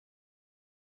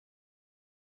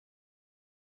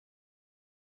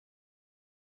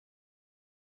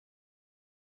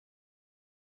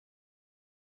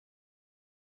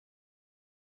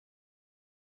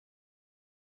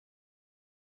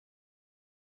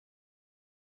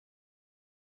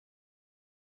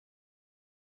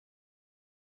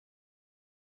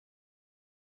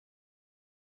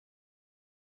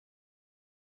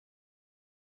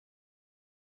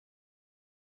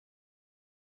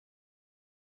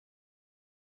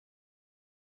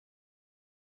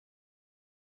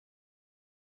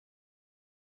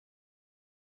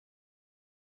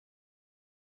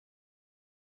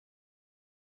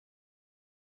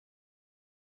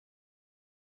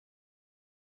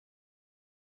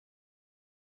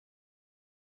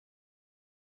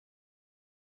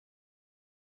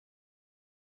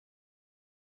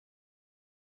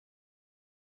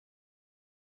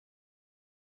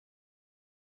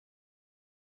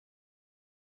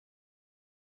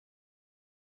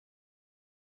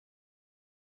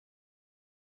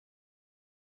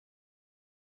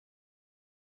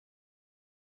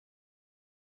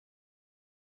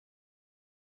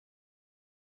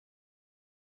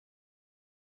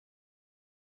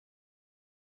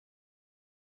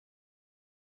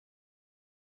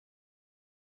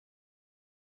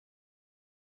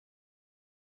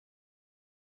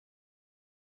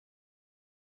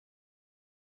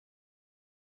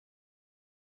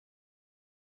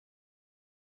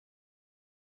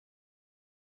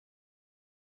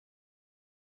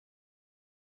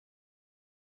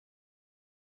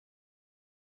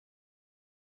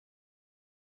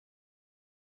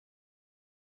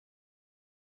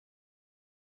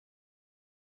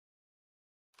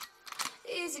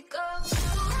Easy go.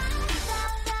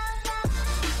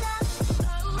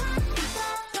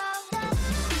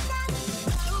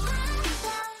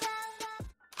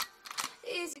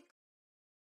 Easy.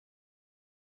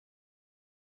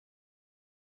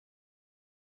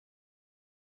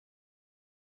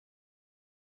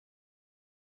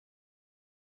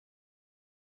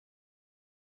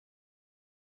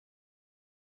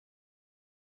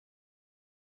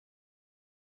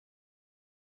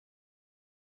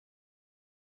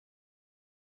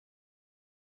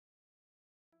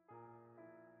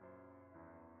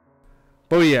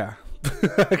 Oh yeah.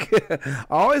 I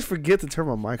always forget to turn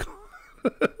my mic on.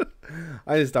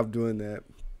 I need to stop doing that.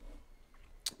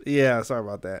 Yeah, sorry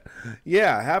about that.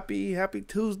 Yeah, happy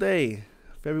Tuesday,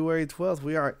 February 12th.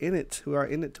 We are in it. We are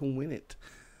in it to win it.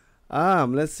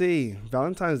 Let's see.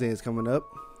 Valentine's Day is coming up.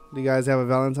 Do you guys have a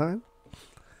Valentine?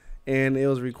 And it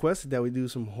was requested that we do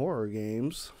some horror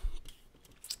games.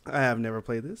 I have never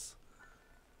played this.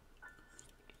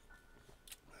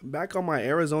 Back on my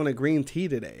Arizona green tea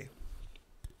today.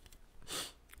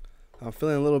 I'm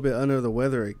feeling a little bit under the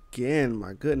weather again.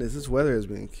 My goodness, this weather has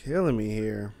been killing me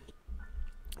here.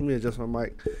 Let me adjust my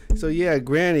mic. So yeah,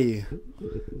 Granny.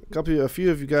 A few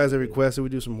of you guys have requested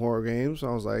we do some horror games. I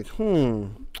was like,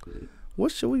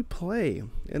 what should we play?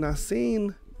 And I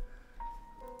seen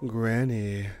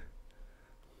Granny.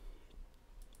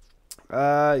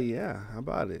 Yeah, how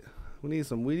about it? We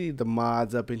need the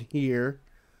mods up in here.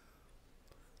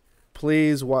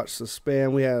 Please watch the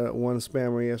spam. We had one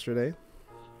spammer yesterday.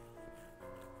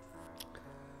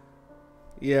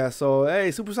 Yeah, so hey,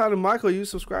 Supersonic Michael, you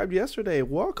subscribed yesterday.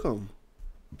 Welcome.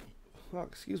 Oh,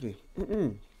 excuse me.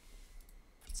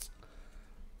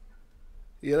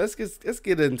 Yeah, let's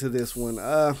get into this one.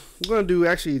 We're gonna do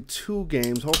actually 2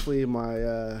 games. Hopefully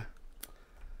my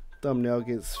thumbnail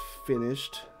gets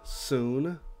finished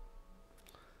soon.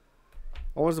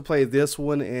 I wanted to play this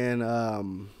one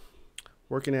and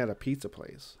working at a pizza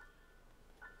place.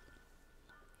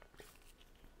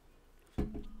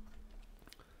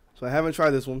 So I haven't tried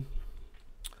this one.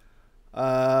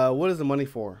 What is the money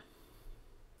for?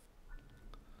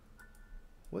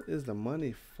 What is the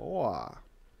money for?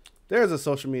 There's a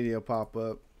social media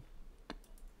pop-up.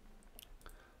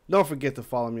 Don't forget to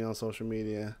follow me on social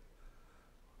media.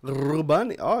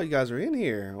 Rubani. Oh, you guys are in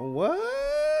here. What?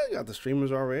 You got the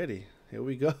streamers already. Here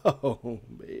we go.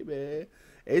 Baby.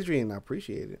 Adrian, I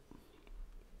appreciate it.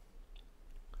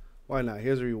 Why not?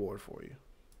 Here's a reward for you.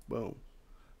 Boom.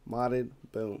 Modded.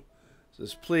 Boom.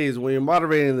 Just please, when you're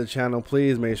moderating the channel,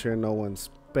 please make sure no one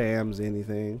spams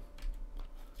anything.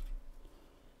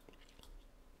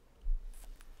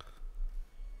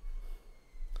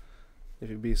 If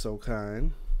you'd be so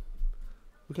kind.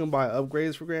 We can buy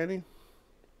upgrades for Granny.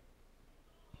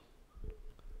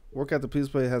 Work at the pizza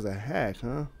place has a hack,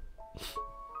 huh?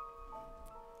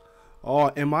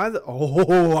 Oh, am I the...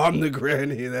 Oh, I'm the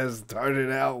Granny that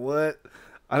started out. What?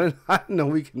 I didn't know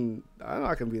we can... I know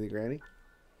I can be the Granny.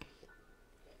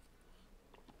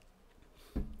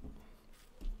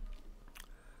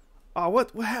 Oh,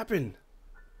 what happened?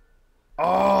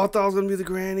 Oh, I thought I was going to be the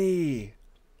Granny.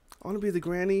 I want to be the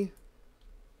Granny.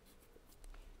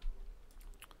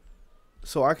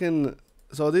 So I can...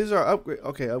 So these are upgrades.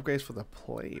 Okay, upgrades for the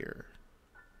player.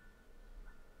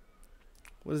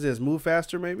 What is this? Move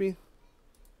faster, maybe?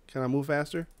 Can I move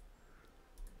faster?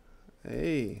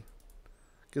 Hey.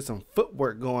 Get some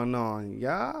footwork going on,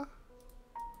 yeah?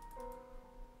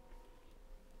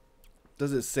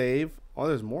 Does it save? Oh,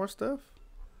 there's more stuff?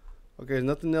 Okay, there's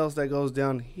nothing else that goes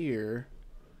down here.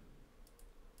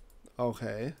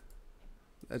 Okay.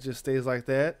 That just stays like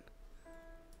that.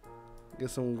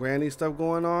 Get some Granny stuff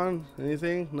going on.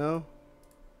 Anything? No?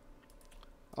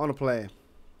 I want to play.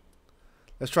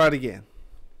 Let's try it again.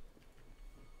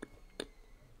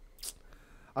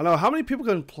 I don't know. How many people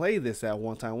can play this at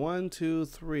one time? 1, 2,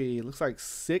 3. Looks like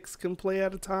 6 can play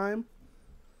at a time.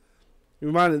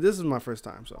 Reminded, this is my first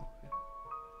time, so.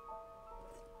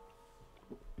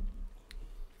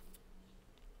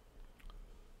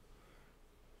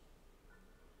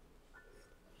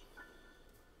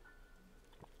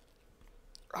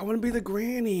 I want to be the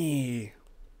Granny.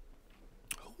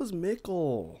 Who was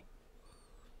Michael?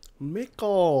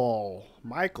 Michael.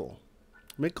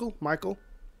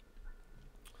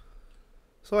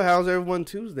 So how's everyone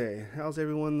Tuesday? How's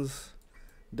everyone's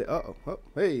day? Oh,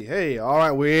 hey. All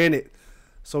right, we're in it.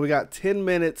 So we got 10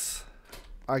 minutes,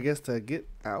 I guess, to get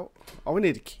out. Oh, we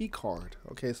need a key card.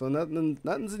 Okay, so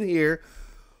nothing's in here.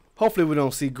 Hopefully we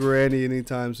don't see Granny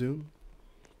anytime soon.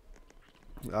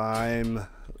 I'm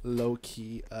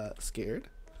low-key scared.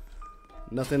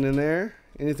 Nothing in there.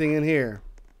 Anything in here?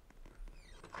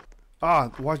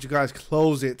 Ah, watch you guys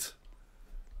close it.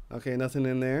 Okay, nothing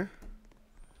in there.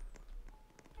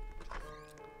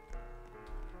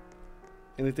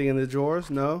 Anything in the drawers?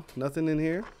 No, nothing in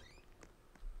here.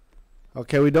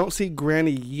 Okay, we don't see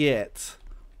Granny yet.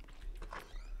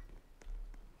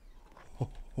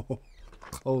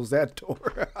 Close that door.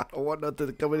 I don't want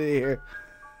nothing coming in here.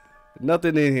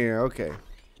 Nothing in here. Okay.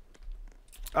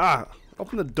 Ah,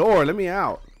 open the door. Let me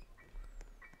out.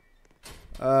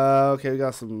 Okay, we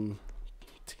got some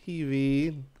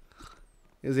TV.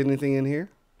 Is anything in here?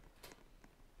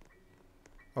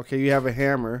 Okay, you have a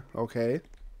hammer. Okay.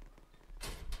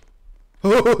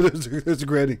 Oh, there's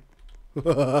Granny.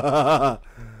 Granny.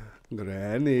 Come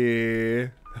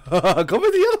in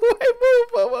the other way.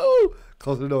 Move.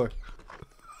 Close the door.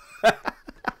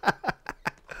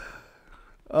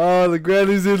 Oh, the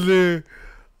Granny's in there.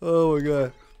 Oh my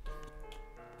God.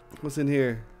 What's in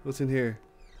here? What's in here?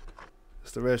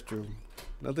 It's the restroom.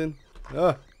 Nothing?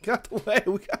 Oh, get out the way.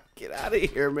 We gotta get out of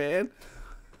here, man.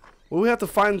 Will we have to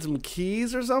find some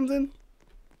keys or something?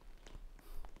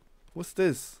 What's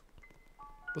this?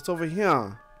 What's over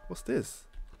here? What's this?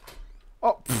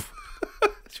 Oh,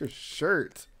 it's your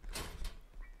shirt.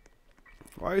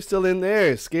 Why are you still in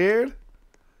there? Scared?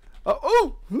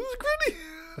 Oh, who's Granny?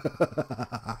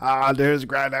 There's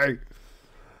Granny.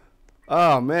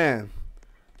 Oh, man.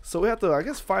 So we have to, I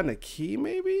guess, find a key,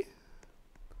 maybe?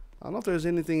 I don't know if there's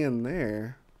anything in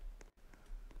there.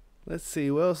 Let's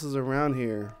see. What else is around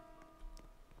here?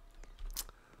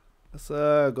 Let's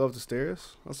go up the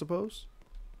stairs, I suppose.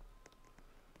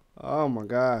 Oh, my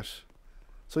gosh.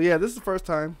 So, yeah, this is the first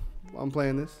time I'm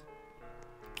playing this.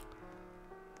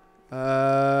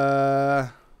 I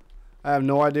have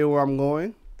no idea where I'm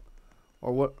going.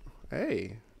 Or what?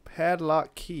 Hey,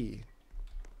 padlock key.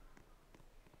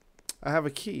 I have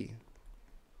a key.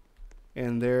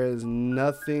 And there is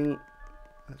nothing.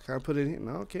 Can I put it in?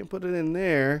 No, can't put it in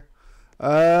there.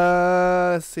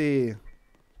 Let's see.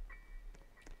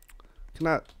 Can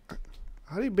I?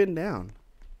 How do you bend down?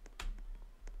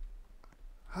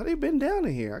 How do you bend down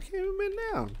in here? I can't even bend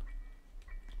down.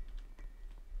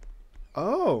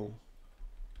 Oh.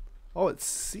 Oh, it's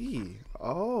C.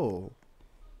 Oh.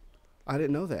 I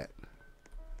didn't know that.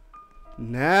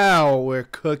 Now we're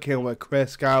cooking with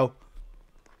Cresco.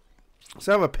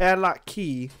 So I have a padlock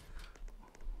key.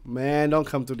 Man, don't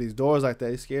come through these doors like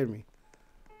that. It scared me.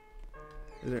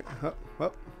 Is there,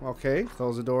 okay,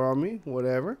 close the door on me.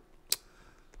 Whatever.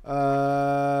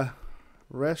 Restroom.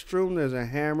 There's a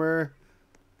hammer.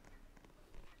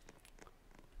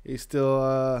 He's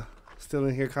still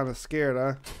in here, kind of scared,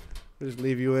 huh? We'll just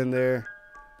leave you in there.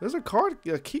 There's a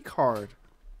key card.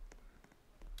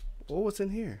 Oh, what's in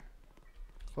here?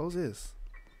 Close this.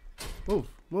 Move.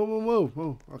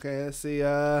 Okay, let's see.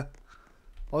 Oh,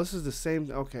 this is the same.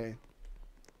 Okay.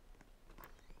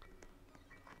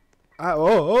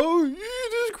 There's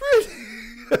Granny.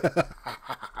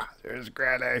 There's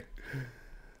Granny.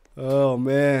 Oh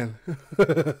man.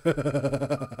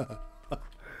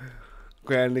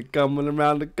 Granny coming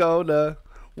around the corner.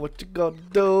 What you gonna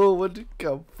do? What you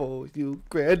come for? You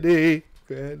Granny.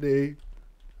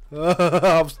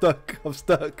 I'm stuck.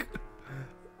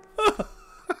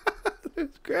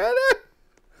 There's Granny.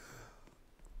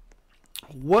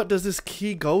 What does this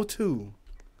key go to?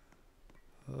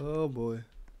 Oh boy.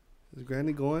 Is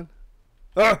Granny going?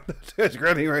 Oh, there's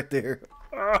Granny right there.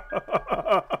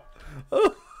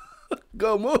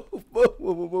 Go move.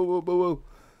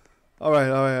 All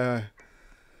right.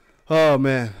 Oh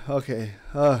man. Okay.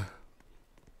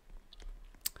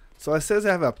 So it says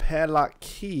I have a padlock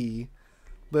key,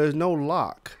 but there's no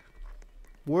lock.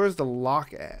 Where's the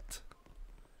lock at?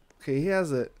 Okay, he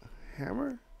has a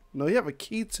hammer. No, you have a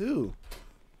key too.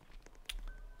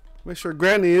 Make sure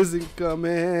Granny isn't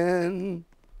coming.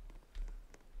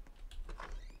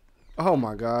 Oh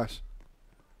my gosh.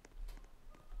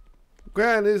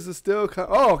 Granny's still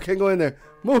coming. Oh, can't go in there.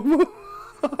 Move.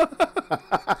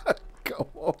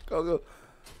 Go.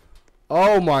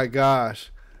 Oh my gosh.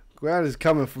 Granny's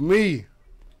coming for me.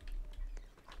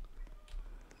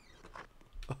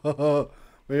 Maybe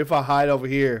if I hide over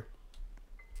here.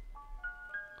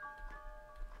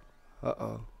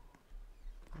 Uh-oh.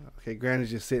 Okay,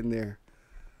 Granny's just sitting there.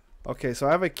 Okay, so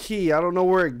I have a key. I don't know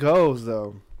where it goes,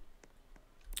 though.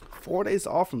 4 days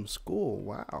off from school.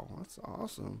 Wow, that's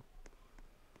awesome.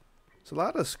 It's a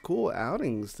lot of school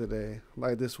outings today,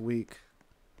 like this week.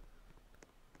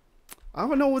 I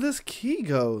don't know where this key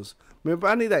goes. Remember,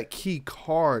 I need that key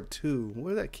card, too.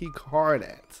 Where's that key card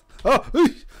at? Oh,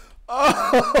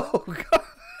 God.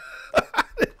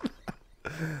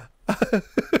 I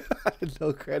didn't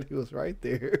know Granny was right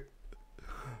there.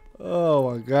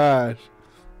 Oh, my gosh.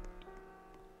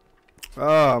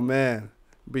 Oh man,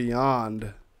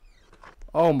 beyond.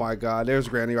 Oh my God, there's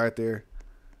Granny right there.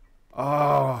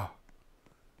 Oh,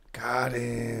 got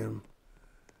him.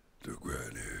 The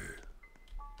Granny.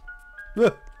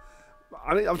 Look,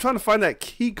 I'm trying to find that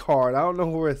key card. I don't know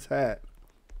where it's at.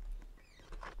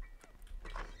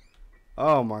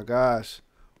 Oh my gosh,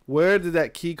 where did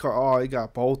that key card? Oh, he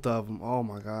got both of them. Oh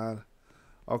my God.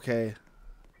 Okay,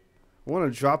 I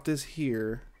want to drop this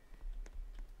here.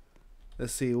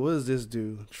 Let's see, what does this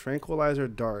do? Tranquilizer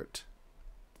dart.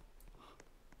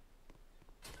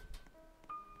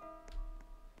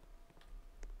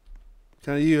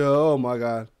 Can you? Oh my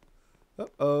God.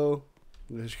 Uh-oh.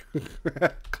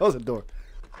 Close the door.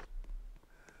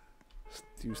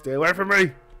 You stay away from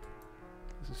me.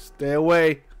 Stay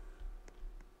away.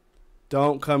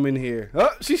 Don't come in here. Oh,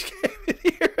 she came in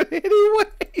here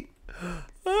anyway.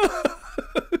 Oh,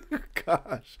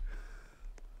 gosh.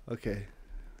 Okay.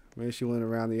 Maybe she went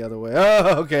around the other way.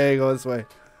 Oh, okay. Go this way.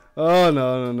 Oh,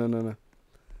 no.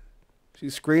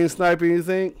 She's screen sniping, you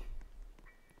think?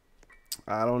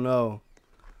 I don't know.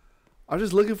 I'm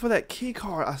just looking for that key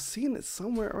card. I've seen it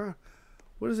somewhere around.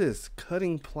 What is this?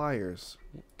 Cutting pliers.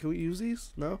 Can we use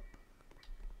these? No?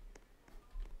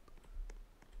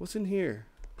 What's in here?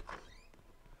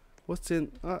 What's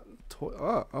in...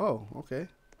 oh, okay.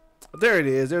 There it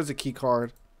is. There's a key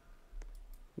card.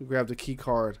 We grabbed the key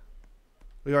card.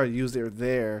 We already used it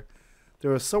there.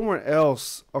 There was somewhere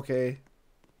else. Okay.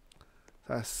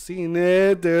 I seen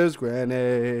it. There's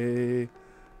Granny.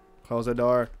 Close the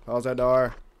door. Close the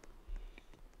door.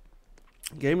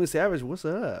 Gaming Savage, what's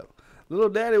up? Little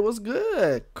Daddy, what's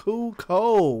good? Cool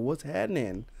Cole, what's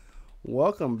happening?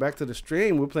 Welcome back to the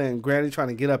stream. We're playing Granny, trying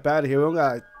to get up out of here. We only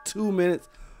got like 2 minutes.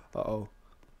 Uh-oh.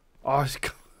 Oh,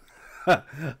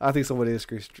 I think somebody is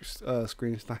screen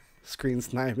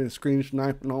sniping on me. Screen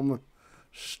sniping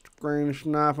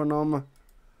on me.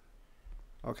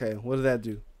 Okay, what did that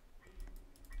do?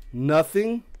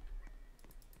 Nothing?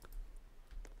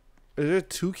 Is there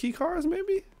 2 key cards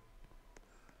maybe?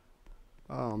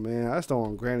 Oh man, I just don't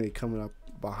want Granny coming up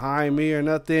behind me or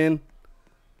nothing.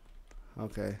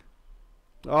 Okay.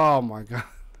 Oh my God.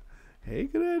 Hey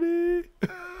Granny.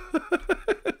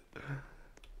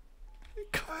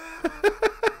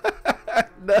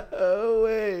 No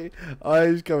way.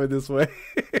 Oh, he's coming this way.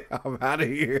 I'm out of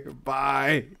here.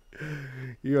 Bye.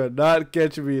 You are not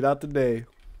catching me. Not today.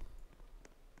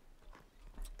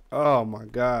 Oh my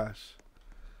gosh.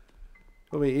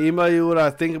 Let me email you what I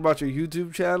think about your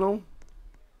YouTube channel.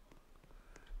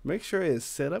 Make sure it's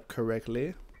set up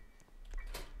correctly.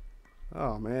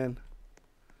 Oh man.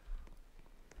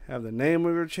 Have the name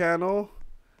of your channel.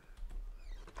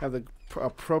 Have the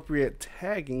appropriate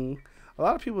tagging. A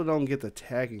lot of people don't get the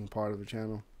tagging part of the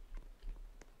channel.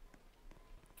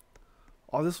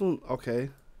 Oh, this one, okay.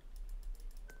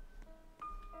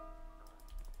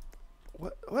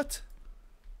 What?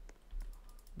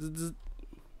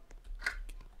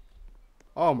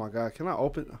 Oh my God, can I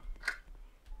open?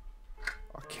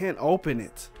 I can't open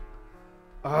it.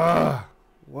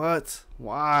 What?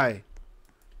 Why?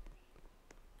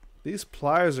 These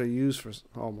pliers are used for...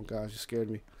 Oh my gosh, you scared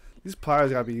me. These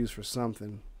pliers gotta be used for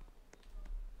something.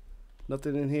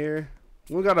 Nothing in here.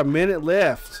 We got a minute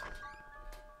left.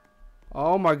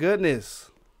 Oh my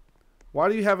goodness. Why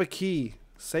do you have a key?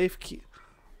 Safe key.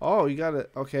 Oh, you got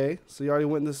it. Okay, so you already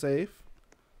went in the safe.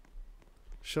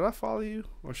 Should I follow you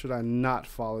or should I not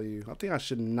follow you? I think I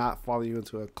should not follow you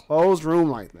into a closed room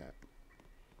like that.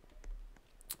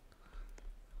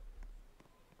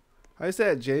 How you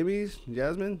say it? Jamie's?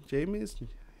 Jasmine? Jamie's?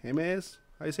 James?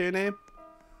 How you say your name?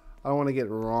 I don't want to get it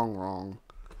wrong.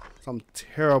 So I'm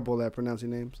terrible at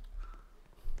pronouncing names.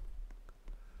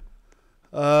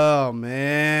 Oh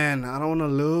man, I don't want to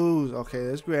lose. Okay,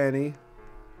 there's Granny.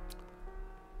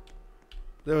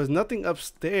 There was nothing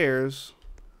upstairs.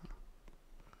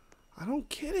 I don't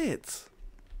get it.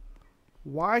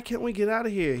 Why can't we get out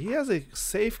of here? He has a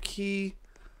safe key.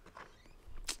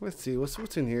 Let's see, what's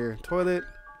in here? Toilet.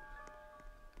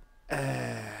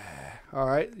 All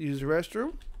right, use the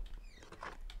restroom.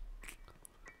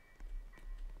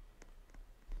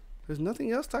 There's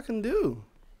nothing else I can do.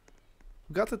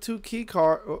 We got the 2 key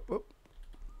card. Oh.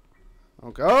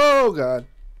 Okay. Oh God.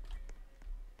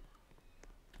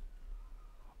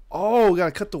 Oh, we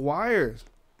gotta cut the wires.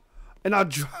 And I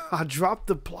dropped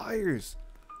the pliers.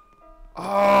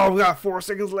 Oh, we got 4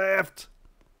 seconds left.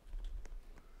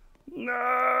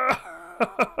 No.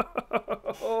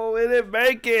 Oh, we didn't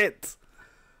make it.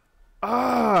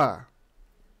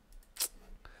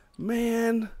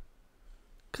 Man.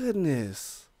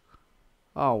 Goodness.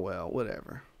 Oh, well,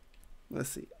 whatever. Let's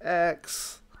see.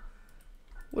 X.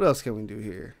 What else can we do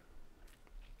here?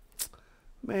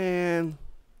 Man.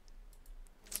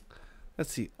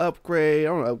 Let's see. Upgrade.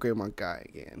 I want to upgrade my guy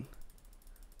again.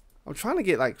 I'm trying to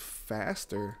get like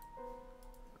faster.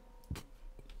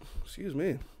 Excuse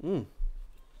me.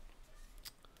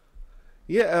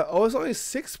 Yeah. Oh, it's only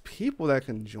 6 people that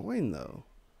can join though.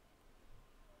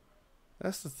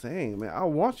 That's the thing, man. I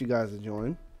want you guys to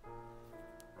join.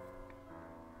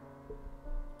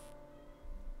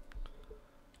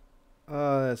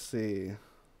 Let's see.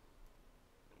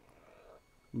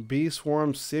 Bee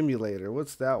Swarm Simulator.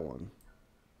 What's that one?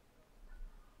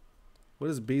 What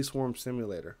is Bee Swarm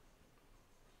Simulator?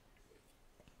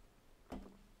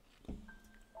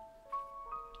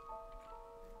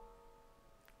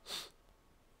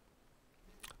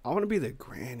 I want to be the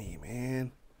granny,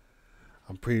 man.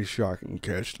 I'm pretty sure I can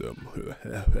catch them.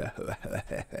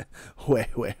 Wait.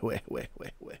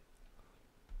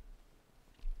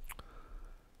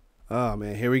 Oh,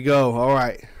 man. Here we go. All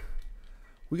right.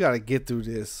 We got to get through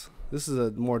this. This is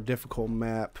a more difficult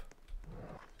map.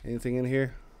 Anything in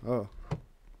here? Oh.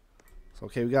 It's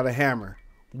okay. We got a hammer.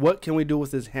 What can we do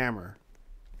with this hammer?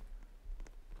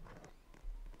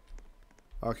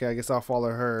 Okay, I guess I'll follow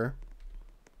her.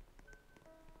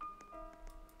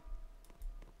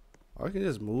 Or I can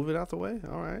just move it out the way.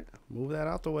 All right. Move that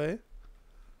out the way.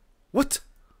 What?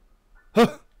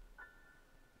 Huh.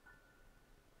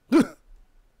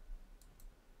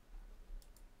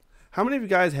 How many of you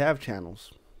guys have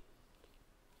channels?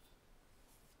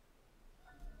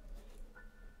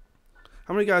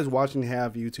 How many guys watching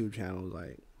have YouTube channels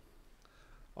like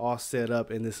all set up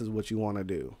and this is what you want to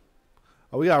do?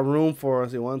 Oh, we got room for,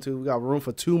 let's see, 1, 2, we got room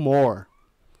for 2 more.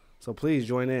 So please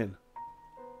join in.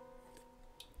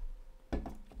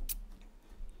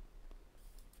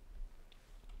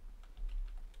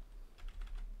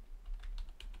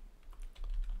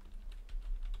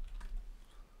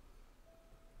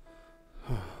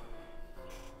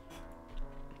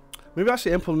 Maybe I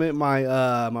should implement my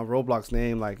my Roblox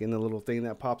name like in the little thing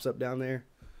that pops up down there.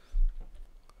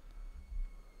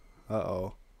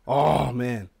 Uh-oh. Oh,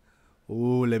 man.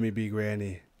 Ooh, let me be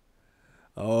Granny.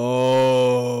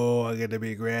 Oh, I get to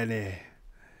be Granny.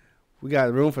 We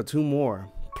got room for 2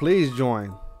 more. Please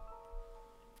join.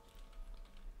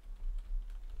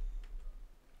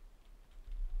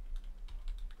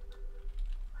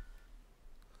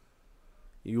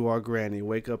 You are Granny.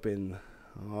 Wake up in...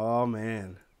 Oh,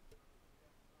 man.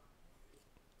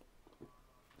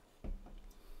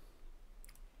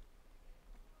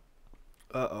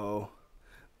 Uh-oh.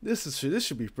 This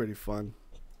should be pretty fun.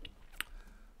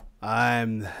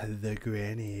 I'm the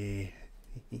Granny.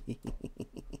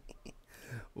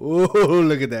 Ooh,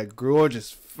 look at that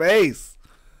gorgeous face.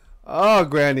 Oh,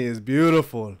 Granny is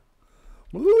beautiful.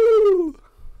 Woo.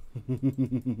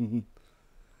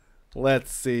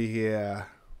 Let's see here.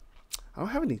 I don't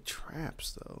have any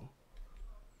traps though.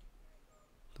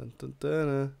 Dun, dun,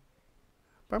 dun,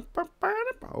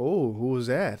 oh, who was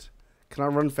that? Can I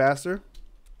run faster?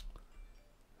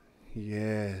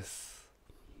 Yes.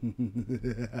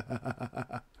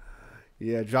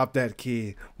 Yeah, drop that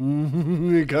key.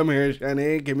 Come here,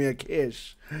 Shani. Give me a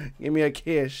kiss. Give me a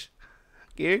kiss.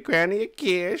 Give Granny a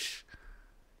kiss.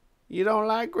 You don't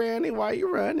like Granny? Why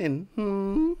you running?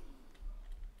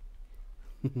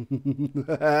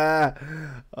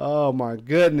 Oh my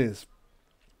goodness.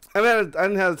 I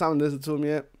didn't have the time to listen to him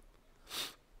yet.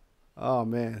 Oh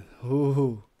man.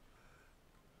 Ooh.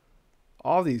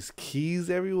 All these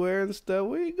keys everywhere and stuff.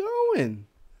 Where you going?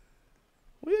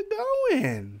 Where you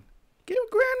going? Give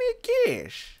Granny a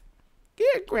kiss.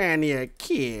 Give Granny a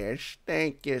kiss.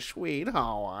 Thank you,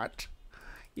 sweetheart.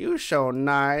 You so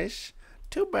nice.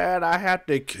 Too bad I had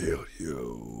to kill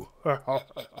you.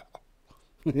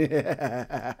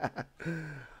 Yeah.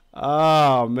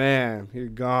 Oh, man. You're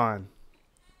gone.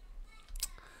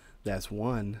 That's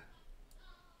 1.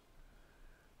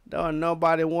 Don't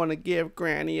nobody want to give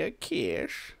Granny a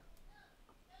kiss?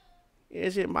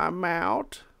 Is it my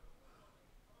mouth?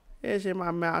 Is it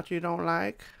my mouth you don't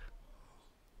like?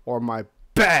 Or my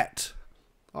bat?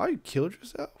 Oh, you killed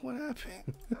yourself? What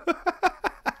happened?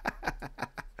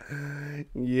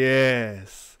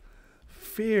 Yes.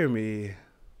 Fear me.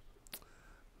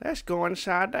 Let's go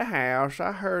inside the house.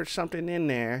 I heard something in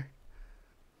there.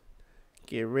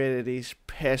 Get rid of these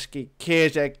pesky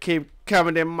kids that keep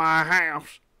coming in my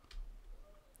house.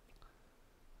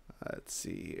 Let's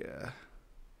see here.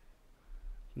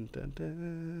 Dun,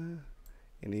 dun.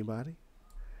 Anybody?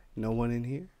 No one in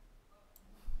here?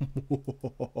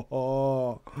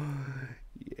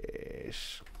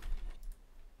 Yes.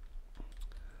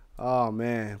 Oh,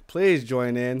 man. Please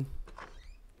join in.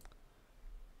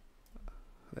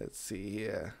 Let's see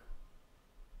here.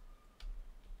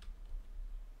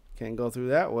 Can't go through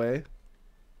that way.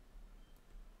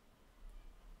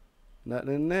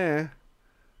 Nothing in there.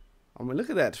 I mean, look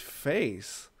at that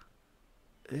face.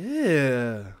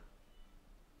 Ew.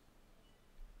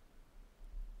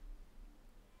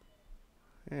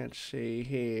 Let's see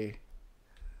here.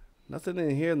 Nothing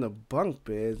in here in the bunk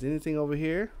beds. Anything over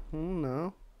here?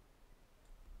 No.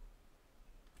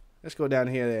 Let's go down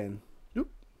here then. Oop.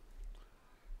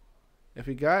 If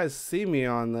you guys see me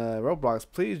on the Roblox,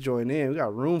 please join in. We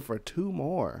got room for 2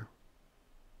 more.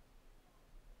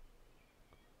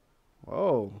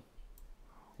 Whoa.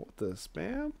 What the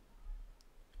spam?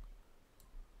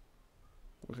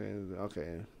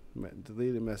 Okay.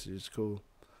 Deleted messages. Cool.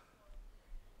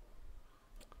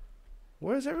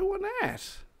 Where's everyone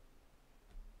at?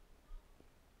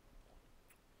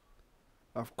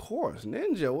 Of course,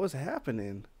 Ninja, what's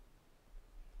happening?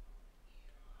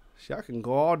 See, I can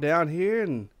go all down here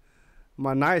in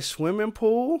my nice swimming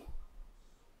pool.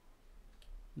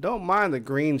 Don't mind the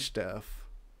green stuff.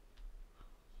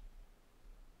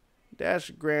 That's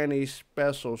Granny's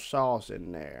special sauce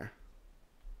in there.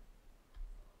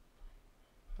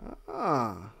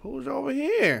 Who's over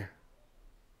here?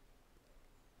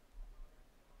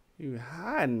 You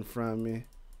hiding from me?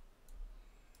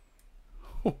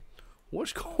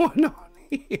 What's going on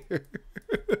here?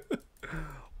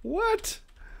 What?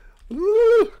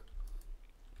 Ooh.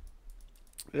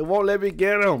 It won't let me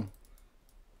get him.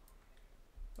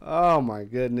 Oh my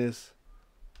goodness.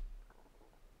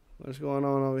 What's going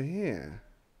on over here?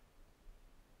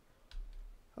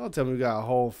 Don't tell me we got a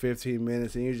whole 15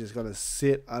 minutes and you're just gonna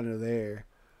sit under there.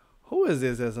 Who is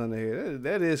this that's under here?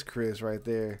 That is Chris right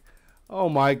there. Oh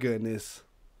my goodness.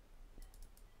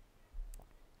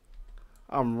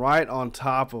 I'm right on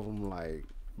top of him like,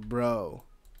 bro.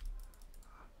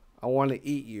 I want to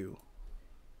eat you.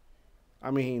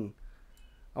 I mean,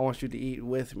 I want you to eat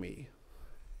with me.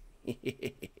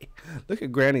 Look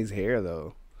at Granny's hair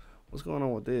though. What's going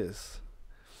on with this?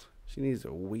 She needs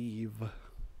a weave.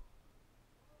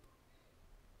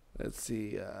 Let's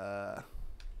see.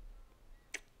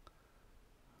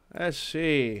 Let's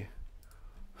see.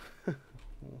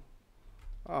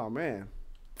 Oh man,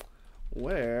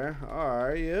 where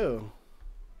are you?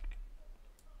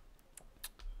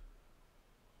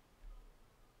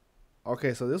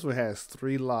 Okay, so this one has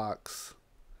 3 locks,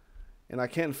 and I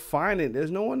can't find it.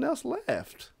 There's no one else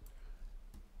left.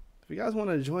 If you guys want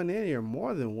to join in, you're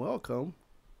more than welcome.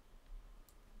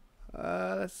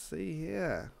 Let's see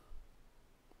here.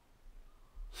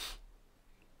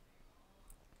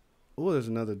 Oh, there's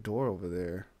another door over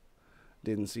there.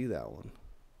 Didn't see that one.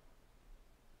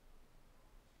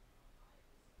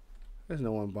 There's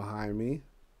no one behind me.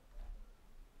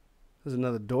 There's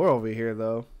another door over here,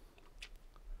 though.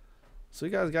 So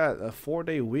you guys got a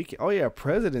 4-day weekend. Oh, yeah,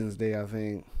 President's Day, I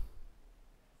think.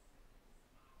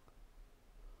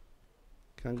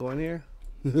 Can I go in here?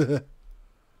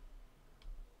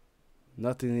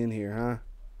 Nothing in here, huh?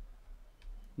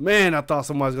 Man, I thought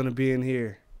somebody's going to be in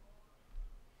here.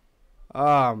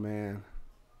 Oh, man.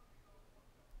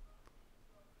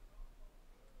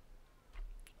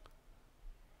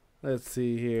 Let's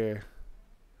see here.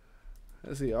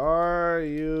 Let's see. Are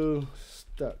you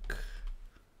stuck?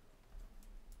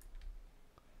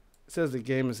 It says the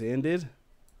game has ended.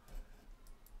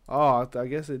 Oh, I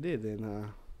guess it did then,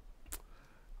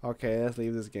 huh? Okay, let's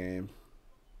leave this game.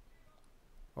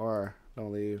 Or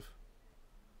don't leave.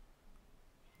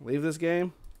 Leave this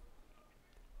game?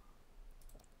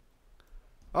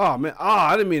 Oh, man. Oh,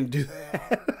 I didn't mean to do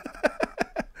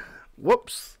that.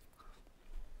 Whoops.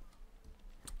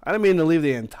 I didn't mean to leave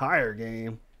the entire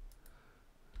game.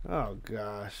 Oh,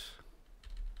 gosh.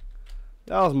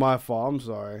 That was my fault. I'm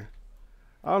sorry.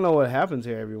 I don't know what happens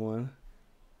here, everyone.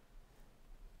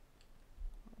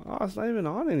 Oh, it's not even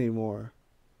on anymore.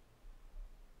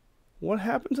 What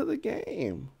happened to the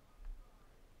game?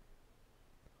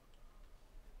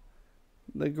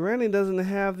 The granny doesn't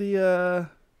have the,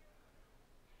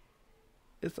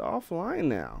 it's offline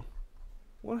now.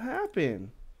 What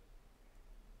happened?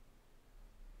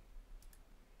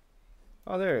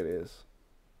 Oh, there it is.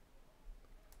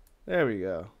 There we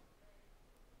go.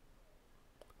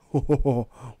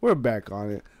 We're back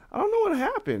on it. I don't know what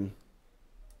happened.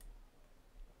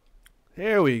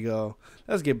 Here we go.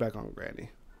 Let's get back on Granny.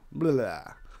 Blah,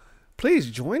 blah.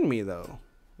 Please join me, though.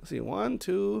 Let's see. 1,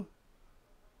 2.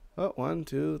 Oh, 1,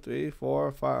 2, 3,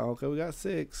 4, 5. Okay, we got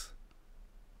 6.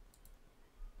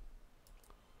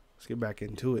 Let's get back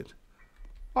into it.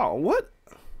 Oh, what?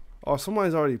 Oh,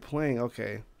 somebody's already playing.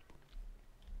 Okay.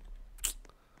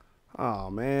 Oh,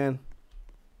 man.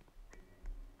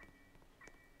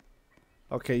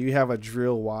 Okay, you have a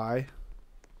drill Y.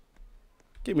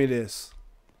 Give me this.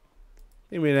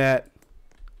 Give me that.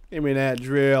 Give me that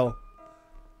drill.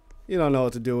 You don't know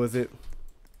what to do with it.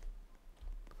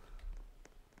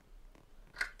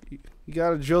 You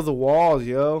gotta drill the walls,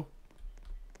 yo.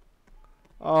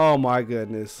 Oh my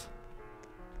goodness.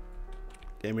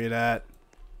 Give me that.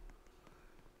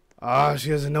 Ah, she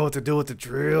doesn't know what to do with the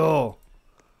drill.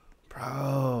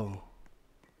 Bro.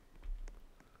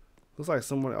 Looks like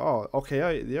someone. Oh,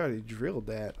 okay. They already drilled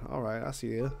that. Alright, I see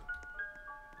you.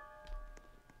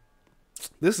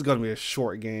 This is gonna be a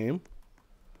short game.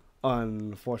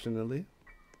 Unfortunately.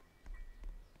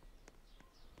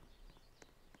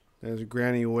 There's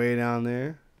Granny way down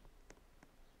there.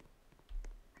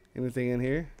 Anything in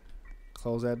here?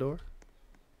 Close that door.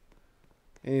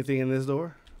 Anything in this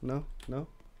door? No? No?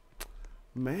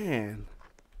 Man.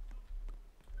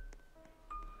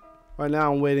 Right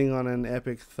now I'm waiting on an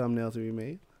epic thumbnail to be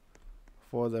made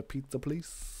for the pizza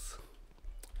place.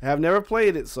 I have never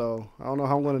played it, so I don't know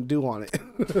how I'm going to do on it.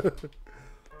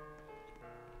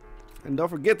 And don't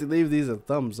forget to leave these a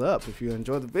thumbs up if you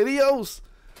enjoy the videos.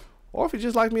 Or if you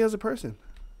just like me as a person.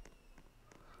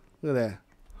 Look at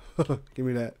that. Give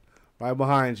me that. Right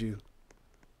behind you.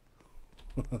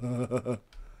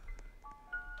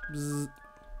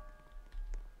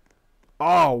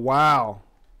 Oh, wow.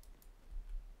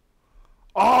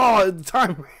 Oh, the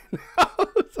time ran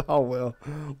out. Oh, well.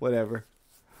 Whatever.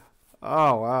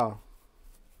 Oh, wow.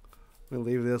 Let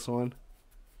me leave this one.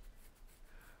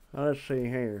 Let's see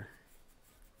here.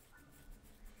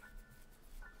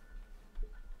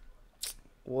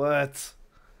 What?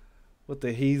 With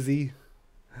the heezy?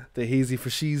 The heezy for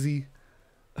sheezy?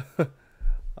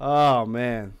 Oh,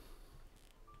 man.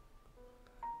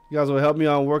 You guys will help me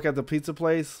on work at the pizza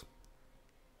place?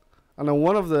 I know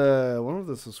one of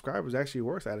the subscribers actually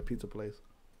works at a pizza place.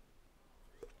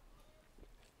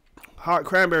 Hot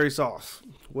cranberry sauce.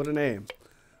 What a name.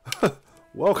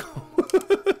 Welcome.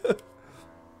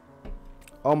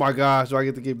 Oh my gosh, do I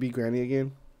get to get beat Granny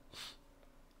again?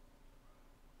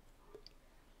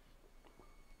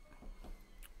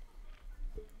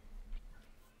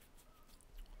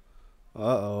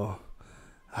 Uh-oh.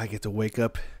 I get to wake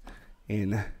up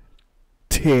in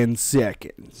 10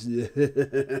 seconds.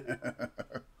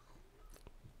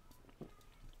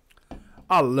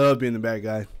 I love being the bad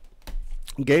guy.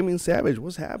 Gaming Savage,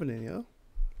 what's happening, yo?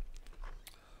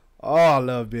 Oh, I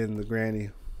love being the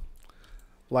granny.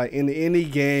 Like, in any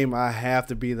game, I have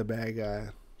to be the bad guy.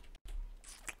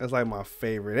 That's like my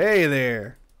favorite. Hey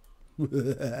there.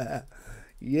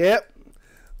 Yep.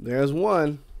 There's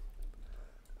one.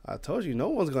 I told you, no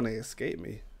one's going to escape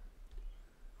me.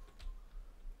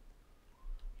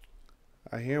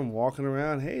 I hear him walking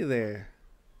around. Hey there.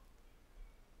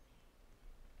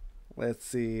 Let's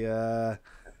see. How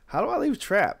do I leave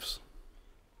traps?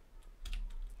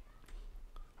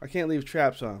 I can't leave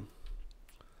traps on.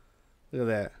 Look at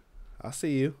that. I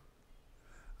see you.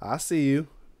 I see you.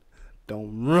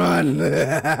 Don't run.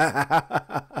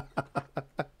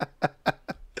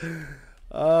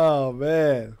 Oh,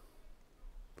 man.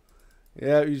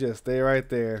 Yeah, you just stay right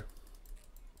there.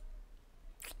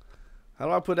 How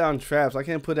do I put down traps? I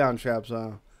can't put down traps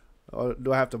on. Or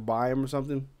do I have to buy them or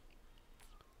something?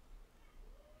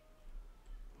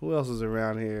 Who else is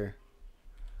around here?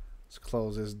 Let's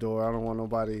close this door. I don't want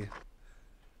nobody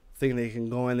thinking they can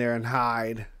go in there and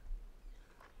hide.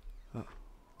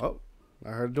 Oh, I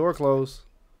heard the door close.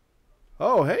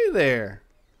 Oh, hey there.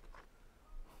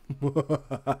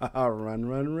 Run,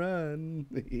 run, run.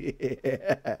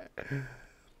 Yeah.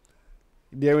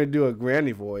 You dare me to do a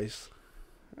granny voice?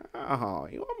 Oh,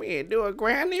 you want me to do a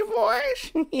granny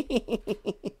voice?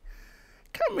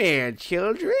 Come here,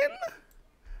 children.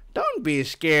 Don't be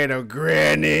scared of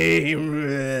Granny.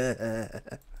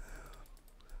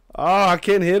 Oh, I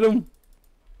can't hit him.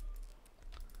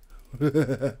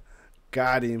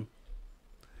 Got him.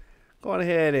 Go on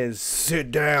ahead and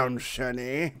sit down,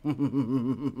 Sonny.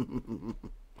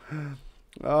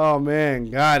 Oh,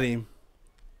 man. Got him.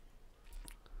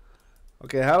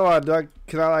 Okay, how do I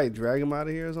can I like drag him out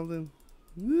of here or something?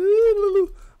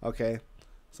 Okay.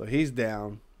 So he's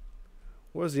down.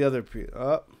 Where's the other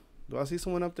up? Do I see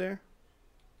someone up there?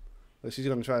 Look, she's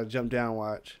gonna try to jump down,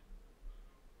 watch.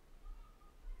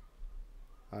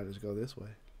 I'll just go this way.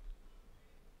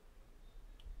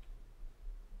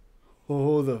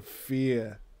 Oh, the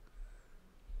fear.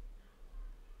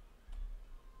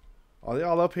 Are they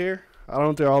all up here? I don't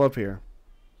think they're all up here.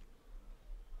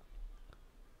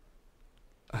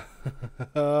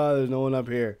 There's no one up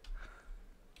here.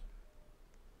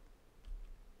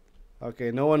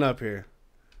 Okay, no one up here.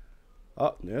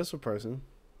 Oh, there's a person.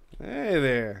 Hey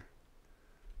there.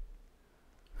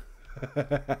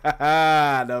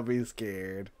 Don't be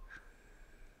scared.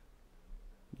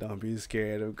 Don't be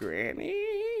scared of Granny.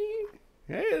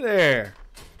 Hey there.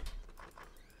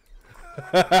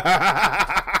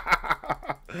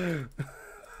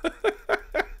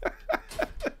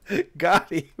 Got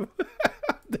him.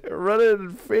 They're running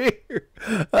in fear.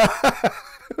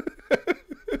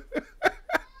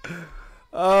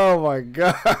 Oh my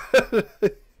God.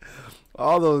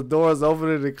 All those doors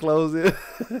opening and closing.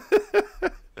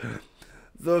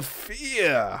 The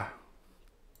fear.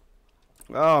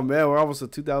 Oh man, we're almost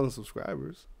at 2,000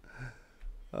 subscribers.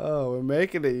 Oh, we're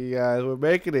making it, you guys. We're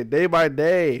making it day by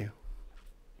day.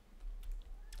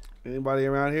 Anybody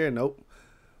around here? Nope.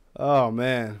 Oh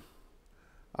man,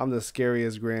 I'm the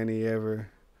scariest granny ever.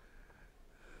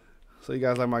 So you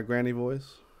guys like my granny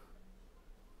voice?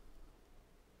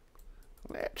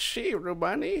 Let's see,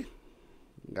 everybody.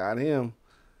 Got him.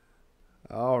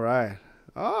 All right.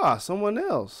 Ah, someone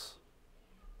else.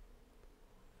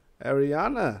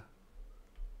 Ariana.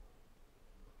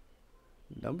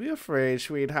 Don't be afraid,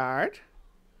 sweetheart.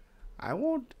 I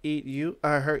won't eat you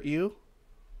or hurt you.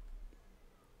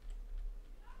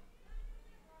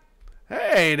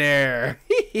 Hey there.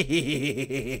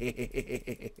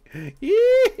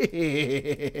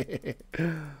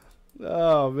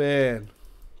 Oh, man.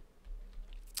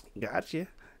 Gotcha.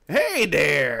 Hey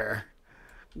there.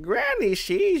 Granny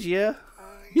sees you.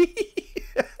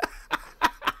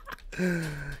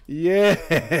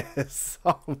 Yes.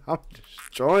 Oh, I'm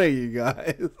destroying you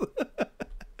guys.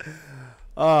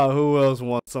 Oh, who else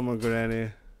wants someone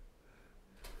Granny?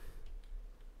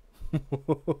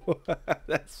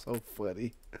 That's so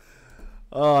funny.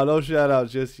 Oh, no shout out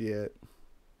just yet.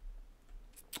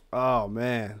 Oh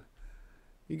man,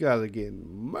 you guys are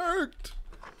getting murked,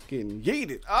 getting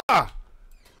yeeted. Ah,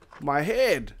 my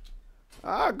head.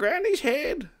 Ah, Granny's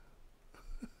head.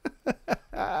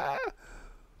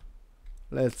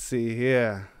 Let's see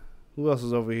here. Who else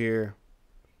is over here?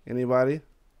 Anybody?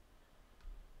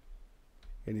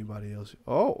 Anybody else?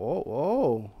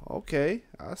 Oh. Okay,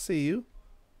 I see you.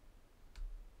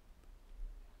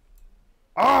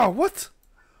 Oh, what?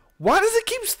 Why does it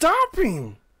keep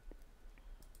stopping?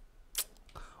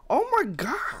 Oh my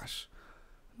gosh.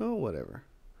 No, whatever.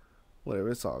 Whatever,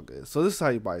 it's all good. So this is how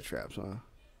you buy traps, huh?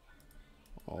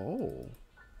 Oh.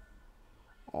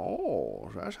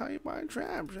 Oh, that's how you buy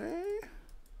traps, eh?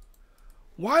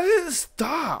 Why did it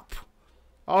stop?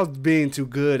 I was being too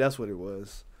good, that's what it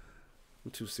was.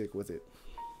 I'm too sick with it.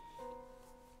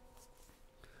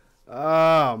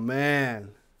 Oh,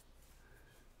 man.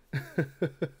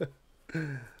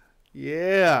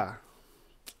 Yeah.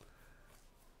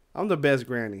 I'm the best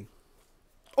granny.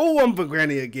 Oh, I'm the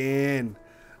granny again.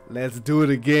 Let's do it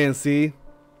again, see?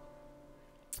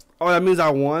 Oh, that means I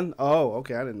won? Oh,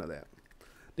 okay, I didn't know that.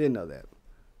 Didn't know that.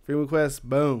 Free request,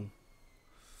 boom.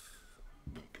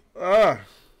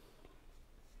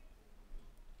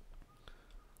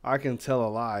 I can tell a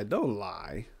lie. Don't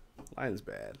lie. Lying's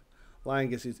bad. Lying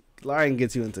gets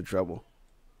you into trouble.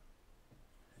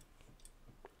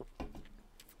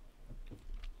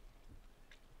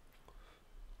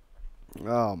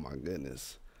 Oh my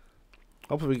goodness.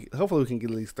 Hopefully we can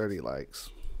get at least 30 likes.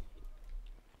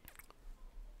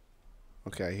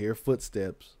 Okay, I hear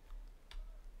footsteps.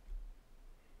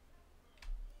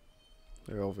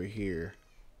 They're over here.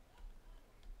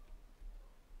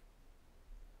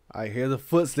 I hear the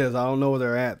footsteps. I don't know where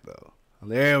they're at though.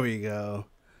 There we go.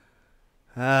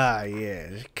 Ah,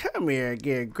 yes. Come here and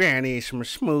give Granny some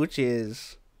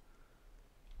smooches.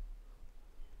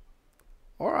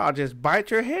 Or I'll just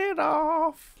bite your head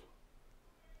off.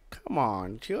 Come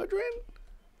on, children.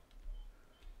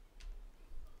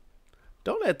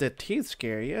 Don't let the teeth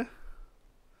scare you.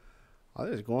 Oh,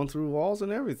 they're just going through walls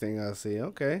and everything, I see.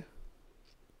 Okay.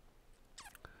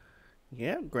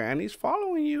 Yeah, Granny's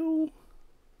following you.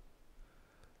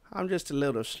 I'm just a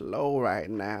little slow right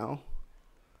now.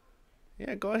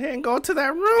 Yeah, go ahead and go to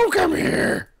that room. Come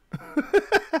here.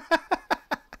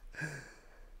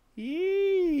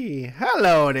 Yee.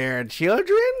 Hello there,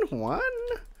 children. 1.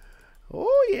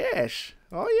 Oh, yes.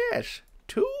 Oh, yes.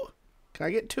 2. Can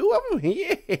I get 2 of them?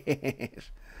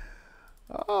 Yes.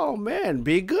 Oh, man.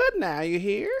 Be good now, you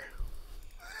hear?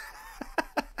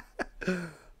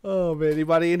 Oh, man.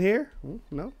 Anybody in here?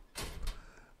 No?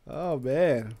 Oh,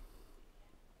 man.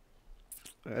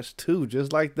 That's 2,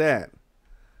 just like that.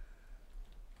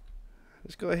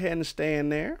 Let's go ahead and stay in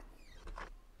there.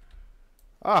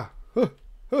 Ah.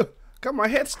 Got my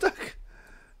head stuck.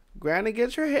 Granny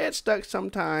gets her head stuck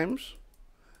sometimes.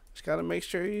 Just gotta make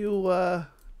sure you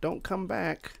don't come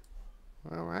back.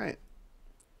 All right.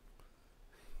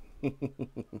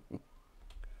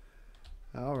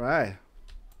 All right.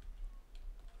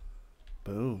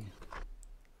 Boom.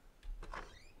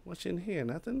 What's in here?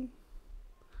 Nothing?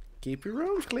 Keep your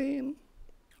rooms clean.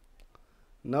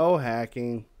 No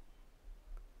hacking.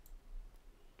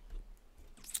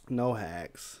 No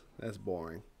hacks. That's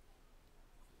boring.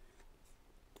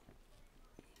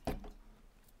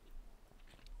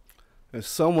 There's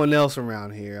someone else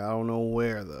around here. I don't know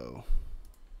where, though.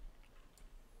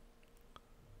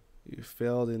 You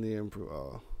failed in the improve.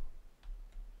 Oh.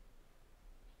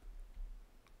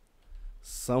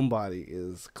 Somebody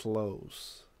is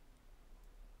close.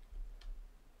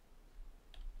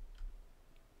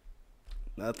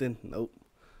 Nothing? Nope.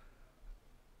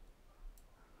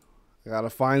 I gotta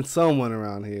find someone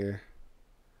around here.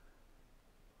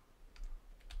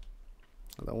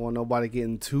 I don't want nobody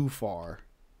getting too far.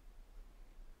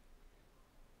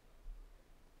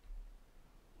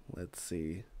 Let's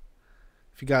see.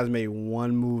 If you guys made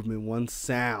one movement, one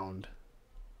sound,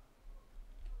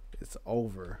 it's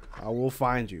over. I will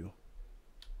find you.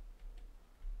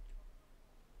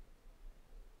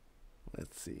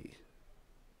 Let's see.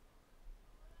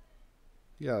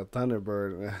 You got a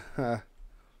Thunderbird. I'm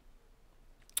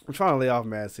trying to lay off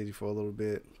Mad City for a little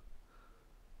bit.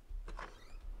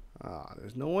 Ah,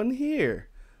 there's no one here.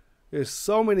 There's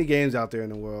so many games out there in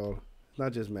the world. It's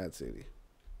not just Mad City.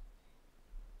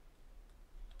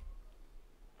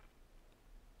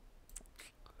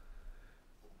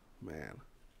 Man.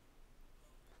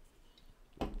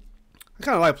 I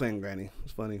kind of like playing Granny.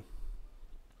 It's funny.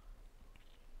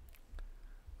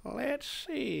 Let's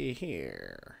see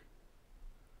here.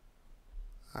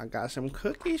 I got some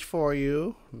cookies for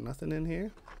you. Nothing in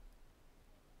here.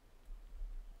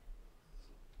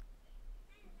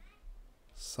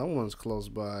 Someone's close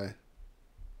by.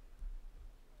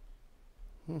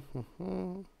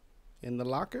 In the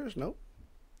lockers? Nope.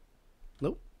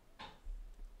 Nope.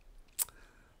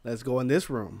 Let's go in this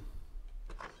room.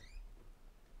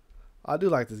 I do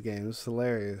like this game. It's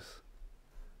hilarious.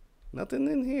 Nothing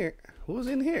in here. Who's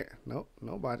in here? Nope.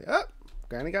 Nobody. Oh,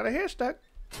 Granny got her hair stuck.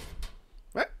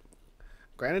 What?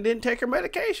 Granny didn't take her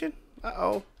medication.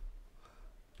 Uh-oh.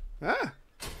 Ah.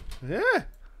 Yeah.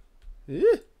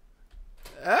 Yeah.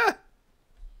 Ah.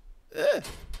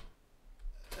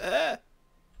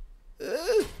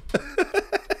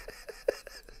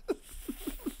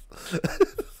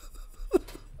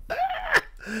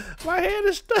 My hand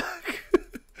is stuck.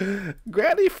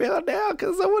 Granny fell down.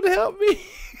 Can someone help me?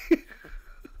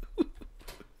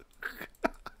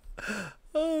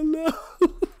 Oh no.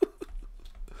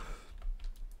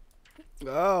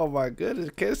 Oh my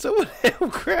goodness. Can someone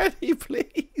help Granny,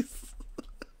 please?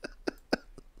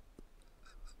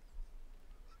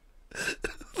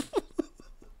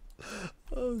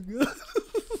 Oh god.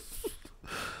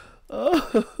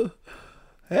 Oh,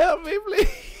 help me, please.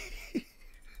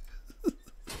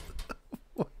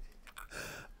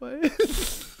 Wait.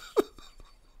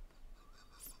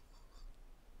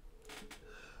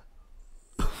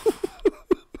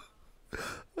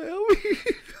 Help me.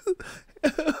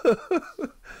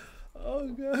 Oh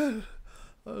god.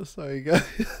 Oh, sorry guys.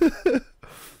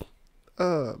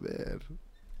 Oh man.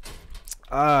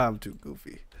 I'm too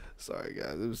goofy. Sorry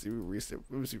guys. Let me see reset.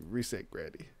 Let me see reset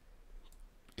Granny.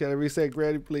 Can I reset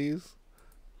Granny, please?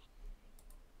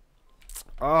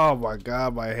 Oh my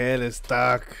god, my head is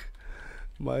stuck.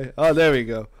 Oh, there we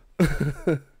go.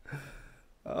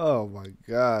 Oh my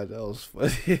god, that was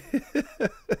funny.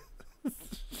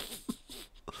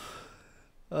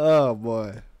 Oh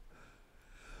boy.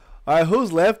 Alright,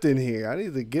 who's left in here? I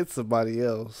need to get somebody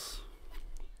else.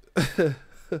 That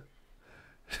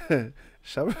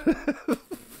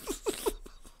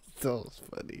was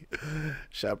funny.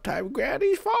 Sometimes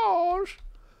Granny falls.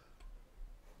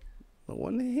 No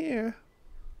one here.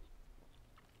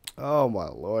 Oh my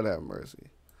Lord, have mercy.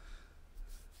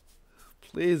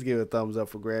 Please give a thumbs up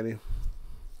for Granny.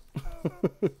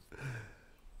 That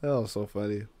was so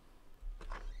funny.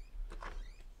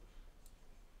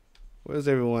 Where's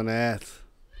everyone at?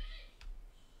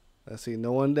 I see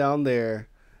no one down there.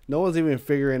 No one's even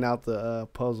figuring out the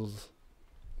puzzles.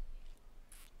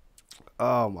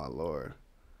 Oh my Lord.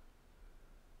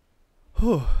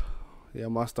 Whew. Yeah,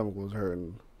 my stomach was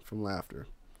hurting from laughter.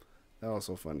 That was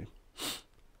so funny.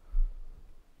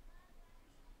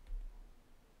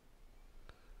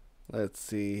 Let's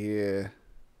see here.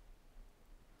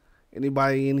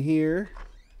 Anybody in here?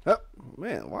 Oh,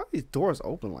 man, why are these doors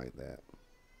open like that?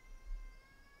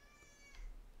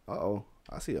 Uh-oh,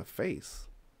 I see a face.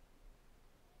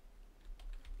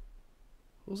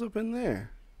 Who's up in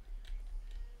there?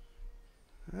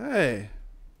 Hey,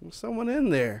 there's someone in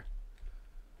there.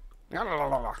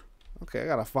 Okay, I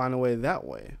gotta find a way that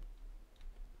way.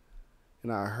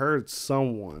 And I heard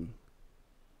someone.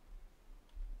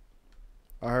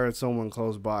 I heard someone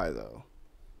close by, though.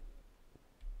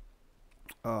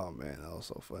 Oh, man, that was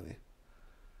so funny.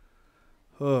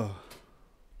 Oh.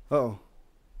 Uh-oh.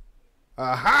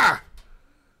 Aha!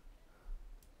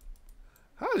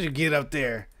 How'd you get up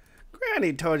there?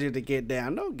 Granny told you to get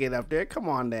down. Don't get up there. Come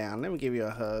on down. Let me give you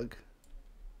a hug.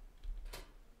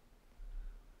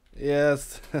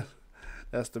 Yes.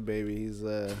 That's the baby. He's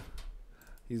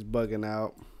bugging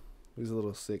out. He's a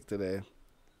little sick today.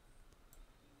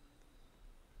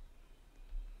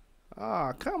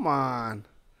 Oh, come on.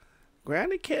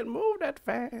 Granny can't move that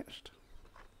fast.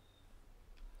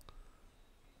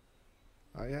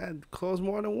 I had to close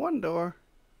more than one door.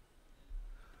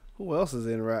 Who else is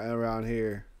in around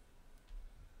here?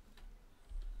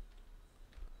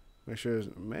 Make sure,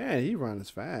 man, he runs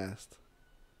fast.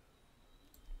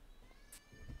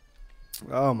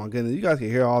 Oh my goodness, you guys can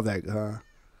hear all that, huh?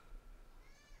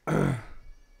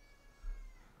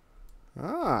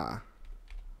 Ah.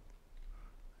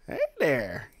 Hey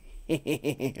there.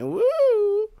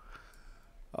 Woo.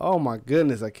 Oh my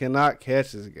goodness, I cannot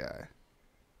catch this guy.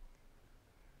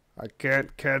 I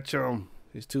can't catch him.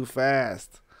 He's too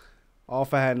fast. All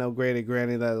if I had no greater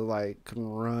granny that like couldn't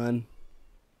run.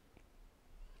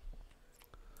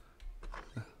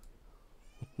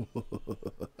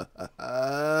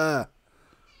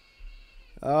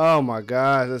 Oh my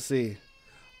gosh, let's see.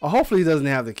 Oh, hopefully he doesn't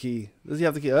have the key. Does he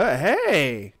have the key?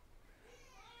 Hey!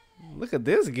 Look at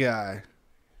this guy.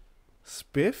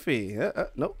 Spiffy.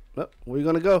 Nope, nope. Where you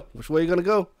gonna go? Which way you gonna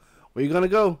go? Where you gonna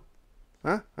go?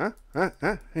 Huh?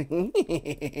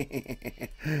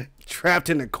 Trapped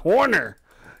in the corner.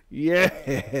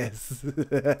 Yes.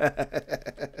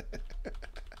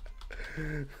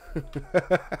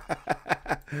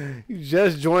 You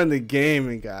just joined the game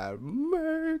and got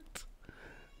murked.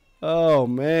 Oh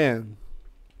man.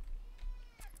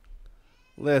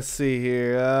 Let's see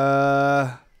here.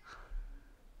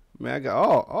 Man, I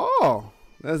got oh.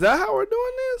 Is that how we're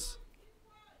doing this?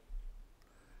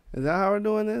 Is that how we're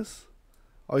doing this?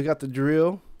 Oh, you got the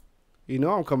drill. You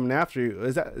know I'm coming after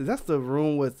you. That's the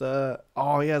room with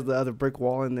oh, he has the other brick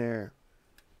wall in there.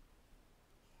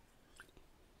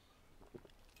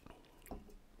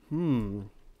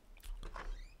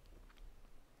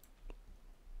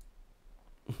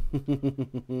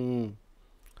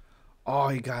 Oh,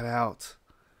 he got out.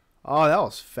 Oh, that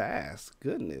was fast.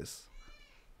 Goodness.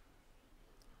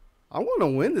 I'm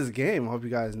gonna win this game. I hope you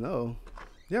guys know.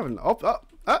 You haven't. Oh,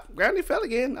 Granny fell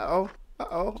again. Oh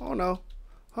no.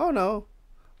 Oh no.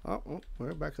 Oh,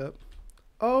 we're back up.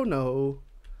 Oh no.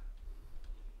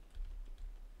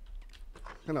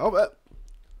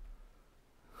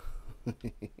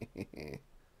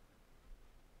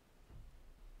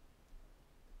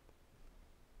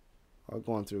 Oh,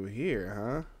 going through here,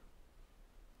 huh?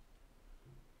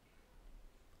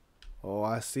 Oh,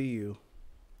 I see you.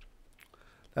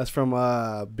 That's from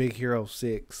Big Hero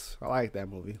 6. I like that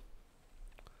movie.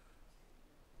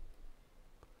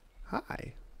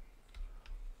 Hi.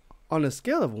 On a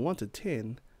scale of 1 to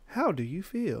 10, how do you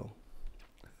feel?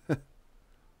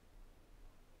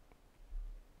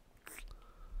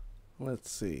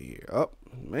 Let's see here. Oh,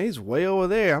 man, he's way over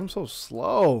there. I'm so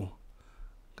slow.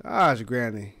 Gosh,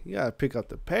 Granny, you gotta pick up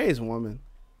the pace, woman.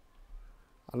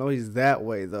 I know he's that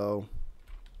way, though.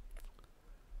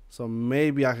 So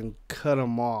maybe I can cut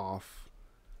him off.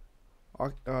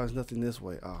 Oh, there's nothing this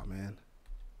way. Oh, man.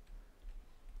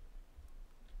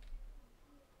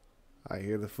 I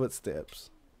hear the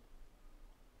footsteps.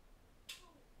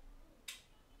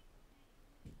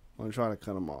 I'm trying to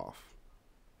cut him off.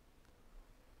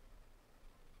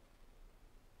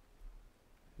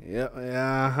 Yep.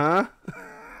 Uh-huh.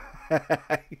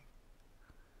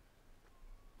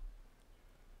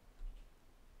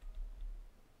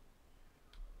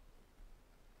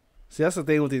 See, that's the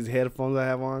thing with these headphones I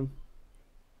have on.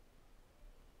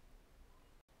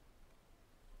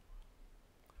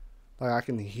 Like, I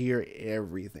can hear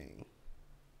everything.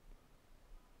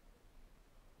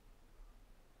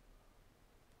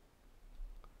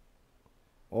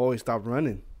 Oh, he stopped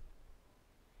running.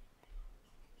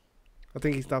 I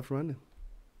think he stopped running.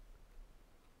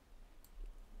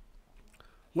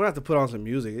 I'm gonna have to put on some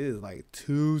music. It is like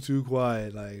too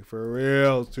quiet. Like, for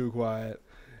real, it's too quiet.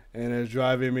 And it's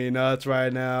driving me nuts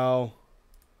right now.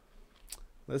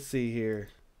 Let's see here.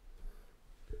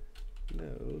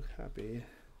 No copy.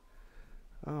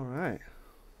 All right.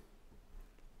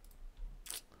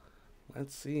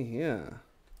 Let's see here.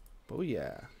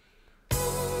 Booyah.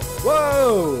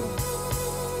 Whoa!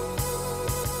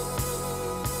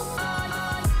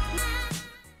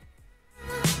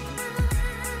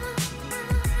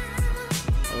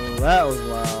 That was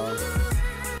loud.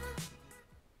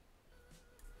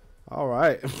 All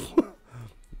right.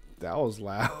 That was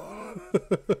loud.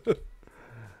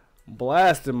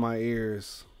 Blasting my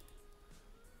ears.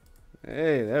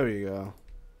 Hey, there we go.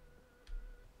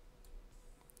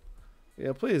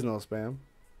 Yeah, please no spam.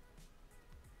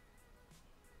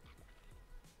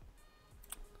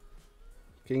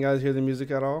 Can you guys hear the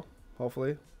music at all?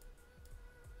 Hopefully.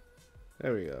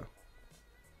 There we go.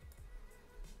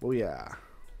 Oh yeah.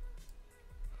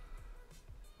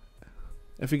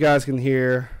 If you guys can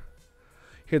hear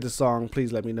the song,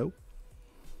 please let me know.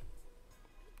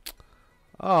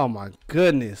 Oh my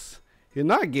goodness. You're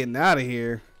not getting out of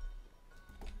here.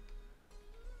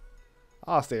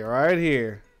 I'll stay right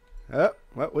here. Up.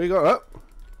 Where you go? Up.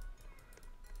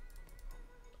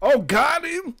 Oh, got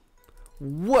him.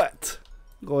 What?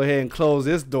 Go ahead and close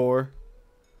this door.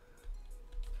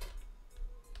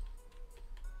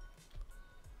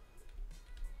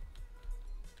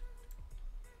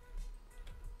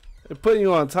 They're putting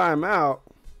you on timeout.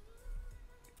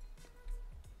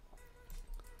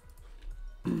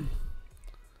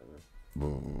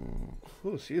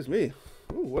 Oh, excuse me.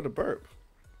 Ooh, what a burp.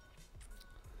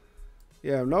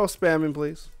 Yeah, no spamming,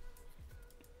 please.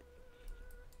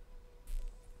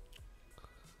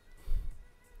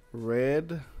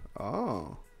 Red.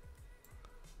 Oh.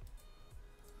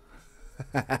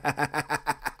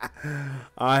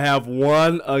 I have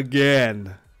won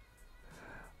again.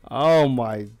 Oh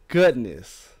my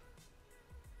goodness.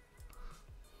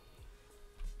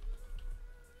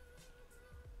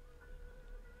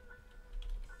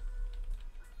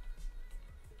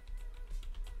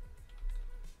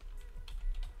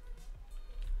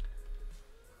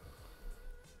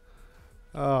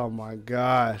 Oh my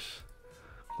gosh.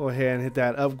 Go ahead and hit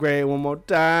that upgrade one more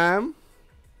time.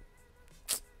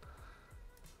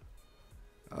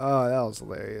 Oh, that was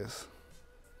hilarious.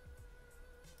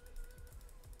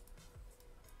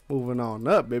 Moving on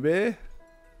up, baby.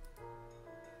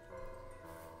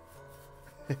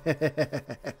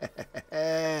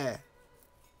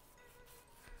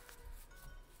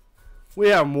 We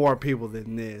have more people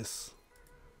than this.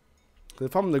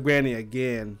 If I'm the granny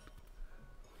again,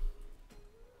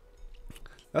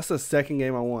 that's the second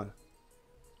game I won.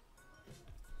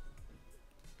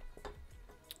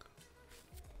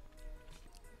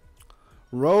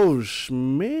 Rose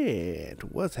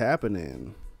Schmidt, what's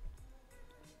happening?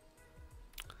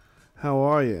 How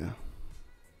are you?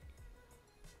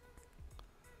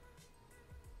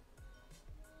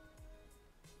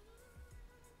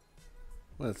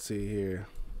 Let's see here.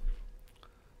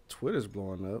 Twitter's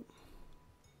blowing up.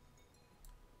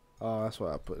 Oh, that's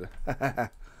why I put it.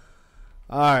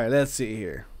 Alright, let's see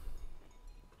here.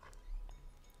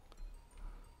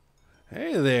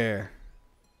 Hey there.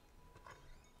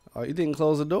 Oh, you didn't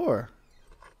close the door.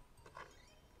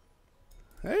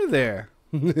 Hey there.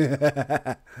 I'm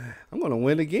going to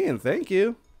win again. Thank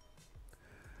you.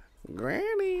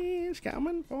 Granny's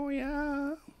coming for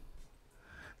ya.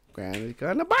 Granny's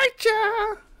gonna bite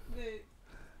ya. Wait,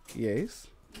 Yes.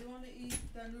 you want to eat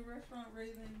that new restaurant,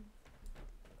 Raisin?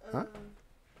 Huh?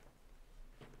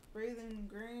 Raisin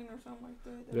Green or something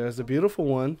like that? There's a beautiful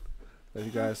one that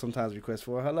you guys sometimes request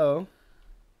for. Hello.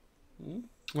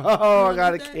 Oh, I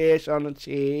got a kiss on the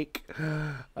cheek.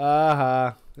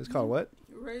 It's called what?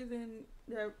 Raisin,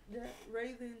 that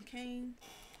Raisin Cane.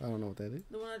 I don't know what that is.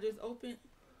 The one I just opened.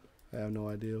 I have no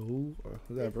idea who or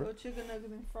whoever. It's chicken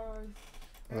nuggets and fries.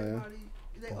 Oh, yeah? Everybody,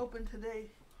 they opened today.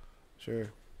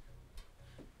 Sure.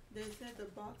 They said the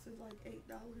box is like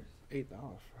 $8.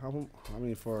 $8. How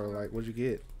many for like? What'd you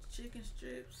get? Chicken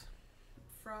strips,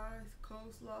 fries,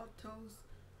 coleslaw, toast,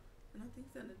 and I think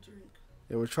it's in a drink.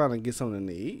 Yeah, we're trying to get something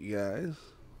to eat, you guys.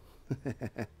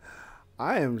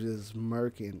 I am just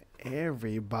murking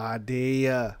everybody.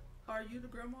 Are you the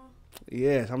grandma?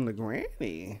 Yes, I'm the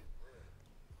granny.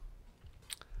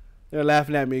 They're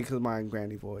laughing at me because of my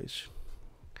granny voice.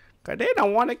 Because they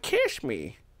don't want to kiss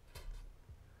me.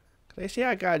 They say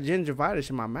I got gingivitis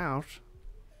in my mouth.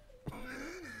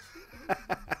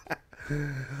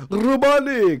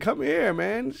 Rubani, come here,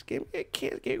 man. Just give me a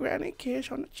kiss. Get Granny a kiss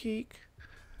on the cheek.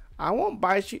 I won't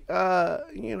bite you,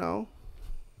 you know.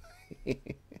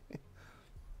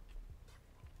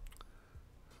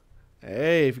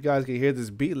 Hey, if you guys can hear this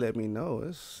beat, let me know.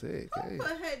 It's sick. Hey.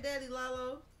 Put Hey Daddy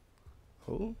Lalo.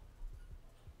 Who?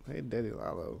 Hey Daddy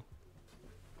Lalo.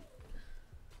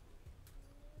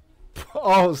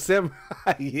 Oh, Sim.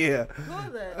 Yeah. Who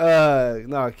is that?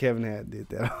 No, Kevin had did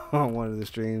that on one of the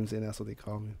streams, and that's what they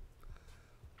call me.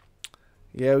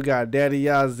 Yeah, we got Daddy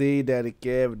Yazzie, Daddy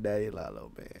Kev, Daddy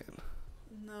Lalo, man.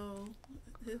 No.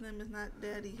 His name is not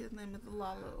Daddy. His name is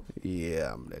Lalo.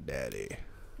 Yeah, I'm the daddy.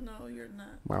 No, you're not.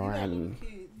 All You got right. little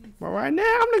kids. Well, right now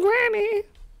I'm the granny.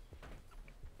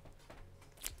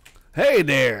 Hey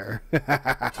there.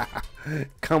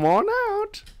 Come on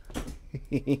out.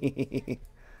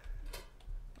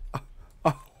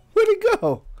 Oh, where'd he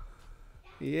go?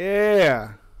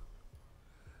 Yeah.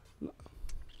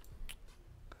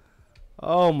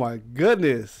 Oh my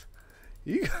goodness.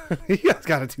 You guys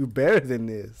gotta do better than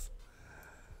this.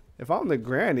 If I'm the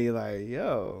granny, like,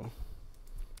 yo.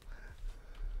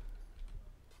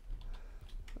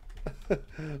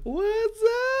 What's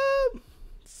up?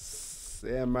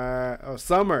 Summer.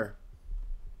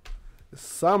 It's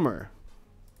summer.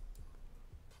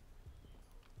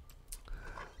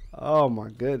 Oh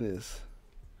my goodness.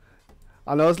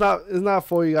 I know it's not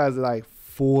for you guys to like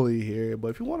fully hear it, but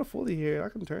if you want to fully hear it, I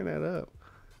can turn that up.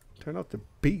 Turn up the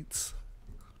beats.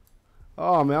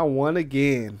 Oh man, I won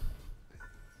again.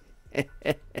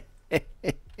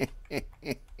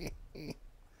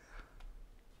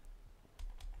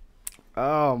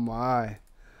 Oh my.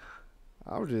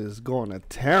 I'm just going to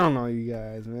town on you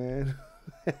guys, man.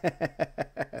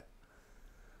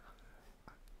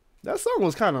 That song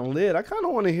was kind of lit. I kind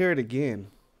of want to hear it again.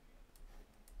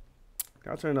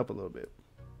 I'll turn it up a little bit.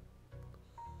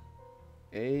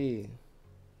 Hey.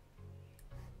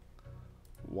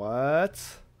 What?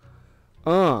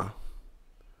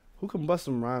 Who can bust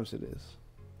some rhymes to this?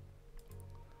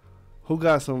 Who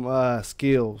got some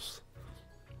skills?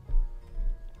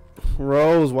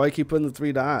 Rose, why you keep putting the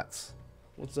 3 dots?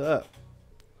 What's up?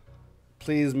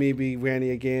 Please me be Randy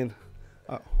again.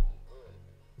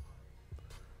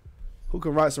 Who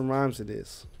can write some rhymes to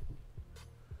this?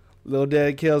 Little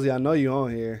Daddy Kelsey, I know you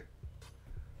on here.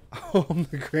 Oh, I'm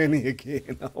the granny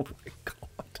again. Oh my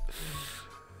God.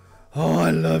 Oh,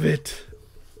 I love it.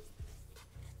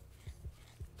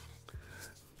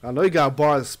 I know you got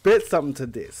bars. Spit something to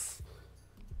this.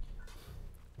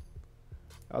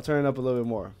 I'll turn it up a little bit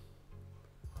more.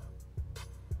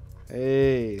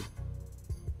 Hey.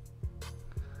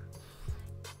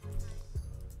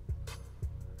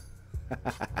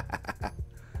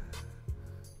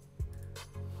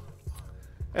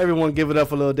 Everyone give it up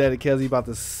for Little Daddy Kelsey about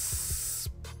to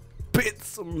spit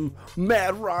some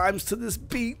mad rhymes to this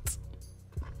beat.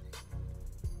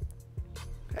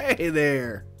 Hey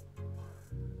there.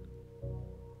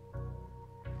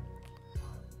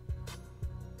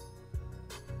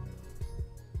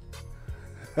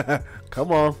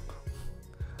 Come on.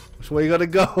 Which way you gonna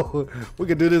go? We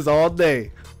can do this all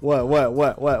day. What?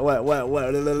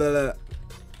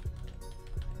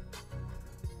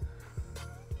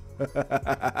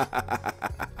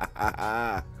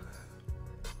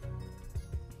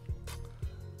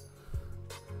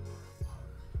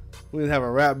 We have a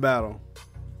rap battle.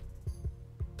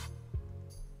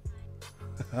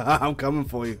 I'm coming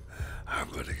for you. I'm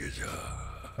gonna get you.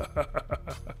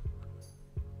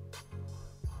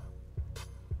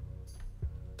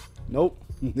 Nope.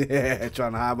 Yeah,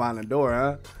 trying to hide behind the door,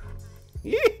 huh?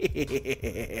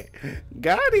 Yeah.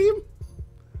 Got him.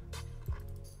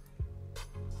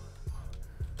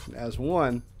 That's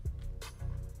one.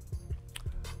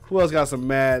 Who else got some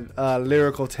mad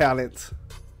lyrical talent?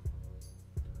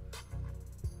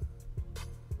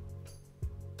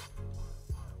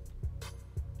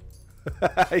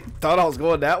 You thought I was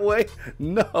going that way?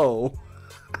 No.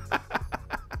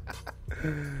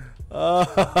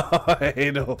 Oh,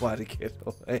 ain't nobody getting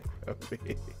away from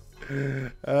me.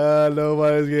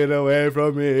 Nobody's getting away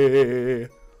from me.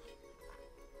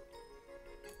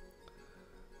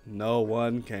 No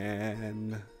one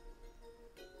can.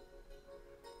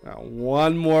 Got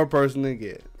one more person to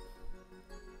get.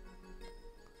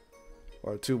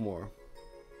 Or 2 more.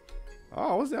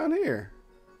 Oh, what's down here?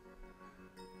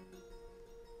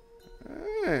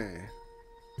 Hey.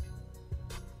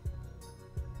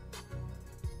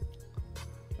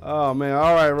 Oh man,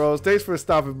 all right, Rose. Thanks for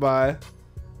stopping by.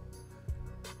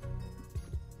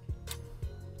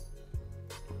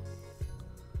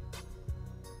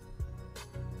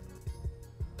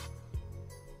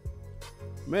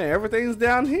 Man, everything's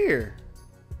down here.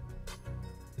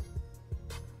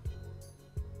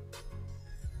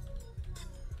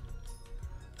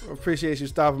 Appreciate you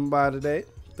stopping by today.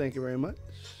 Thank you very much.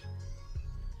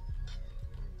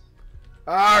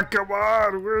 Ah, come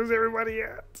on. Where's everybody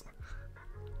at?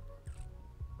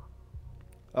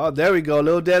 Oh, there we go.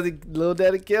 Little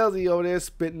Daddy Kelsey over there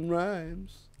spitting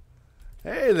rhymes.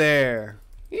 Hey there.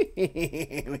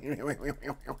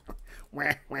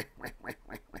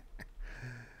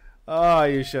 Oh,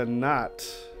 you should not.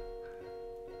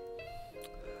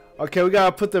 Okay, we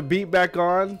gotta put the beat back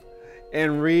on.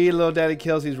 and read Lil Daddy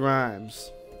Kelsey's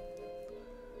rhymes.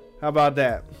 How about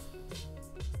that?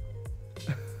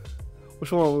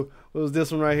 Which one was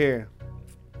this one right here?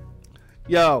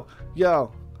 Yo, I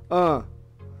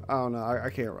don't know. I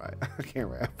can't write. I can't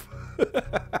rap.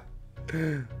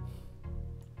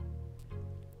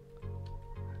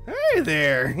 Hey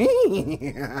there.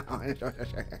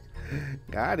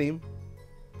 Got him.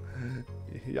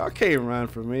 Y'all can't run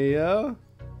from me, yo.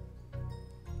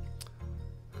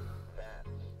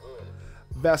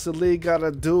 Vaseline got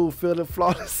a dude feeling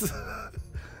flawless.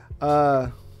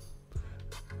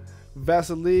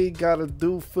 Vaseline got a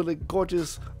dude feeling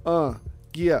gorgeous.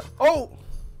 Yeah. Oh!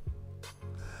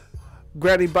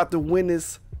 Granny about to win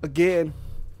this again.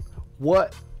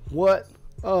 What?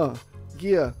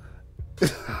 Yeah.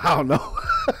 I don't know.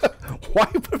 Why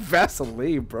you put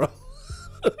Vaseline, bro?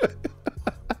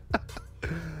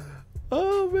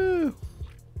 Oh, man.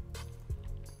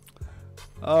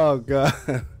 Oh, God.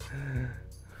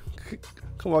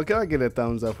 Come on, can I get a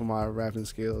thumbs up for my rapping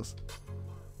skills?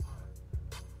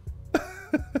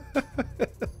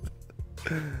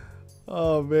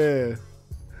 Oh, man.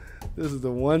 This is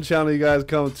the one channel you guys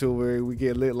come to where we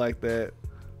get lit like that.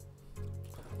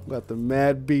 We got the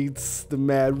mad beats, the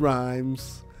mad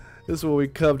rhymes. This is where we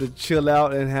come to chill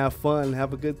out and have fun and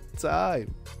have a good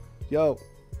time. Yo.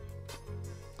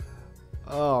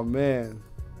 Oh, man.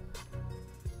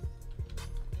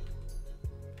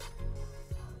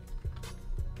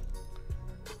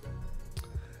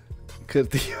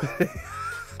 Could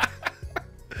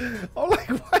I'm like,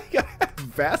 why you gotta have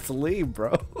Vaseline,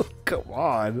 bro? Come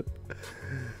on.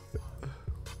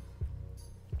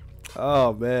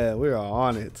 Oh man, we are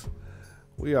on it.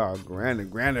 We are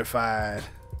grandified.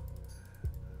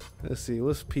 Let's see,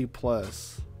 what's P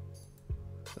plus?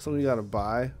 That's something you gotta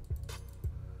buy.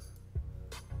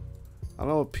 I don't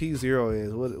know what P0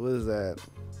 is. What is that?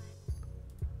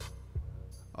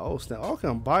 Oh snap! Oh, can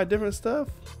I buy different stuff?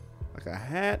 Like a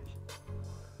hat?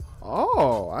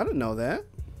 Oh, I didn't know that.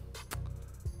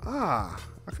 Ah,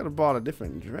 I could have bought a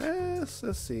different dress.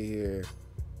 Let's see here.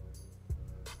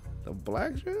 The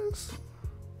black dress?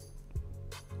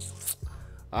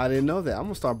 I didn't know that. I'm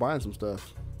gonna start buying some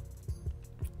stuff.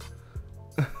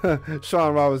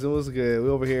 Sean Robinson, what's good? We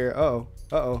over here.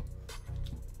 Uh-oh.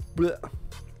 Blech.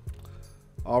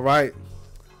 All right.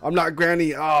 I'm not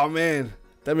Granny. Oh man.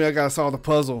 That means I gotta solve the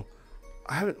puzzle.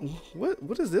 I haven't.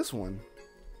 What is this one?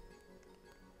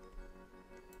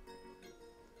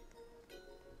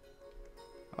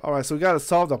 All right, so we gotta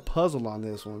solve the puzzle on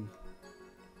this one.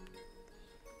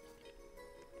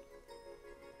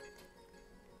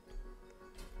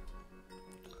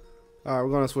 All right,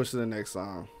 we're gonna switch to the next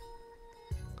song.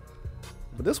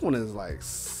 But this one is like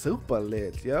super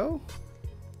lit, yo.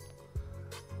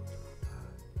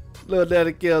 Lil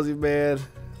Daddy Kelsey, man.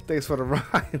 Thanks for the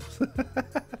rhymes.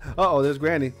 Uh-oh, there's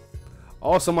Granny.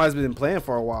 Oh, somebody's been playing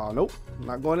for a while. Nope,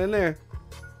 not going in there.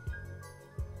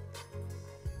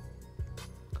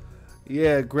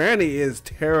 Yeah, Granny is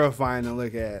terrifying to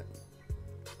look at.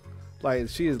 Like,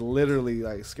 she is literally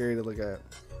like scary to look at.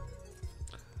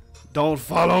 Don't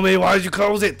follow me. Why did you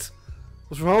close it?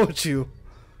 What's wrong with you?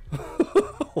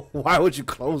 Why would you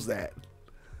close that?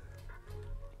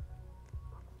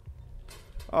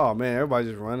 Oh man,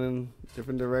 everybody's just running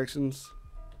different directions.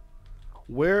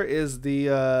 Where is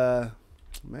the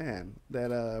man,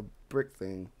 that brick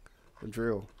thing, the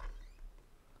drill?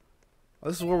 Oh,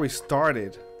 this is where we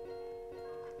started.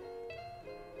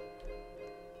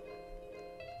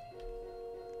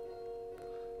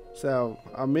 So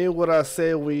I mean, what I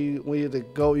said, we need to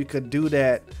go. You could do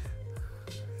that.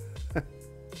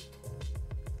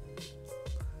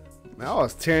 Man, I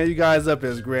was tearing you guys up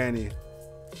as Granny.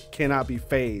 Cannot be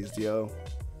phased, yo.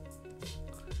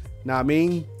 Nah, I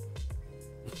mean,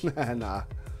 nah.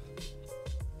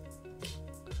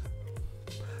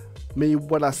 Mean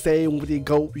what I say, when you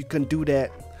go, you can do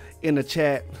that in the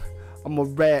chat. I'm a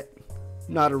rat,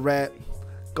 not a rat.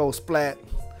 Go splat,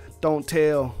 don't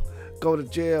tell. Go to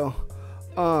jail.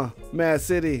 Mad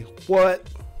City. What?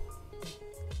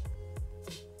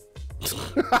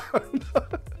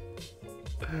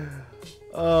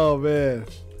 Oh man.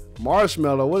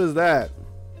 Marshmallow, what is that?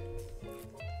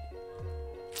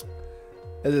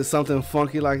 Is it something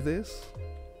funky like this?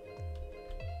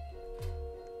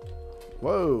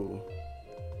 Whoa.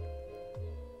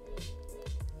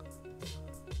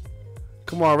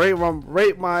 Come on,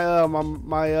 rate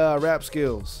my rap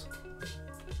skills.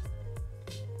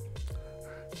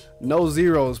 No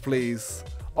zeros, please.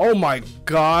 Oh my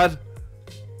god.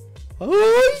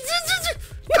 Oh,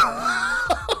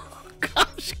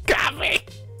 gosh, got me.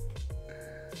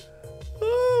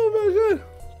 Oh my god.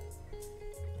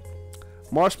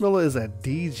 Marshmallow is a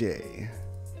DJ.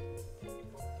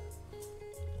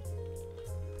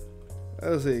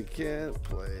 Let's see, can't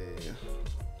play.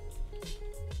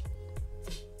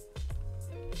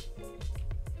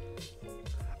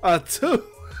 A 2.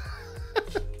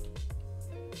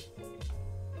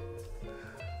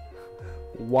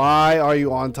 Why are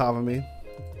you on top of me?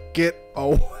 Get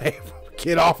away.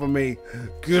 Get off of me.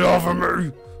 Get off of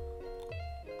me.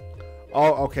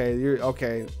 Oh, okay. You're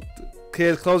okay.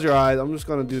 Kids, close your eyes. I'm just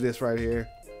gonna do this right here.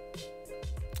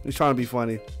 He's trying to be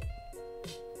funny.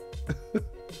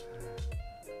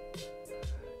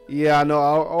 Yeah, I know.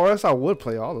 Or else I would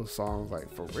play all those songs,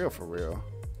 like for real, for real.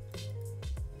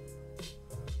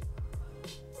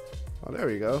 Oh, there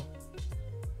we go.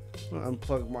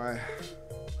 Unplug my.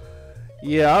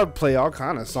 Yeah, I would play all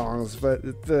kind of songs, but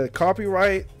the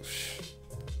copyright.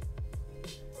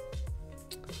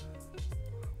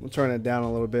 I'm turning it down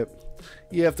a little bit.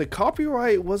 Yeah, if the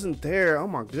copyright wasn't there, oh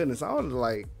my goodness, I would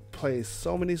like play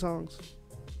so many songs.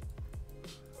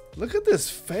 Look at this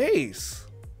face.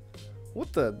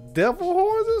 What the devil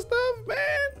horns and stuff,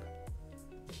 man?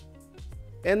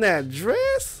 And that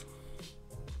dress?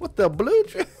 What the blue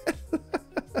dress?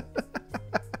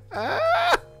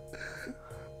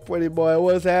 Pretty boy,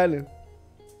 what's happening?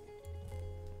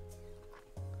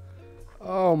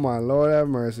 Oh my Lord, have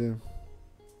mercy.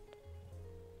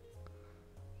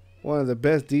 One of the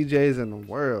best DJs in the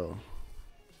world.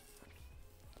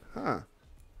 Huh.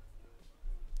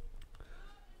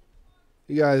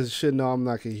 You guys should know I'm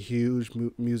like a huge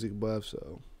music buff,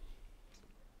 so.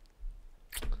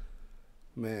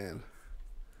 Man.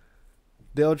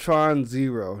 Deltron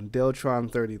 0.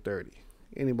 Deltron 3030.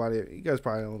 Anybody, you guys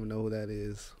probably don't even know who that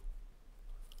is.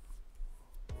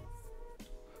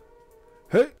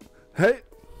 Hey, hey.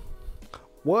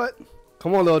 What?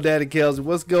 Come on, little Daddy Kelsey.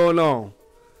 What's going on?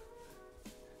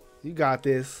 You got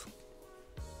this.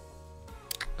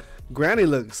 Granny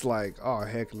looks like, oh,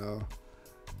 heck no.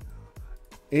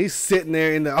 He's sitting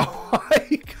there in the. Oh,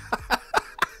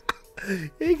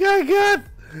 he got got.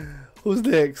 Who's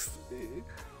next?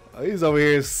 Oh, he's over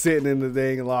here sitting in the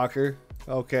dang locker.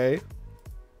 Okay.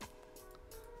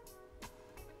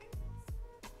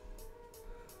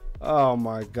 Oh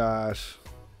my gosh.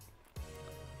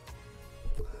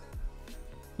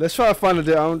 Let's try to find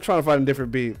I'm trying to find a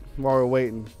different beat while we're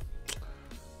waiting.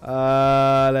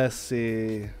 Let's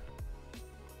see.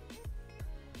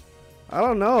 I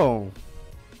don't know.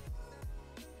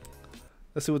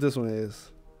 Let's see what this one is.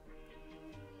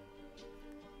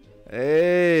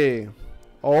 Hey,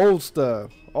 old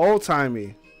stuff, old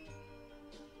timey.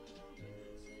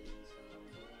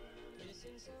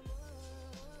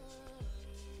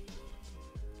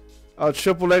 Oh,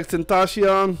 Triple X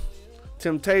Tentacion,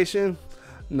 Temptation.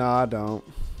 No, I don't.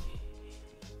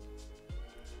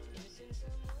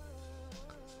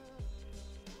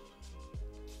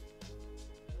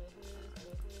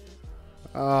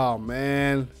 Oh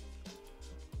man,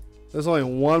 there's only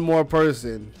one more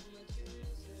person.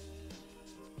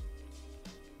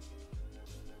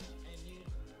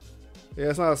 Yeah,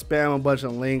 it's not spam a bunch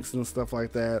of links and stuff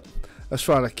like that. Let's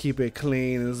try to keep it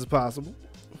clean as possible.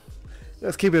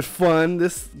 Let's keep it fun.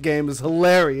 This game is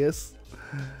hilarious.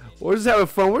 We're just having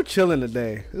fun. We're chilling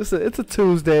today. It's a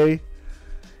Tuesday,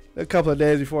 a couple of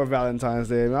days before Valentine's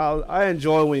Day. I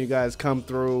enjoy when you guys come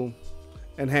through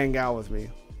and hang out with me.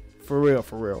 For real,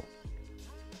 for real.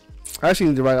 I actually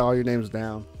need to write all your names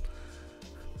down,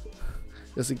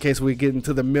 just in case we get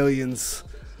into the millions.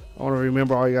 I want to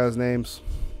remember all you guys' names.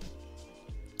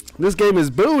 This game is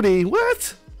booty.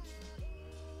 What?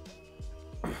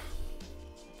 This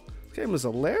game is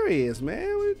hilarious,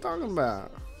 man. What are you talking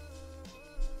about?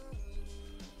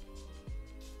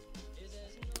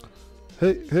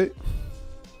 Hey, hey.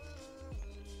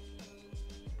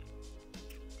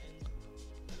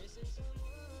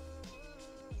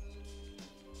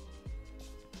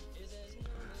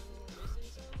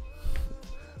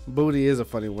 Booty is a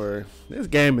funny word. This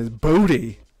game is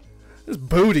booty. It's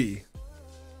booty.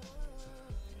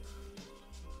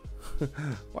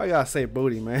 Why you gotta say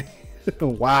booty, man?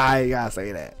 Why you gotta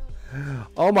say that?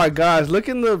 Oh my gosh, look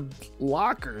in the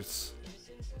lockers.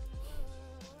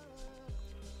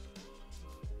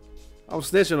 I'm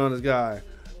snitching on this guy.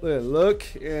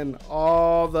 Look in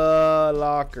all the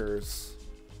lockers.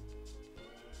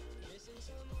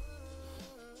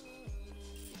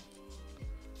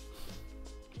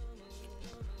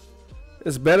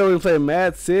 It's better when we play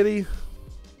Mad City.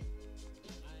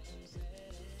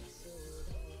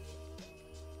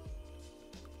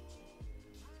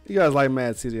 You guys like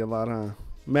Mad City a lot, huh?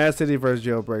 Mad City versus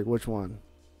Jailbreak. Which one?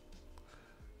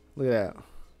 Look at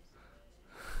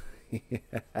that.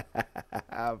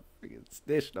 I freaking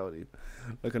snitched on you.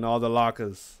 Look at all the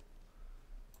lockers.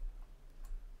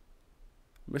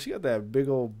 Man, she got that big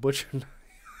old butcher knife.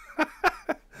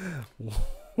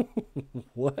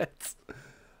 What?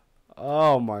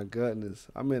 Oh my goodness.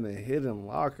 I'm in a hidden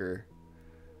locker.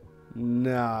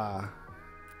 Nah.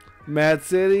 Mad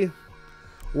City?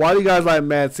 Why do you guys like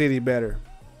Mad City better?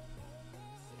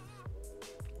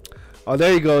 Oh,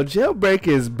 there you go. Jailbreak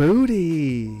is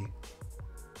booty.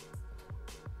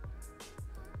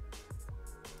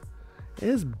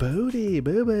 It's booty,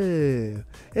 boo boo.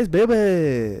 It's boo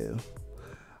boo.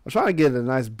 I'm trying to get a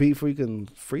nice beat where you can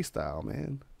freestyle,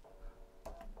 man.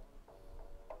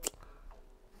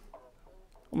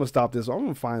 I'm gonna stop this. I'm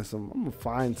gonna find some. I'm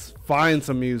gonna find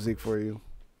some music for you.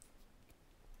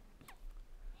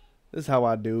 This is how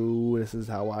I do. This is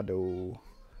how I do.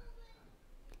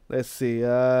 Let's see.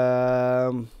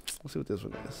 Let's see what this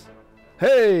one is.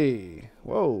 Hey,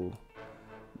 whoa,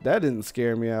 that didn't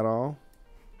scare me at all.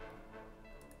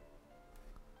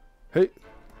 Hey,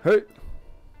 hey.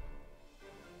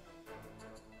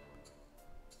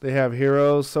 They have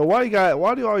heroes. So why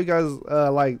do all you guys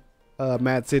like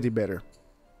Mad City better?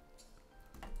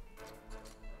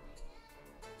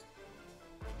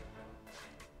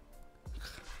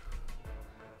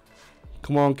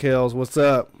 Come on, Kels, what's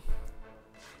up?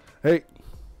 Hey,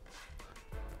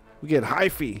 we get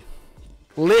hyphy,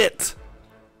 lit.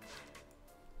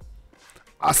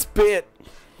 I spit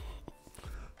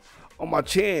on my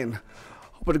chin,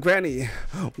 but the granny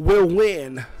will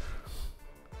win.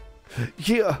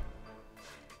 Yeah.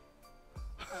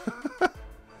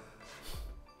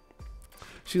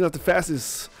 She's not the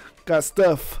fastest. Got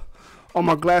stuff on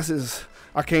my glasses.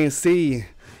 I can't see.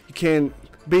 You can't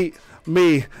beat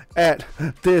me at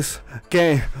this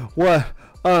game. What?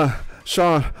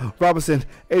 Sean Robinson,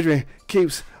 Adrian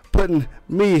keeps putting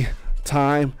me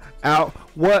time out.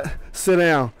 What? Sit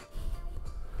down.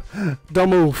 Don't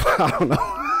move. I don't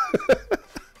know.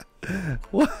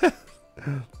 What?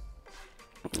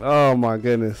 Oh my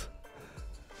goodness.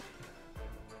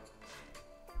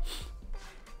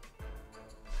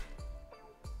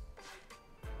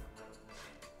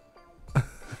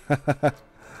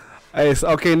 Hey, so,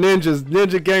 okay,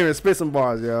 Ninja Gamer, spit some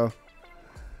bars, yo.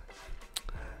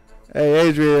 Hey,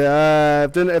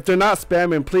 Adrian, if they're not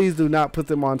spamming, please do not put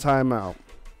them on timeout.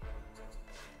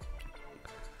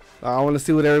 I want to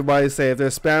see what everybody say. If they're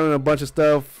spamming a bunch of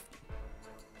stuff,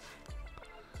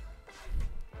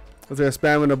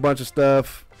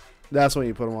 that's when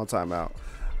you put them on timeout.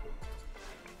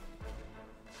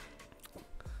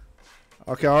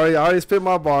 Okay, I already spit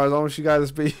my bars. I want you guys to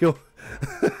spit your.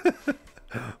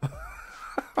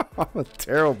 I'm a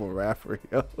terrible rapper,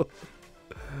 yo.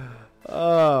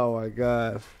 Oh my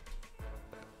god.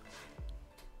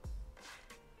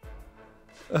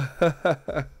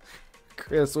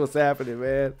 Chris, what's happening,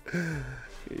 man?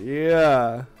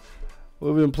 Yeah.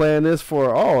 We've been playing this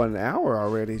for, an hour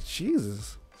already.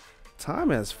 Jesus. Time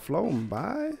has flown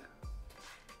by.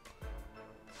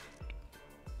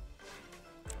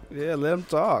 Yeah, let him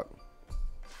talk.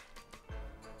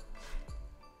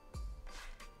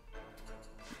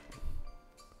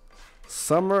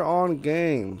 Summer on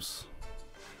Games.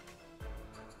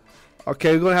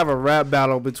 Okay, we're going to have a rap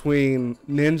battle between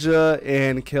Ninja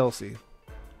and Kelsey.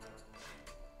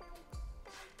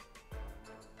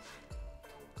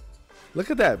 Look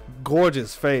at that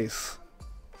gorgeous face.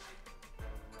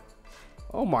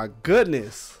 Oh my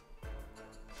goodness.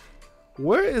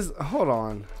 Hold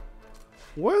on.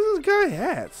 Where's this guy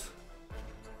at?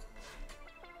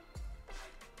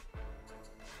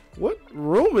 What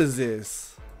room is this?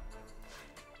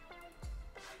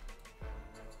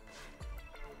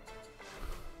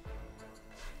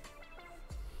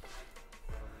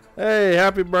 Hey,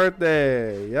 happy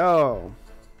birthday. Yo.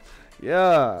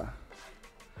 Yeah.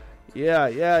 Yeah.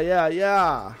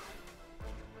 Yeah.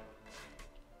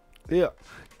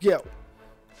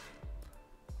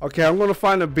 Okay, I'm gonna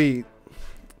find a beat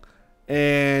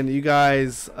and you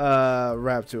guys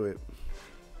rap to it.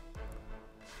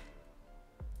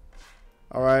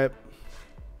 Alright.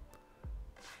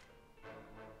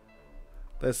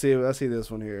 Let's see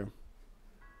this one here.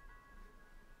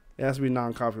 It has to be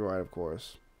non-copyright, of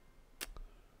course.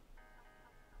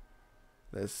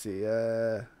 Let's see.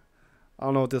 I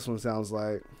don't know what this one sounds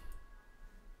like.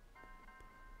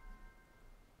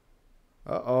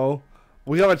 Uh-oh.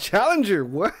 We have a challenger.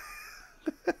 What?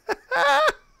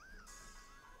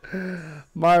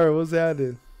 Myra, what's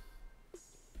happening?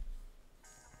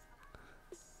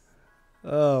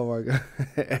 Oh my god.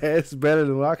 It's better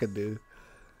than what I could do.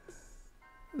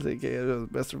 Say, can't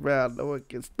just mess around. No one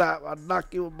can stop. I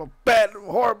knock you with my bat. And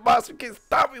horror monster can't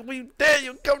stop me. When you dare,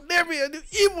 you come near me and do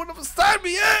evil to beside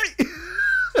me. Hey!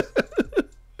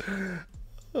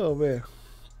 Oh, man.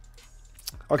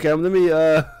 Okay, let me,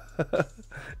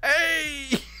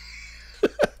 hey!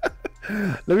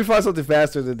 Let me find something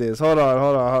faster than this. Hold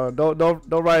on.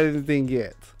 Don't write anything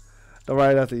yet. Don't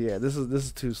write nothing yet. This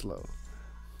is too slow.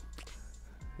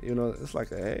 You know, it's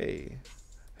like a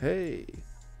hey,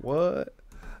 what?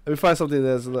 Let me find something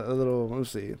that's a little. Let me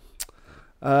see.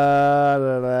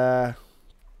 I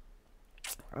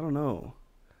don't know.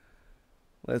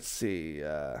 Let's see.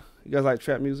 You guys like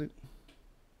trap music?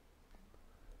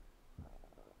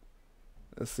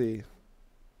 Let's see.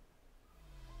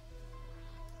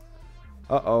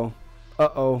 Uh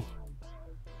oh.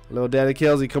 Little Daddy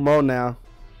Kelsey, come on now.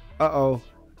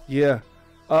 Yeah.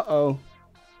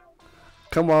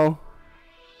 Come on.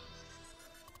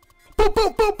 Boom,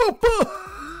 boom, boom, boom, boom.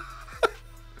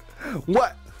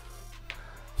 What?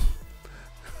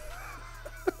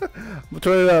 I'm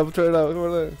turn it up. Come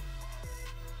on.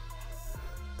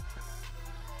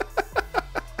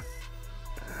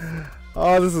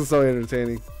 Oh, this is so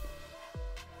entertaining.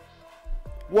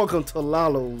 Welcome to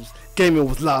Lalo's Gaming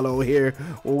with Lalo here,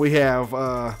 where we have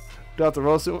Dr.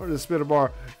 Roasted or the Spitter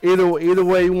Bar. Either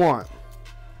way you want.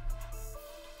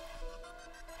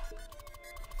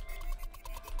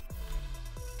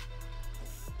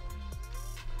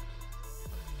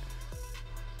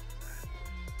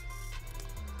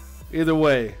 Either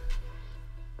way.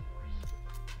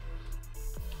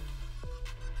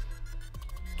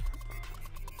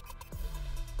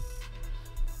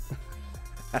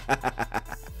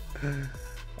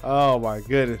 Oh my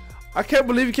goodness. I can't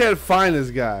believe you can't find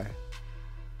this guy.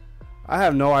 I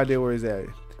have no idea where he's at.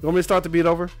 You want me to start the beat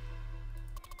over?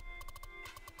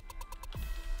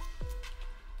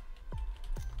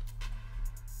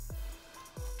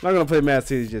 I'm not gonna play Mad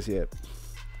City just yet.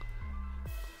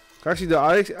 Actually,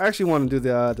 I actually want to do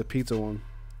the pizza one.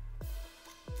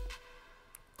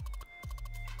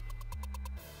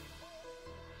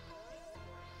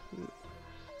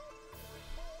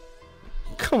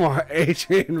 Come on,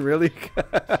 Adrian, really?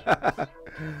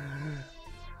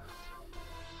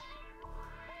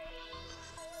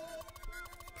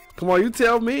 Come on, you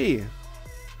tell me. You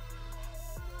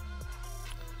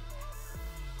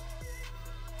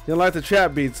don't like the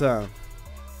trap beats, huh?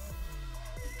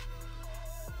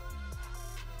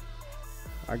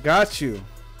 I got you.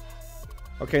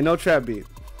 Okay, no trap beat.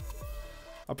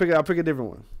 I'll pick a different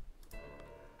one.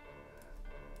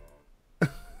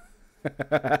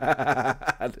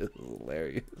 This is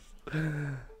hilarious.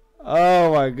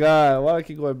 Oh my god. Why do I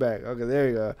keep going back? Okay, there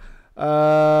you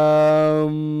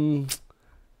go.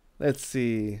 Let's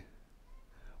see.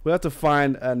 We have to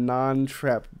find a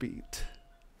non-trap beat.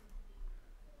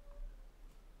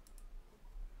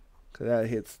 Cause that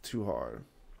hits too hard.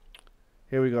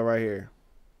 Here we go, right here.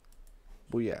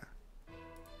 Booyah.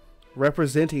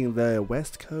 Representing the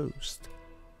West Coast.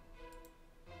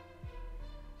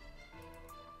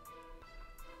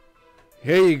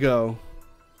 Here you go.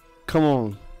 Come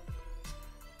on.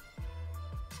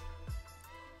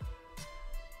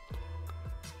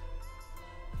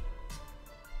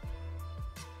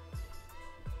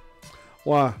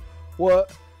 Why?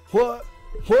 What?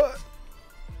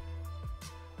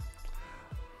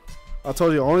 I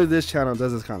told you, only this channel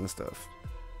does this kind of stuff.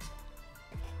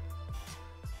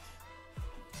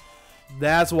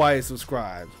 That's why you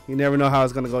subscribe. You never know how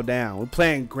it's gonna go down. We're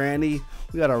playing Granny.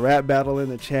 We got a rap battle in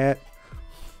the chat.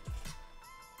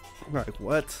 I'm like,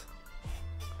 what?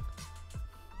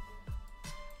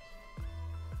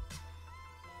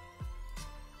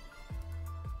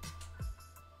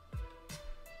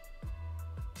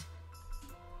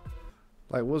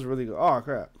 Like, what's really good? Oh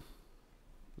crap!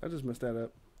 I just messed that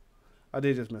up. I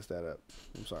did just mess that up.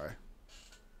 I'm sorry.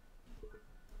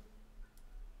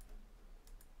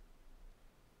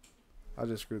 I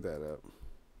just screwed that up.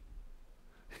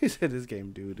 He said this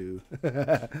game doo-doo.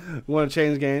 We want to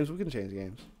change games? We can change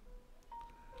games.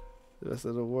 The rest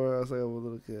of the world, say,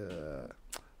 look at.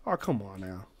 Oh, come on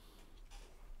now.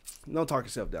 Don't talk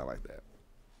yourself down like that.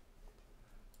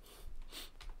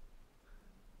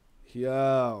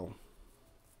 Yo.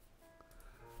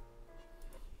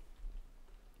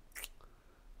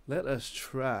 Let us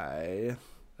try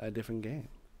a different game.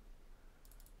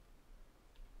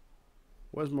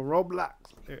 Where's my Roblox?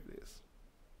 There it is.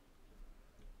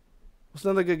 What's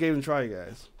another good game to try, you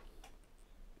guys?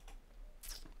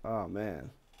 Oh, man.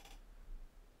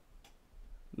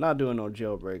 Not doing no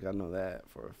jailbreak. I know that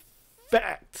for a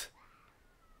fact.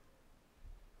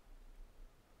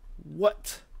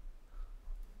 What?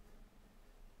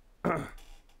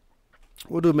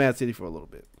 We'll do Mad City for a little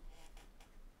bit.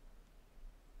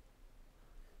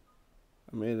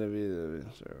 I made a video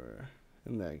server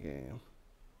in that game.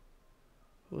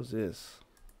 Who's this?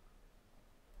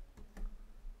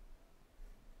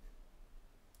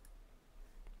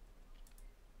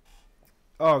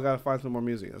 Oh, I gotta find some more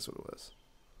music. That's what it was.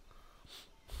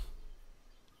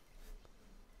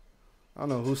 I don't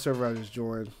know whose server I just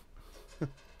joined.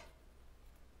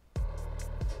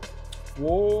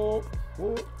 Whoa,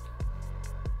 whoa.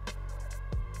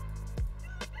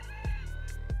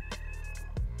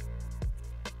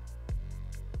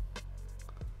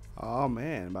 Oh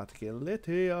man, about to get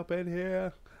litty up in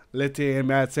here. Litty in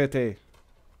Mad City.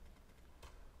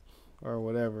 Or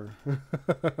whatever.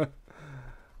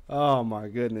 Oh my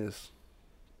goodness.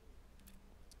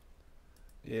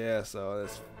 Yeah, so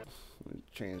let's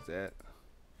change that.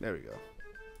 There we go.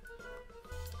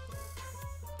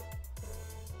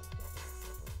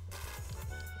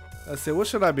 Let's see, what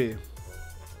should I be?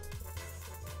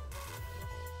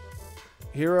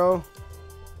 Hero?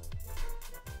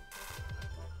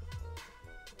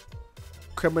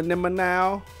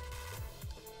 Criminal?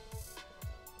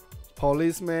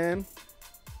 Policeman?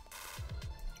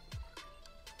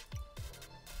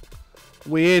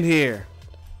 We in here.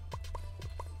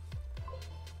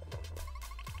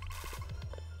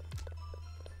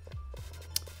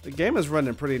 The game is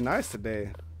running pretty nice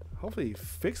today. Hopefully you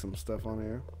fix some stuff on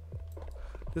here.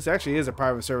 This actually is a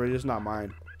private server, just not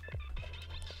mine.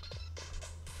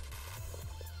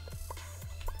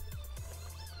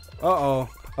 Uh-oh.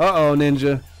 Uh-oh,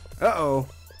 Ninja. Uh-oh.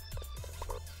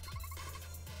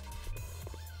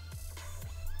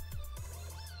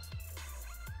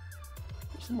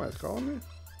 Somebody's calling me?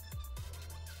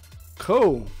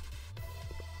 Cool.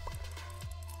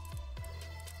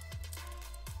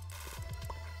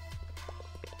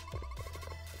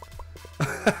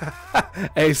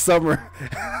 Hey, Summer.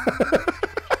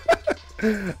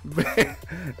 Man.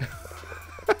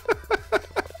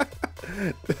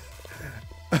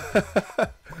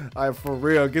 Alright, for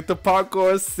real. Get the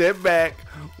popcorn, sit back,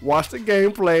 watch the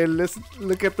gameplay, listen,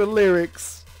 look at the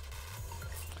lyrics.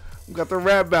 We got the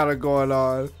rap battle going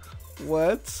on.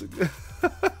 What?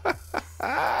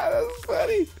 That's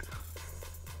funny.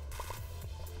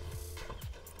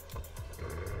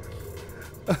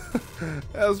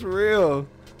 That's real.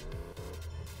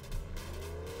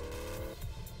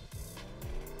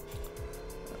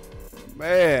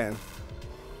 Man.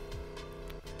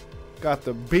 Got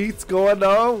the beats going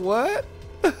on. What?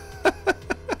 This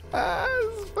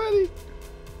is funny.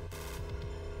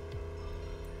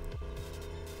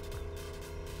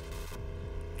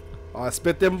 Oh,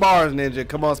 spit them bars, Ninja.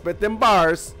 Come on, spit them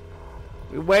bars.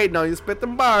 We waiting on you. Spit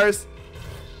them bars.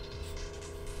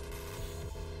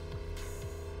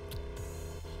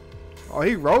 Oh,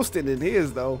 he roasted in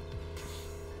his though.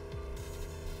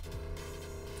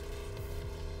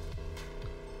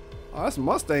 Oh, this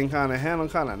Mustang kind of handle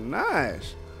kind of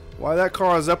nice. Why that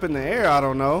car is up in the air, I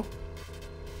don't know.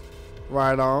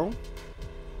 Right on.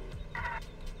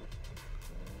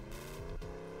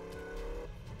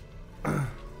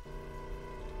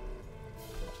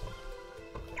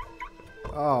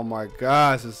 Oh my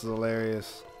gosh, this is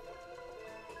hilarious.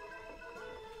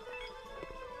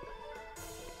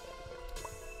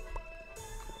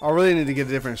 I really need to get a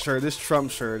different shirt. This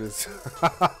Trump shirt is...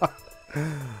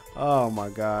 Oh my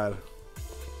god.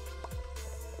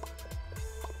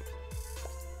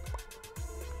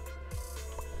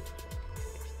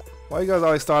 Why you guys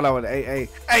always start out with AA?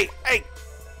 Hey, hey!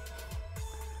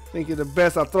 Think you're the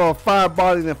best. I'll throw a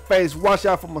fireball in the face. Watch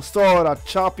out for my sword. I'll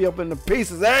chop you up into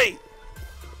pieces. Hey!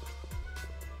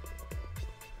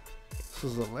 This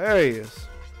is hilarious.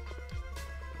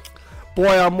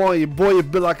 Boy, I'm on you. Boy, you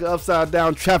built like an upside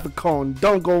down traffic cone.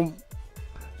 Don't go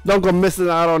missing.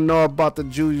 I don't know about the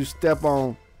Jew you step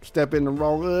on. Step in the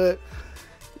wrong hood.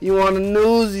 You on the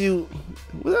news, you...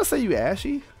 What did I say, you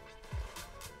ashy?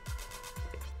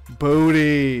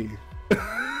 Booty.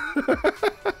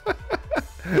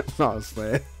 No,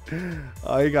 Sled.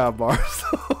 Oh, you got bars.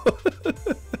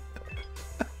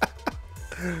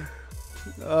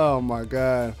 Oh my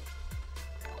god.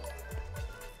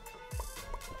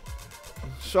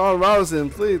 Sean Robinson,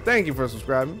 please, thank you for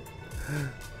subscribing.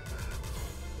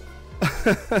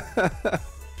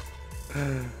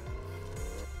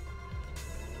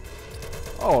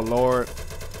 Oh Lord.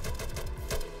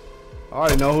 I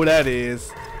already know who that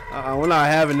is. We're not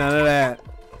having none of that.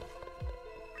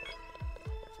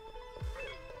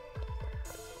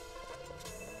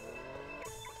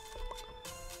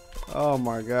 Oh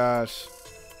my gosh.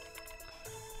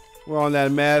 We're on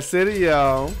that Mad City,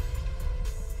 y'all.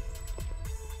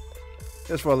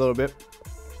 Just for a little bit.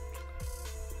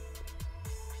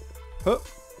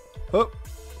 Hup.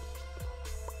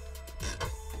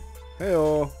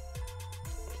 Hey-oh.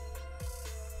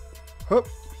 Hup.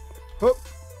 Hup.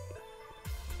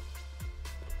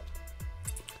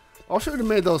 I should have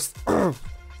made those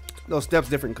those steps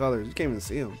different colors. You can't even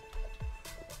see them.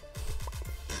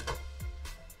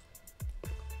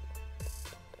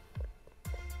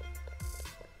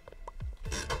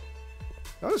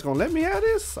 Y'all just gonna let me have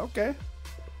this? Okay.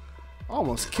 I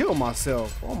almost killed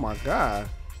myself. Oh my god.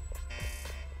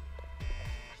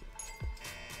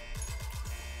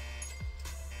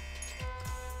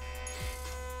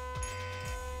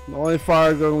 The only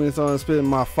fire going when it's on spitting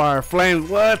my fire flames.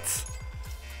 What?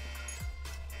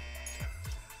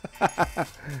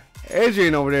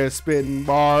 Adrian over there spitting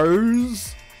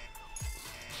bars.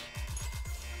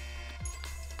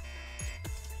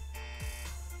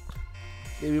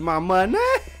 Give me my money.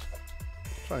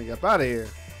 Trying to get up out of here.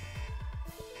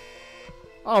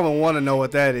 I don't even want to know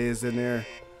what that is in there.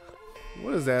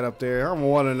 What is that up there? I don't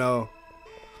want to know.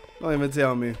 Don't even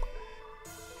tell me.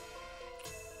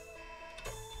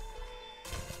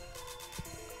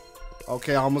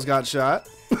 Okay, I almost got shot.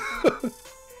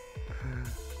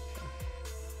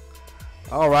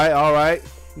 Alright, alright.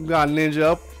 We got ninja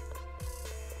up.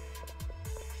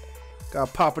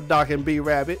 Got Papa Doc and B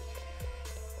Rabbit.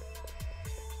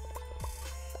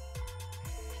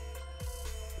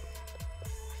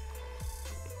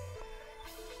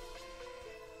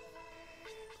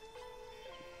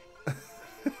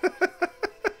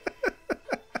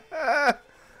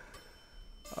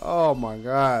 Oh my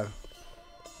god.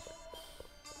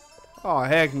 Oh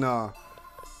heck no.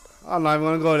 I'm not even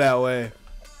gonna go that way.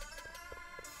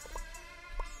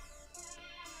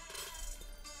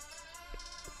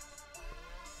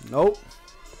 Nope.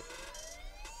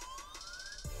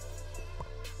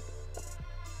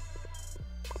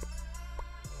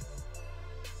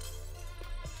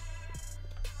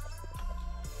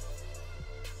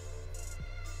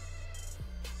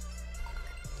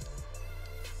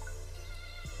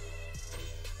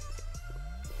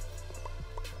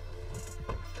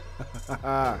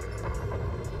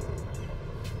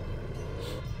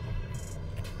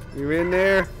 You're in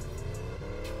there?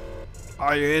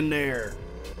 Oh, you're in there.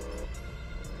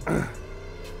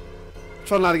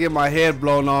 Try not to get my head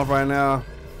blown off right now.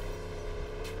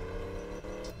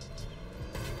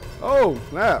 Oh,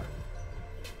 snap.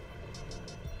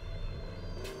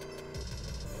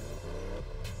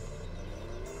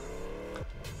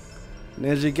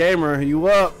 Ninja Gamer, you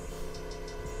up?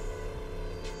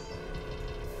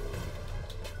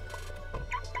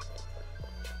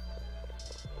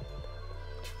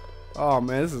 Oh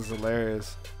man, this is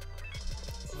hilarious.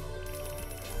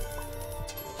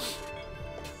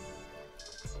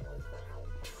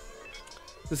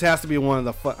 This has to be one of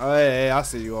the fun. Oh, hey, I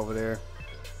see you over there.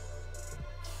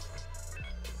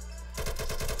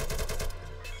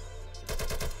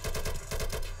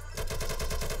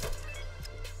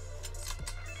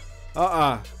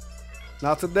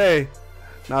 Not today.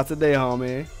 Not today,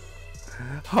 homie.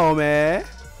 Homie.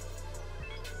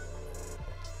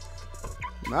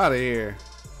 I'm out of here.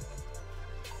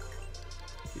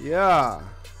 Yeah.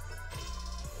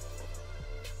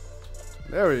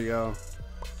 There we go.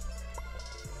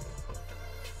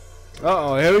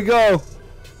 Uh-oh, here we go.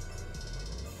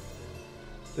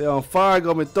 They on fire,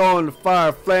 gonna be throwing the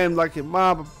fire flame like your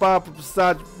mama, papa,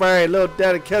 beside your brain, little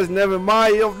daddy, cousin, never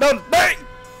mind, you don't know the thing.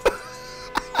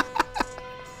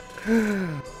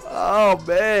 Oh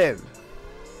man.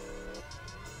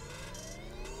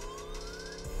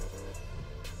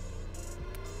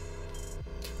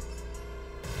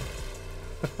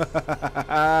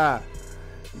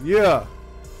 Yeah.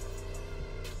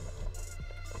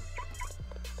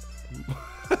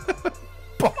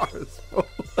 Bars.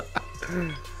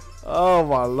 Oh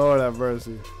my Lord have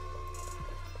mercy.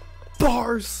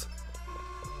 Bars.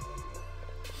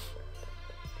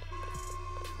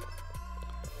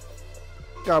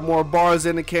 Got more bars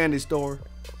in the candy store.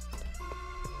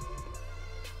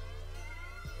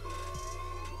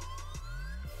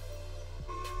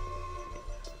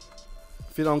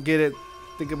 If you don't get it,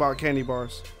 think about candy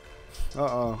bars.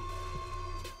 Uh-oh.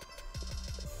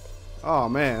 Oh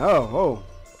man. Oh.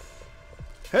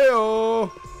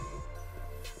 Hey-oh.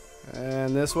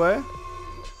 And this way.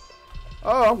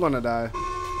 Oh, I'm gonna die.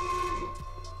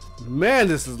 Man,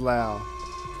 this is loud.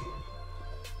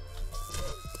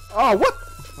 Oh, what?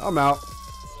 I'm out.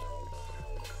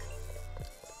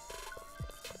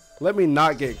 Let me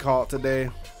not get caught today.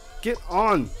 Get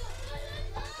on.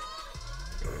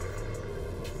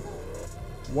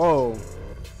 Whoa.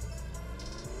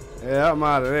 Yeah, I'm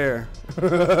out of there.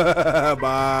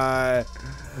 Bye.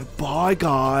 Bye,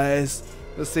 guys.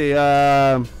 Let's see.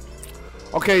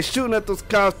 Okay, shooting at those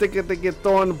cops, thinking they get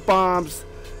throwing the bombs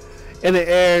in the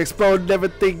air, exploding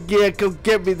everything. Yeah, come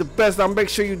get me the best. I'll make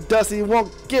sure you dusty.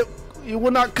 You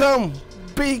will not come.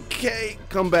 BK,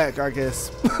 come back. I guess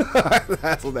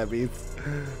that's what that means.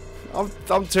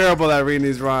 I'm terrible at reading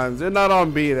these rhymes. They're not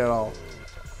on beat at all.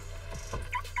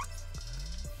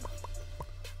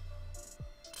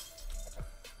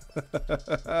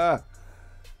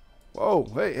 Whoa,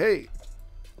 hey.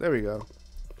 There we go.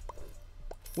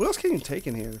 What else can you take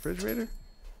in here? The refrigerator?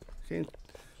 Can you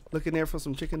look in there for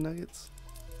some chicken nuggets?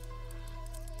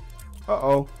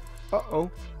 Uh-oh.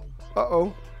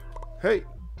 Hey.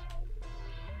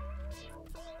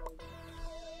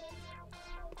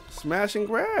 Smash and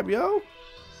grab, yo.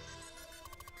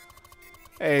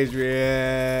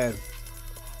 Adrian.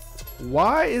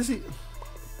 Why is he...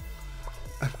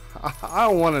 I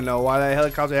don't want to know why that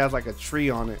helicopter has like a tree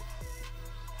on it.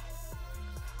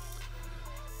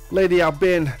 Lady, I've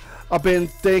been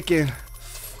thinking.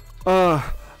 I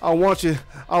want you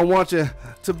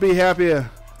to be happier.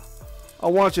 I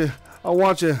want you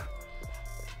to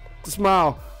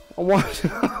smile. I want you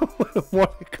when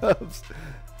it comes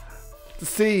to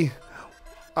see.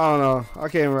 I don't know. I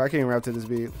can't rap to this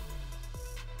beat.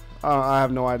 I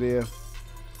have no idea.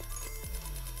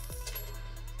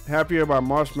 Happier by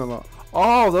Marshmallow.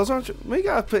 Oh, those aren't. We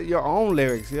gotta put your own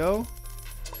lyrics, yo.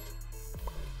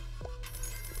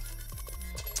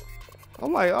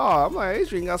 I'm like,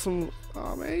 Adrian got some.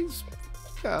 Oh man, he's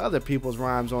got other people's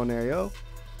rhymes on there, yo.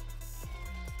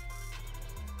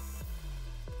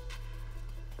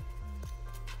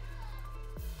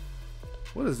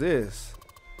 What is this?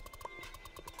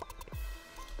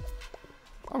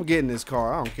 I'm getting this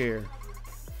car. I don't care.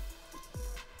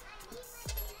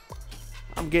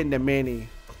 I'm getting the Mini.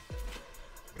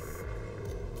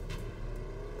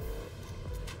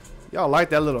 Y'all like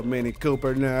that little Mini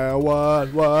Cooper now?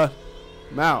 What?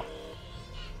 I'm out.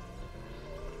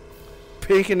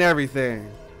 Pink and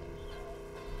everything.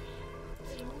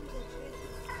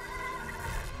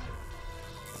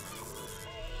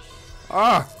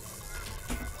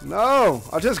 No,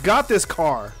 I just got this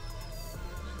car.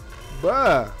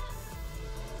 Bruh.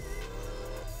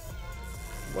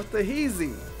 What the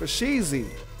heezy? For sheezy.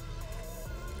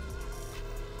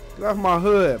 Get off my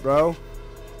hood, bro.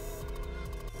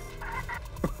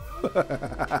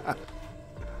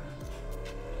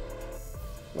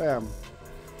 Wham.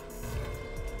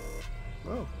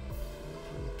 Oh.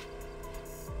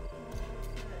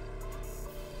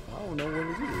 I don't know what it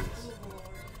is.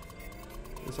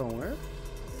 It's on where?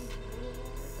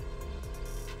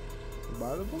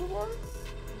 By the boulevard?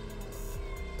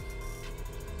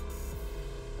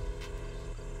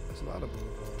 That's a lot of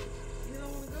boulevards. You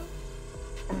don't want to go?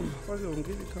 I thought you were going to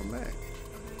get it, come back.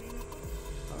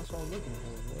 That's what I'm looking for.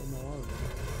 Where my wallet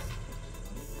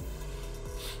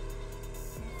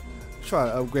at? Try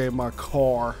to upgrade my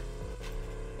car.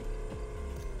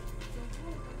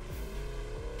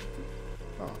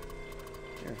 Oh.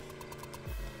 Yeah.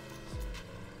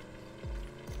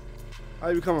 How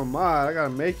you become a mod? I gotta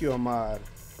make you a mod.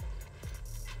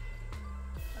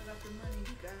 I got the money,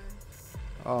 you guys.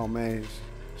 Oh man,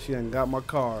 she done got my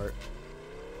card.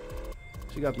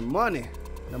 She got the money,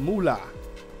 the moolah.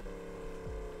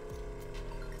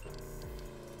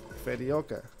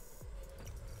 Fedioka.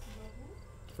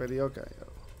 Fedioka, yo.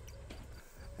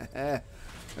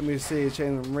 Let me see,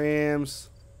 change the rims.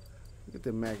 Look at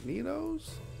the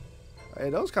magnetos. Hey,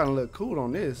 those kind of look cool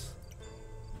on this.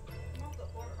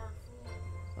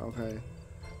 Okay.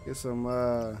 Get some,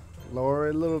 lower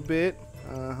it a little bit.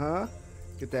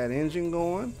 Get that engine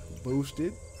going.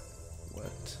 Boosted.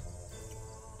 What?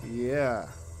 Yeah.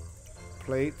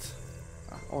 Plate.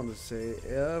 I want to say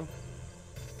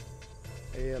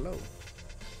ALO.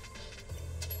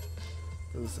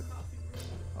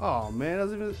 Oh man,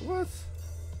 doesn't even what?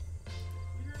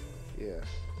 Yeah,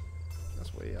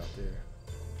 that's way out there.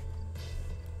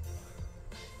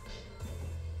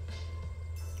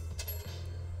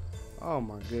 Oh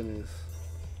my goodness.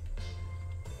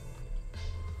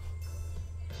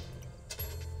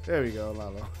 There we go,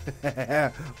 Lalo.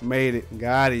 Made it.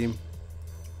 Got him.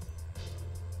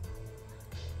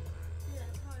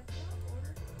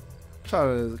 Try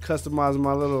to customize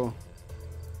my little.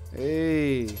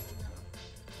 Hey.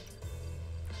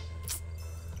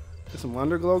 Get some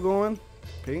underglow going.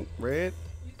 Pink, red.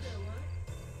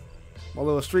 My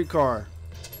little street car.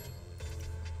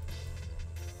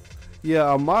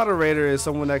 Yeah, a moderator is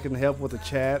someone that can help with the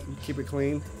chat and keep it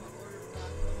clean.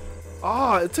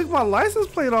 Oh, it took my license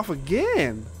plate off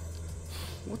again.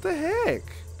 What the heck?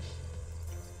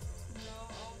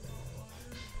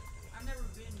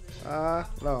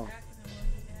 No.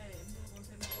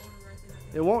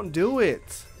 It won't do it.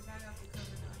 If I got the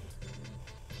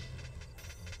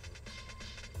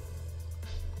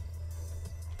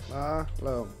cover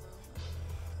Look.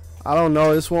 I don't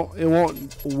know. It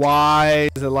won't. Why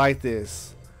is it like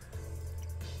this?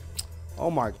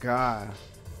 Oh my God.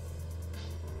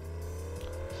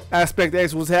 Aspect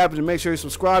X, what's happening? Make sure you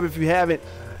subscribe if you haven't.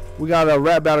 We got a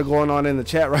rap battle going on in the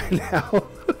chat right now.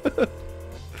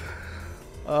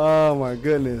 Oh my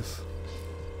goodness.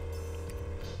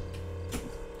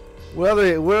 What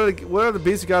other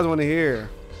beats you guys want to hear?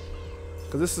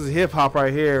 Cause this is hip hop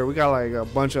right here. We got like a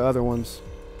bunch of other ones.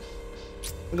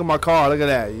 Look at my car. Look at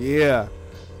that. Yeah.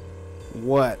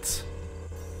 What?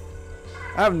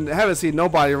 I haven't seen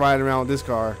nobody riding around with this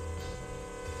car.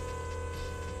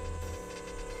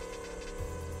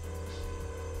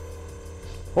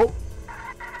 Oh.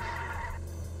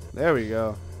 There we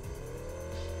go.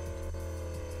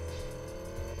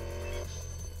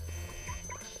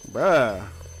 Bruh.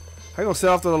 How you gonna set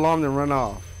off the alarm and run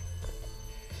off?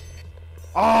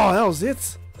 Oh, that was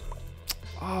it?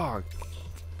 Oh,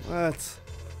 what?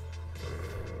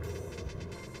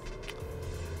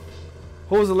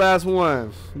 Who was the last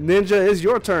one? Ninja, it's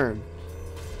your turn.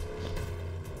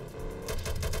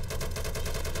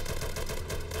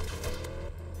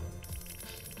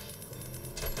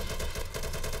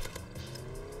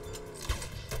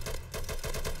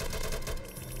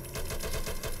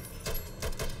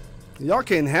 Y'all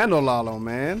can't handle Lalo,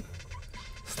 man.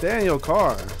 Stay in your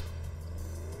car.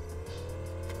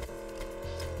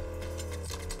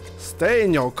 Stay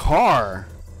in your car.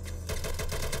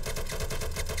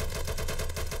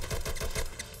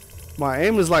 My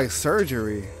aim is like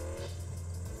surgery.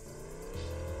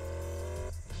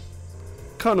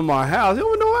 Come to my house. You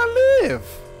don't know where I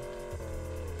live.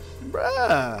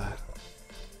 Bruh.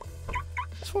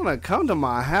 Just wanna come to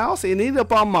my house and eat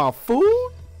up all my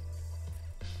food?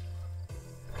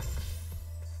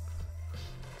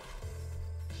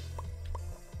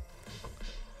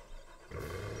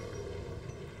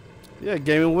 Yeah,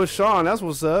 gaming with Sean. That's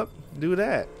what's up. Do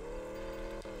that.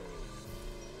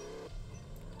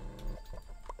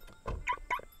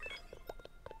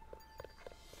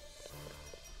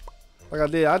 Like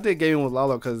I did gaming with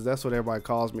Lalo because that's what everybody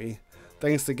calls me.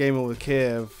 Thanks to gaming with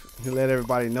Kev, he let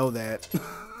everybody know that.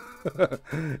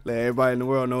 Let everybody in the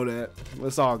world know that.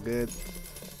 It's all good.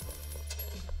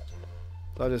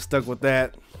 So I just stuck with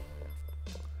that.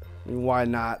 I mean, why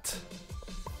not?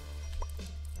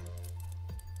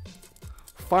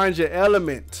 Find your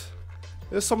element.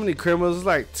 There's so many criminals. There's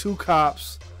like 2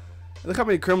 cops. Look how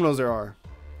many criminals there are.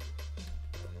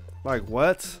 Like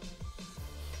what?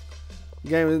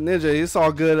 Game Ninja, it's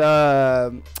all good.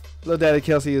 Little Daddy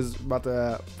Kelsey is about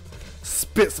to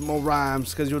spit some more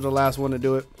rhymes because you were the last one to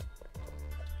do it.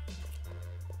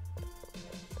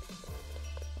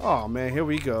 Oh man, here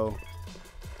we go.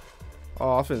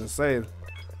 Oh, I was finna say,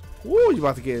 woo, you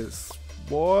about to get this,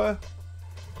 boy.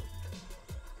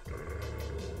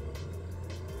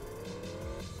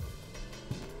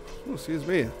 Ooh, excuse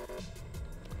me.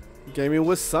 Gaming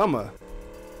with Summer.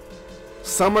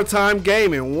 Summertime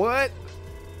gaming. What?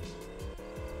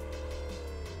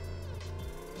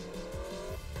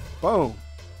 Boom.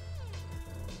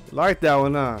 Like that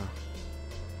one, huh?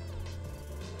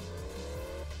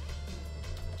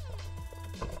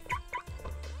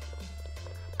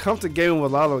 Come to gaming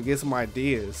with Lalo and get some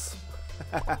ideas.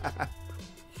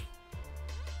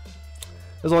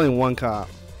 There's only one cop.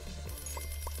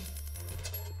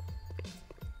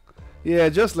 Yeah,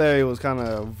 Just Larry was kind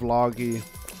of vloggy.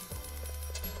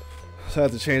 So I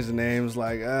had to change the names.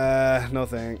 Like, no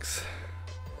thanks.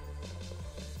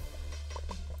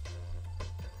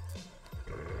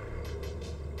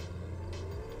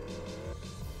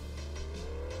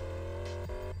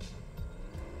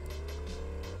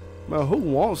 Man, who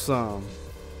wants some?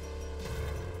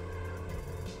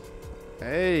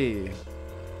 Hey.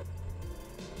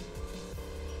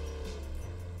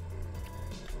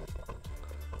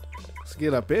 Let's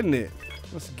get up in it.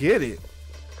 Let's get it.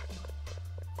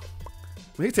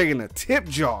 He's taking a tip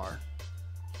jar.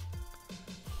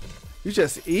 You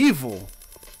just evil.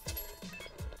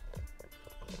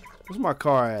 Where's my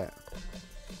car at?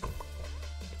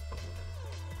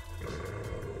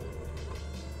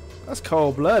 That's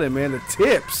cold-blooded, man. The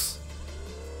tips.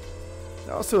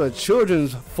 That was to a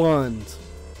children's fund.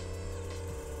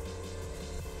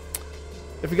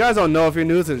 If you guys don't know, if you're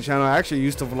new to the channel, I actually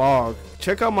used to vlog.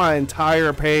 Check out my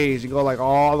entire page and go like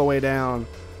all the way down.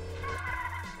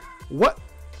 What?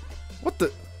 What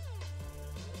the?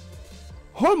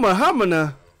 Homa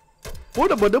hamana.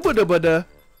 What?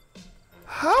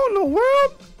 How in the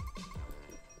world?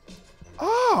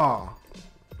 Oh.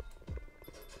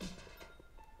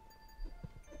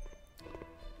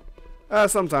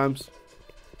 Sometimes.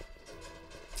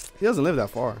 He doesn't live that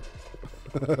far.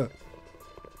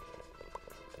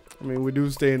 I mean, we do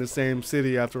stay in the same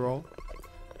city after all.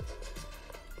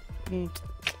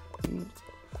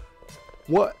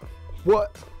 What?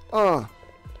 What?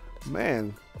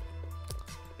 Man.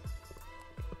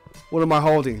 What am I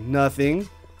holding? Nothing.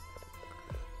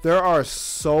 There are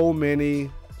so many.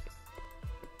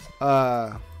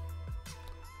 I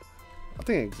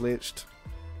think it glitched.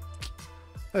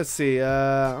 Let's see.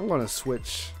 I'm gonna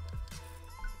switch.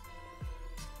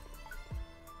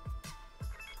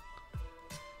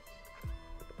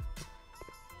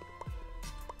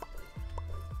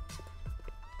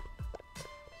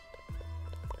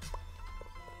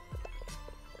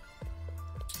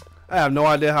 I have no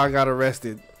idea how I got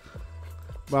arrested,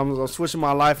 but I'm switching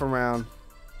my life around.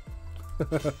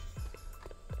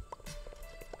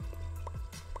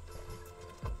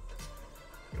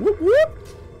 Whoop whoop!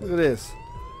 Look at this.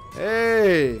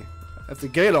 Hey, that's the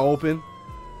gate open.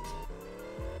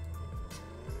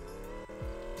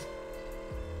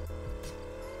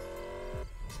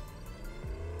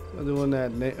 I'm doing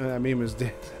that. That meme is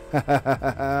dead.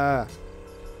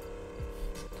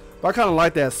 But I kind of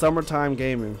like that summertime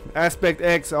gaming. Aspect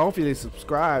X, hopefully they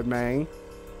subscribe, man.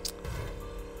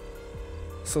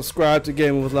 Subscribe to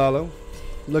Gaming with Lalo.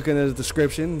 Look in the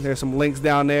description. There's some links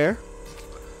down there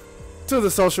to the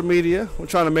social media. We're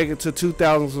trying to make it to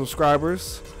 2,000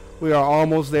 subscribers. We are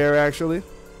almost there, actually.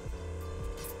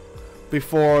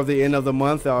 Before the end of the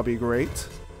month, that'll be great.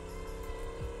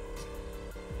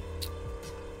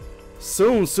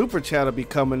 Soon, Super Chat will be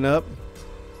coming up.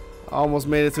 Almost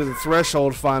made it to the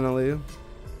threshold finally.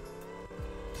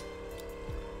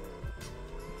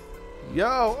 Yo,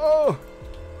 oh!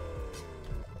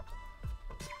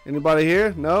 Anybody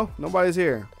here? No? Nobody's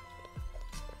here.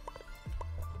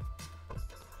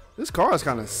 This car is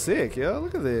kind of sick, yo.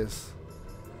 Look at this.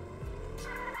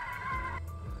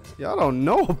 Y'all don't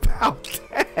know about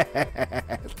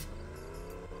that.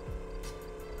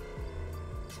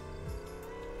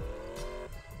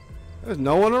 There's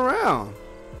no one around.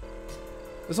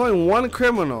 There's only one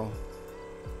criminal,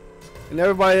 and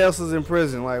everybody else is in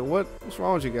prison. Like, what's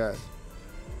wrong with you guys?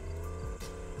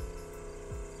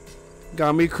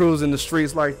 Got me cruising the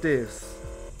streets like this.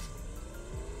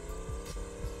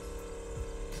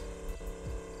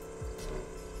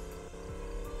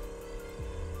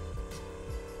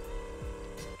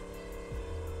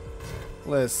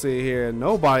 Let's see here.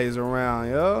 Nobody's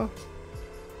around, yo.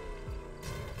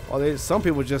 Oh, some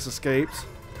people just escaped.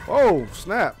 Oh,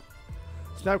 snap.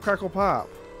 Snap, crackle, pop.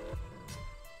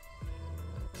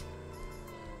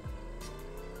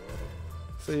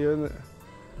 So you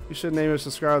should name and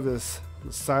subscribe to this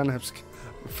sign up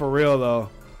for real though.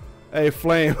 Hey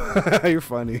Flame, you're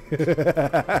funny.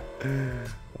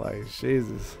 Like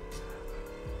Jesus.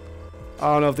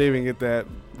 I don't know if they even get that,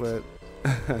 but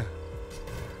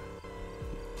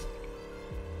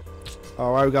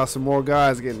all right, we got some more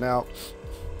guys getting out.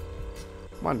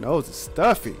 My nose is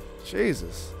stuffy.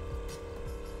 Jesus.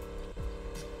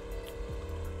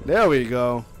 There we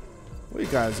go. Where you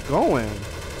guys going?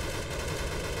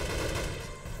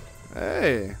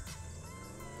 Hey.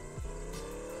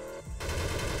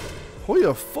 Who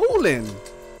you fooling?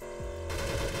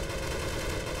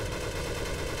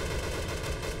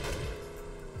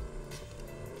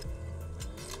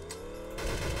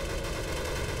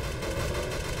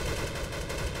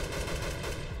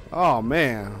 Oh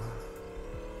man.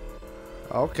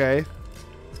 Okay.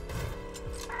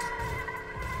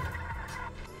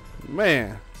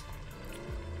 Man.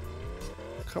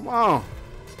 Come on.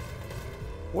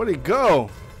 Where'd he go?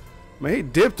 Man, he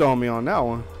dipped on me on that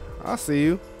one. I see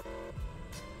you.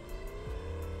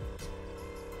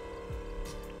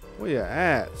 Where you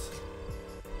at?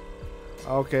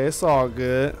 Okay, it's all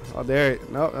good. Oh, there.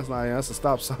 Nope, that's not it. That's a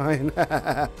stop sign.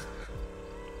 I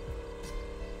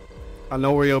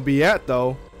know where you'll be at,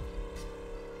 though.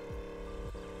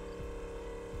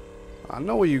 I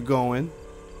know where you're going.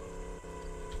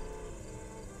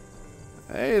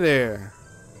 Hey there.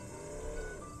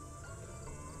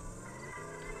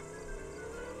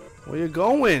 Where you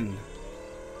going?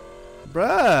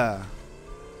 Bruh.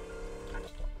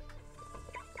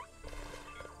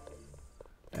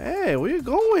 Hey, where you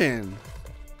going?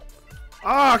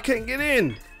 Ah, I can't get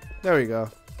in. There we go.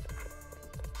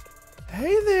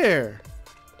 Hey there.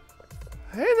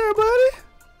 Hey there, buddy.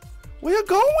 Where you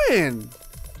going?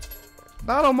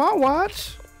 Not on my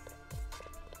watch.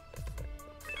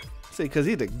 See, because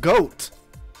he's the GOAT.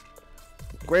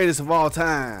 Greatest of all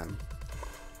time.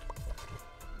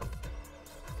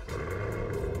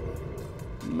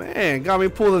 Man, got me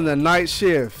pulling the night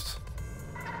shift.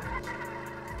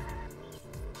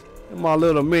 My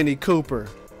little Mini Cooper.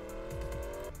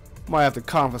 Might have to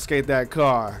confiscate that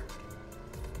car.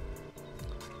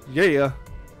 Yeah.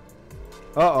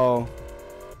 Uh-oh.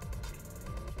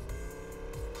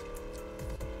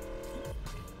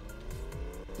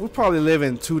 We probably live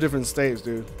in 2 different states,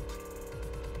 dude.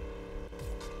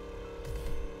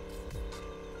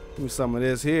 Give me some of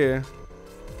this here.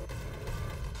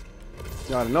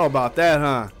 Y'all know about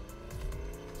that,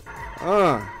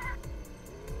 huh?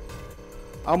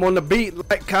 I'm on the beat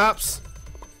like cops.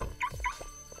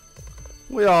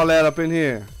 We all that up in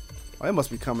here. Oh, they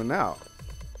must be coming out.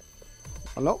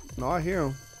 Oh, nope. No, I hear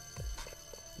them.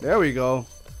 There we go.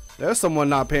 There's someone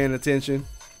not paying attention.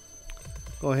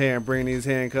 Go ahead and bring these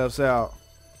handcuffs out.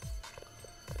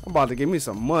 I'm about to give me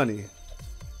some money.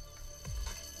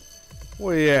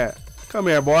 Where you at? Come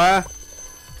here, boy. I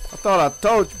thought I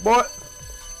told you, boy.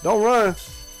 Don't run.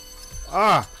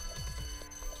 Ah.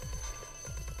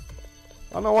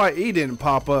 I don't know why E didn't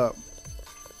pop up.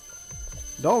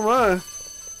 Don't run.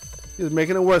 You're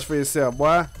making it worse for yourself,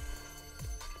 boy.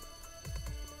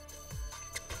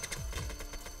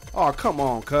 Oh, come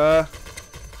on, cuz.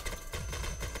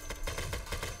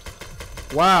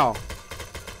 Wow.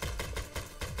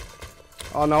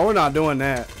 Oh, no, we're not doing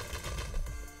that.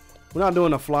 We're not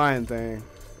doing the flying thing.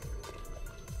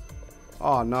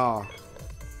 Oh, no.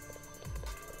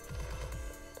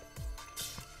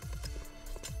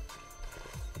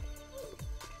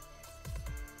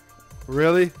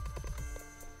 Really?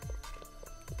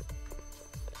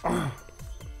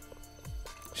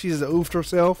 She's oofed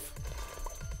herself.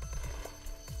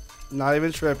 Not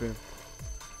even tripping.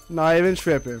 Not even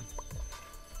tripping.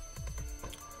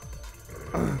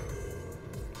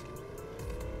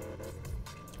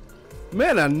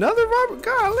 Man, another robber?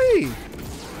 Golly.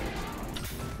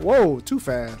 Whoa, too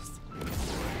fast.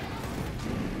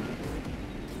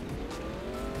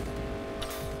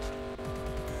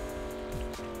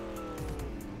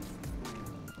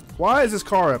 Why is this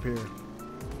car up here?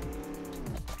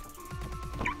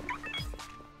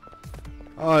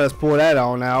 Oh, let's pull that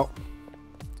on out.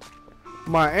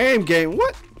 My aim game.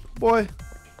 What? Boy.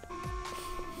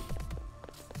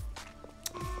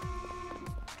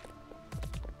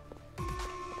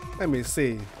 Let me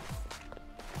see.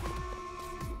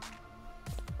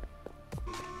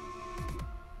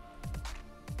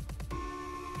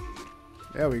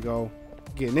 There we go.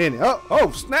 Getting in it. Oh,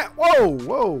 oh, snap. Whoa,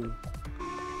 whoa.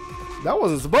 That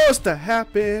wasn't supposed to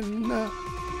happen.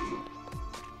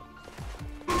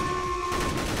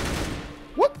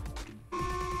 What?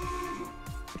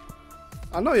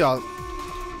 I know y'all.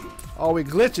 Oh, we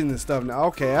glitching and stuff now.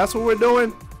 Okay, that's what we're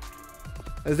doing.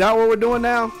 Is that what we're doing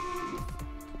now?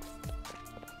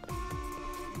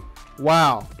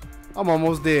 Wow. I'm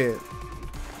almost dead.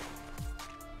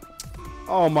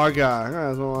 Oh my God.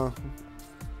 That's one.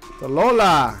 The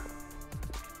Lola.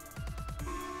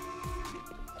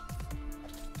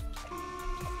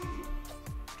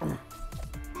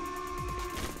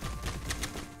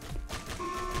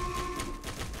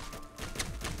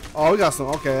 Oh, we got some.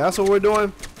 Okay, that's what we're doing.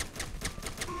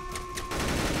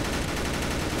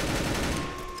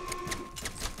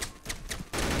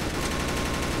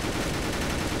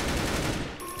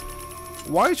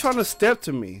 Why are you trying to step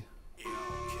to me?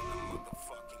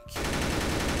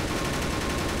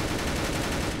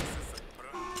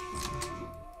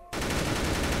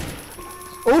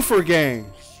 Oofer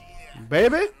gang,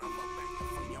 baby.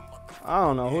 I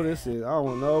don't know who this is. I don't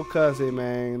want no cussing,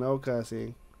 man. No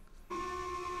cussing.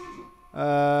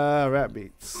 Rap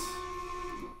beats.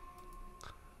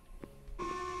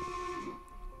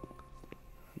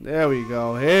 There we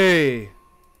go. Hey,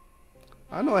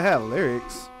 I know I had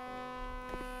lyrics.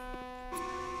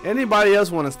 Anybody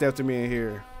else want to step to me in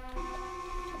here?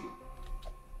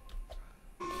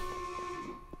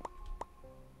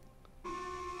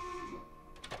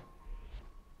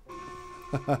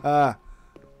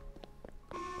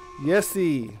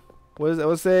 Yesy. What is it?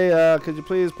 Let's say, could you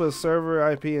please put server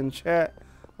IP in chat?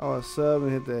 I'll sub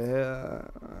and hit the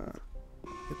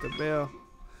bell.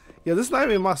 Yeah, this is not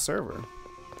even my server.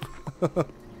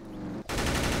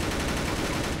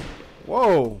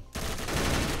 Whoa.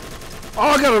 Oh,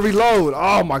 I gotta reload.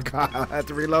 Oh my God, I had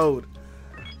to reload.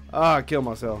 Ah, I killed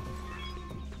myself.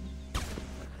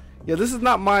 Yeah, this is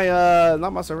not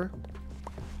my server.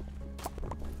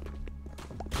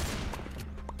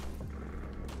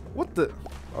 What the?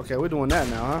 Okay, we're doing that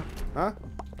now, huh?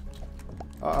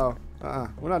 Huh?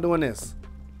 We're not doing this.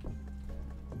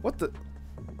 What the?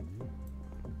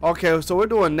 Okay, so we're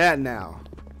doing that now.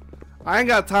 I ain't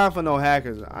got time for no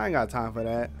hackers. I ain't got time for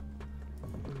that.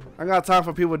 I got time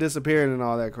for people disappearing and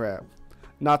all that crap.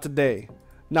 Not today.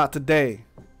 Not today.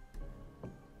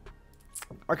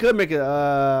 I could make it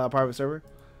a private server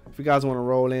if you guys want to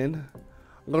roll in,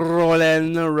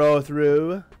 roll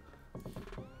through.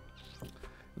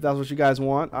 If that's what you guys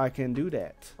want, I can do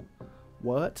that.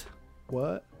 What?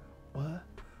 What? What?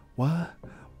 What?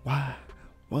 Why?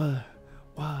 What?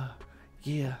 What?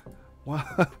 Yeah.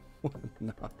 What?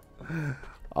 No.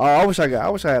 Oh, I wish I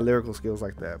had lyrical skills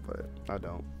like that, but I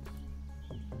don't.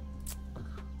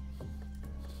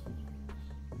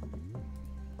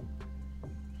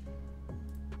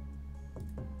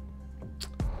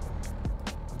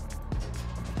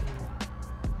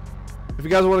 If you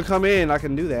guys want to come in, I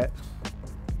can do that.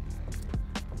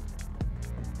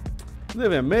 We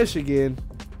live in Michigan.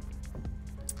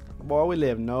 Boy, we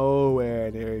live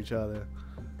nowhere near each other.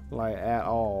 Like, at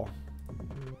all.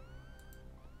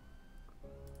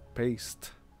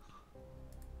 Paste.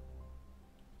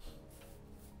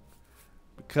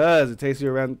 Because it takes you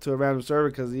around to a random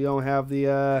server because you don't have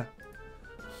the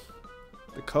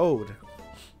code.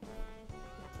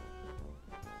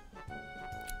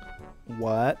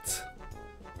 What?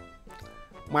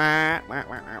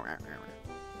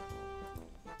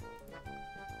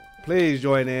 Please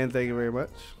join in. Thank you very much.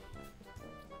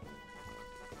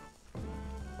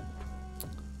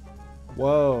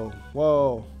 Whoa,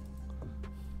 whoa.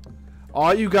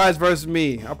 All you guys versus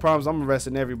me. I promise I'm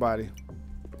arresting everybody.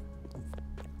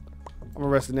 I'm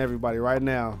arresting everybody right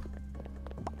now.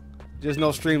 Just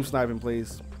no stream sniping,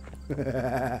 please.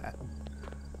 Man,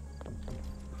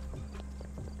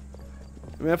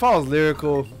 if I was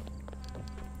lyrical,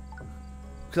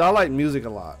 because I like music a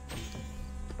lot.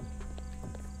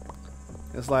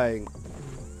 It's like,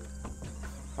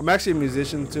 I'm actually a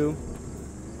musician too.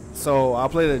 So I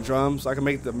play the drums. I can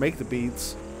make the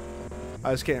beats.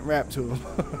 I just can't rap to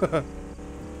them.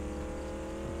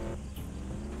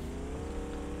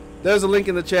 There's a link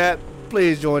in the chat.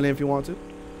 Please join in if you want to.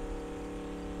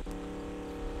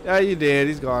 Yeah, you did.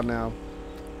 He's gone now.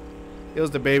 It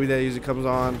was the baby that usually comes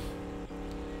on.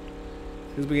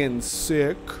 He's been getting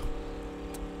sick.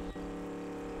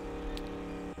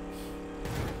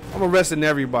 I'm arresting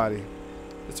everybody.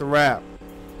 It's a wrap.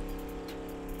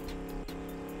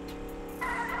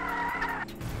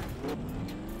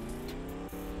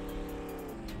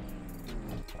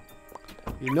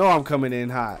 You know I'm coming in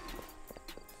hot.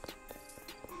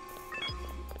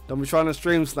 Don't be trying to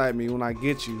stream snipe me when I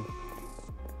get you.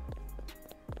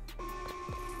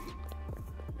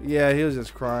 Yeah, he was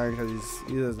just crying because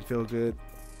he doesn't feel good.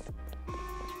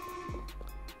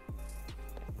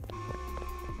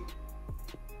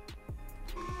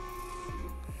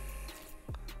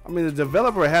 I mean, the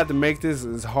developer had to make this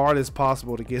as hard as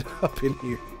possible to get up in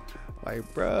here. Like,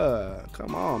 bruh,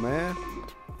 come on, man.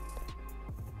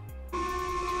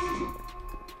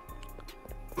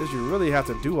 Did you really have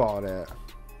to do all that?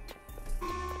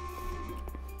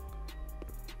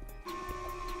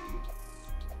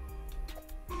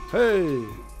 Hey!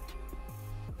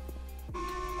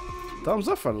 Thumbs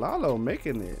up for Lalo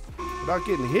making it without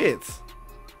getting hits.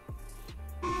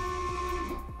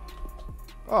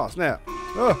 Oh, snap.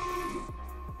 Oh.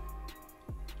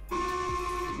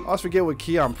 I always forget what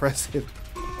key I'm pressing.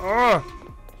 Oh,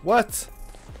 what?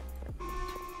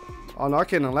 Oh, no, I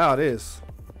can't allow this.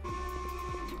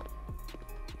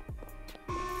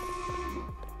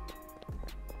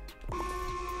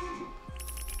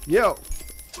 Yo.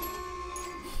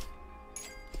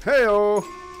 Heyo.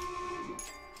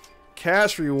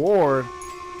 Cash reward.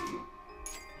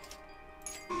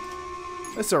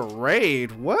 It's a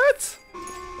raid. What?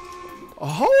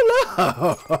 Hold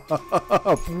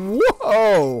up.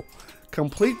 Whoa.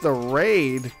 Complete the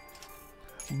raid.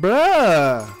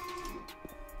 Bruh.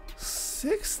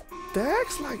 6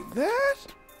 stacks like that?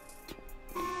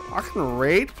 I can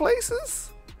raid places?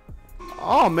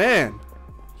 Oh, man.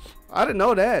 I didn't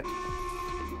know that.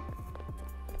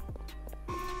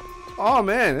 Oh,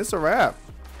 man. It's a wrap.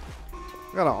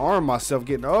 I gotta arm myself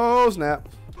getting... Oh, snap.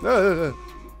 Uh-oh.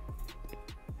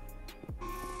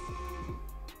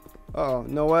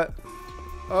 You know what?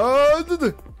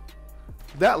 Oh,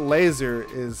 that laser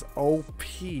is OP.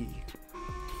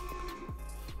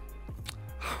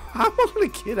 I'm gonna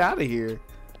get out of here.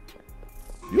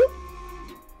 Yep.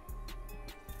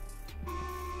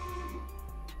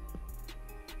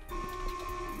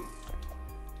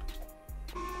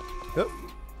 Hup,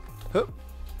 hup,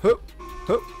 hup,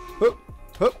 hup, hup,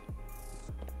 hup.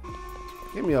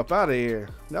 Get me up out of here.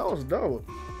 That was dope.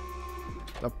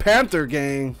 The Panther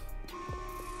gang.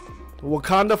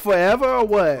 Wakanda forever or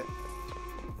what?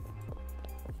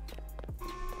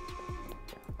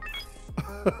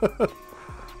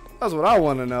 That's what I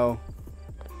want to know.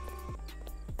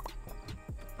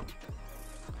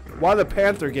 Why the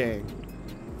Panther gang?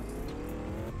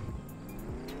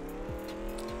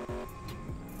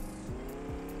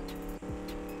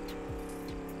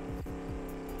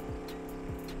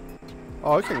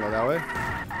 Oh, it can't go that way.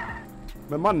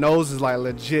 Man, my nose is like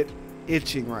legit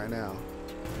itching right now.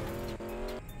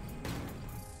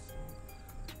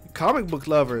 Comic book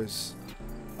lovers.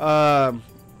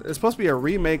 It's supposed to be a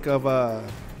remake of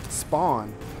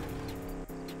Spawn.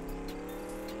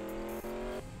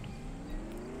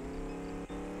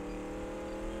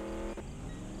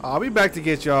 I'll be back to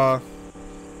get y'all.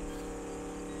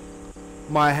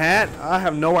 My hat, I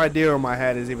have no idea where my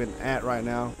hat is even at right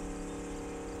now.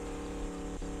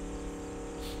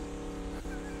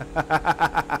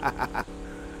 I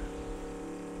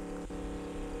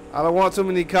don't want too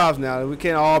many cops now. We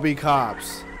can't all be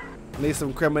cops. I need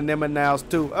some criminals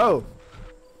too. Oh.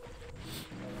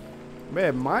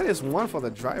 Man, -1 for the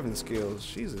driving skills.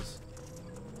 Jesus.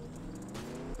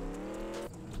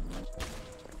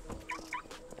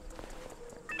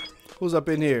 Who's up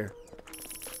in here?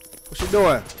 What you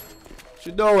doing? What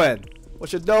you doing?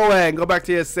 What you doing? Go back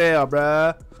to your cell,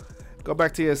 bruh. Go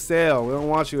back to your cell. We don't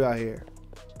want you out here.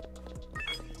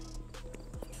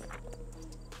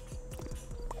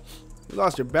 You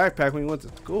lost your backpack when you went to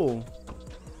school.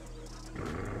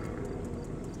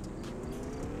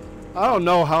 I don't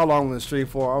know how long the stream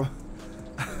for.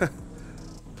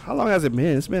 How long has it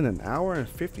been? It's been 1 hour and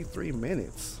 53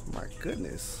 minutes. My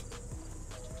goodness.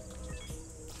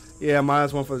 Yeah,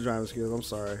 -1 for the driving skills. I'm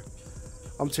sorry.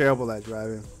 I'm terrible at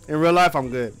driving. In real life, I'm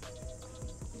good.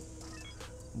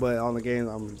 But on the game,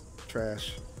 I'm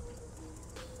trash.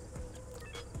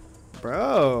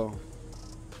 Bro.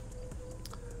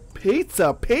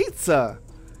 Pizza, pizza.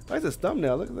 That's this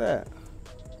thumbnail. Look at that.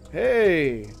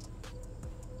 Hey.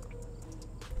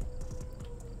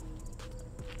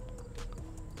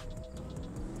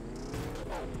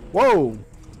 Whoa.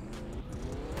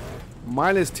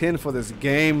 -10 for this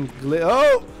game.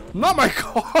 Oh, not my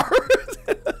car.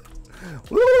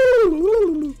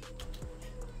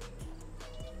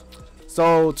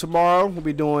 So tomorrow we'll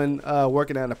be doing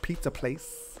working at a pizza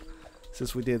place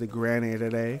since we did the granny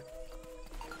today.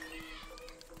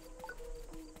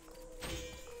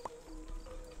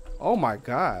 Oh my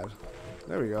God.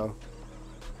 There we go.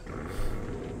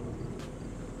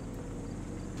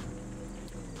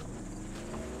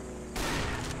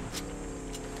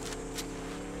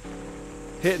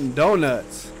 Hitting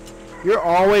donuts. You're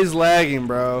always lagging,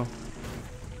 bro.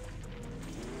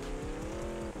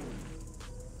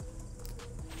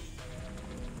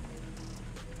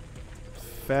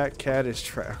 Fat cat is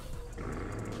trapped.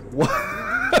 What?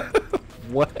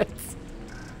 What?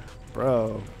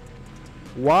 Bro.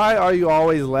 Why are you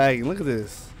always lagging? Look at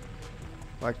this.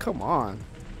 Like, come on.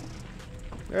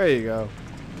 There you go.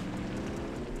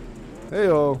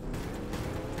 Hey-o.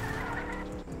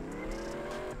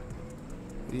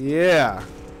 Yeah.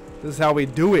 This is how we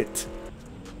do it.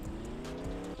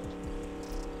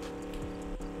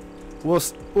 We'll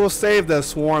save the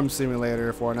swarm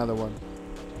simulator for another one.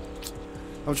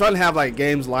 I'm trying to have like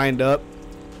games lined up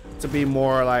to be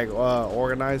more like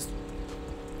organized.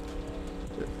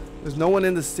 There's no one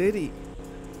in the city.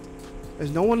 There's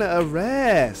no one to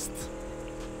arrest.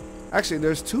 Actually,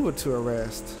 there's 2 to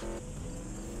arrest.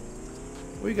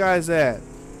 Where you guys at?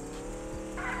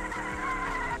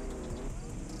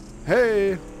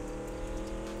 Hey.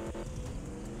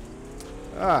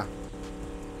 Ah.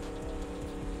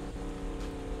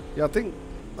 Yeah, I think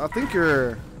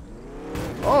you're.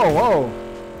 Oh, whoa.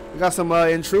 We got some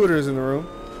intruders in the room.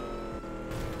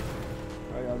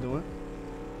 How y'all doing?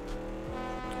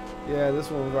 Yeah, this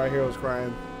one right here was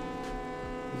crying.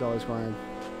 He's always crying.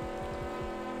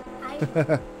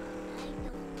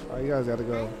 Oh, you guys gotta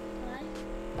go.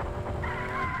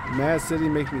 Mad City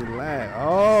make me laugh.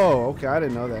 Oh, okay, I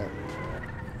didn't know that.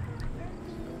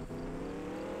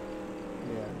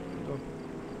 Yeah, go.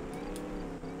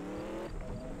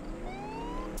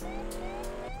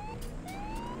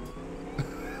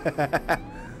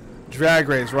 Drag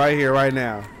race right here, right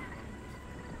now.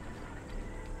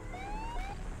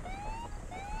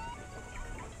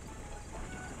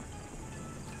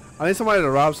 I need somebody to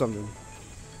rob something.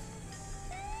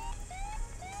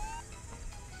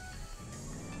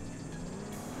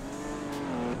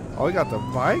 Oh, we got the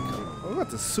bike? Oh, we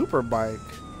got the super bike.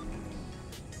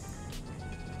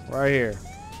 Right here.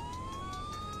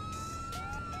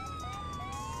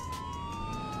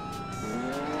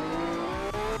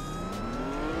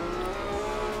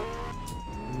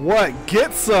 What?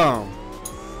 Get some!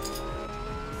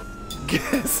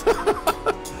 Get some!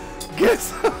 Get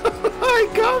some! I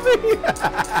got me!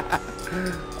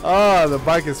 Oh, the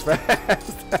bike is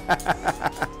fast.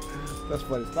 That's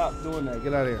funny. Stop doing that.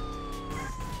 Get out of here.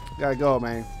 Gotta go,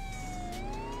 man.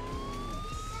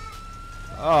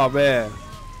 Oh, man.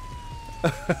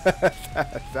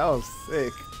 That was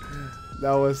sick.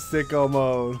 That was sicko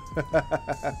mode.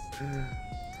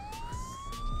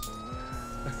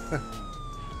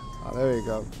 Oh, there you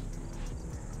go.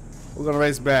 We're gonna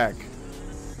race back.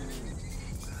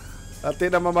 I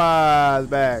think that mama is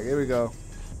back. Here we go.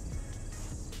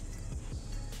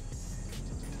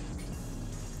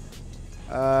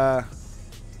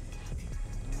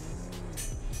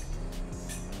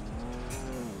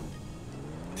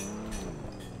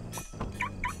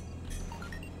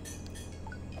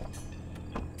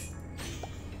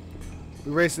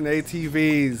 We're racing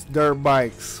ATVs, dirt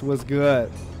bikes. What's good?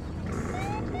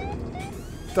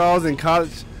 Thought I was in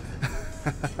college.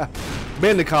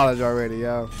 Been to college already,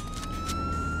 yo.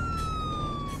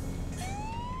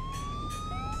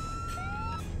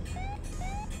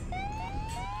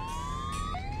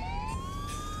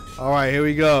 All right, here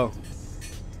we go.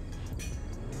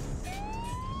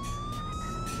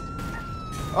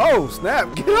 Oh,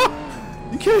 snap. Get up.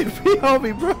 You can't be on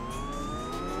me, bro.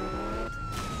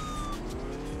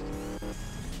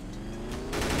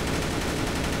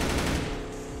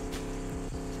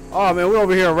 Oh, man, we're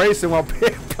over here racing while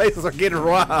places are getting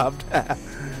robbed.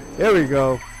 Here we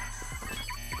go.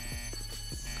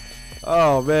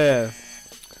 Oh, man.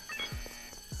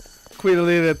 Queen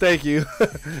Alina, thank you.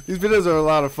 These videos are a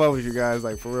lot of fun with you guys,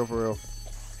 like, for real, for real.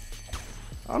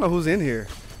 I don't know who's in here.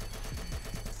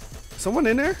 Someone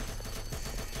in there?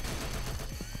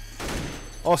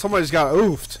 Oh, somebody just got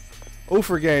oofed.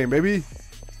 Oofer game, baby.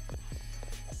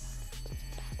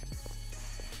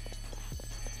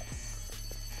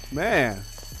 Man.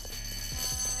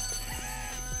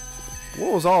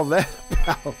 What was all that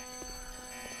about?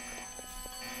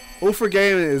 Oofer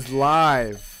game is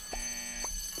live.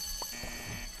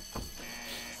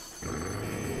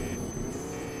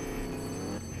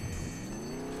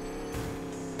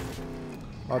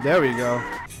 Oh, there we go.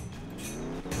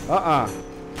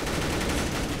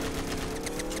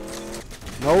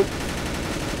 Nope.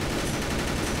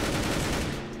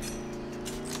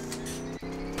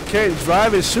 Can't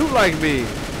drive and shoot like me.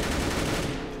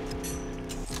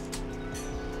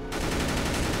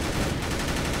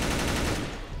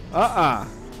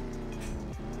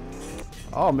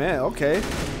 Oh man, okay.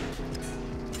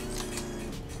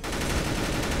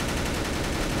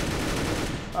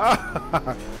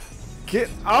 Get,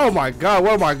 oh my god,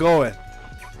 where am I going?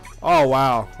 Oh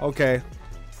wow, okay.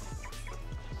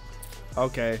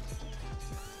 Okay.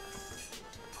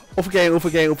 Oof again, oof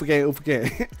again, oof again, oof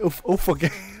again. Oof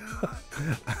again.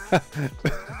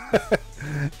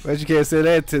 But you can't say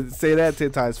that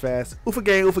 10 times fast. Oof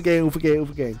again, oof again, oof again,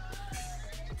 oof again.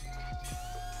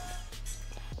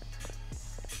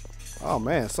 Oh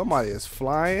man, somebody is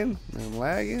flying and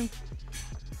lagging.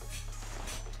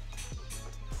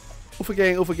 Oof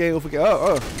again, oof again, oof again.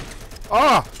 Oh,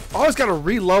 I always gotta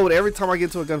reload every time I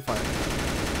get into a gunfight.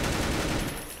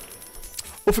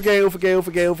 Oof again, oof again, oof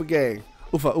again, oof again.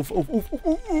 Oof, oof, oof, oof, oof,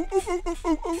 oof, oof,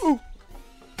 oof, oof, oof.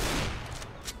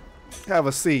 Have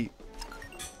a seat.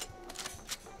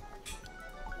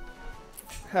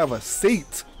 Have a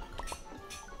seat.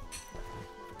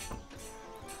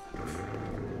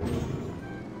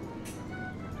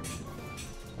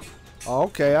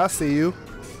 Okay, I see you.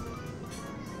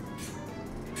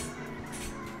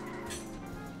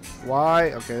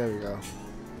 Why? Okay, there we go.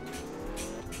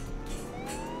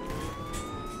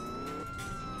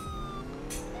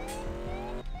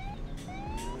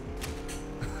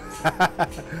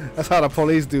 That's how the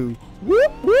police do.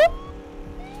 Whoop, whoop.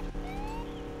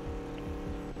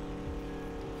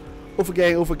 Oofa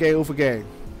gang, oofa gang, oofa gang.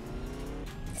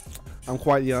 I'm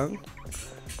quite young.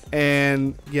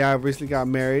 And yeah, I recently got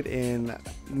married in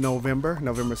November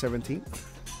 17th.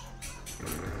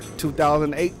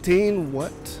 2018,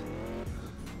 what?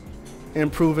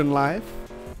 Improving life.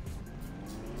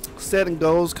 Setting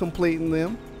goals, completing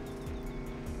them.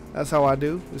 That's how I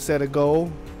do. You set a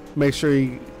goal, make sure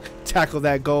you tackle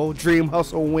that goal. Dream,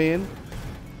 hustle, win.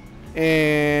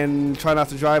 And try not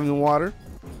to drive in the water,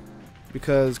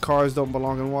 because cars don't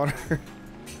belong in water.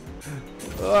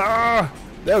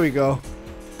 There we go.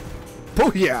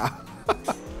 Booyah!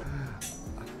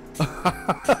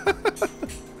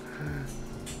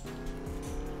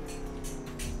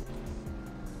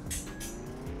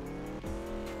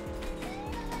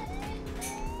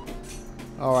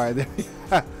 All right,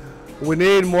 we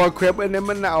need more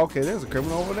criminal now. Okay, there's a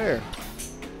criminal over there.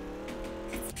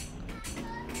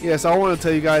 Yes, I want to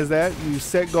tell you guys that you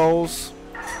set goals,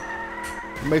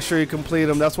 make sure you complete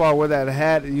them. That's why I wear that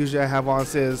hat. Usually I have on, it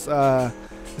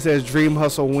says dream,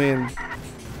 hustle, win.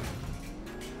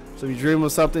 So if you dream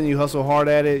of something, you hustle hard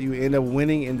at it, you end up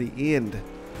winning in the end.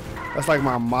 That's like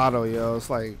my motto, yo.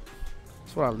 It's like,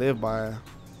 that's what I live by.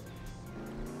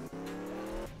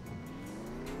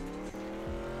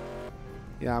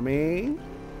 You know what I mean?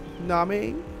 You know what I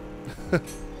mean?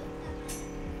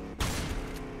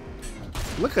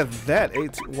 Look at that.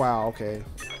 18. Wow, okay.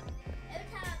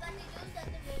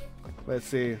 Let's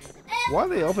see. Why are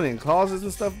they opening closets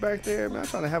and stuff back there? Man, I'm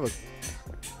trying to have a...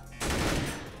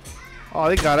 Oh,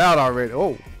 they got out already.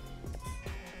 Oh.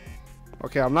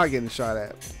 Okay, I'm not getting shot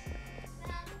at.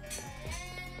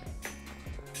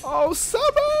 Oh, summer!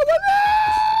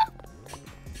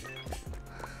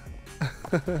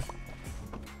 What up?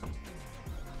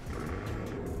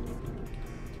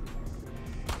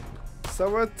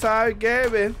 Summertime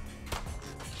gaming.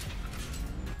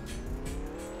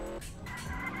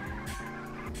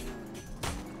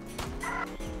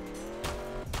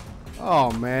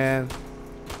 Oh man,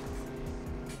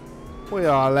 where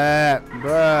y'all at,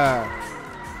 bruh?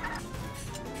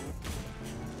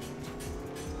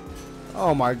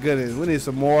 Oh my goodness, we need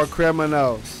some more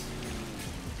criminals.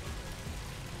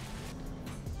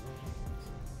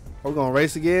 We're gonna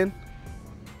race again.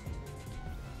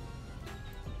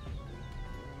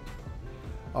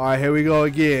 All right, here we go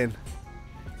again.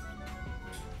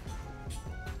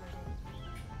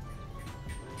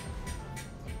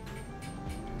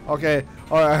 Okay,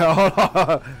 all right, hold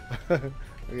on.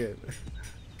 Okay.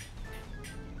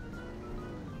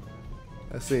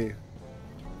 Let's see.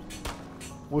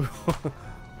 We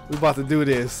about to do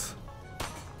this.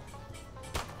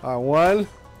 All right, 1.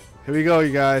 Here we go,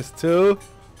 you guys. 2.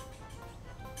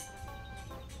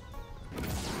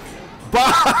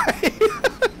 Bye.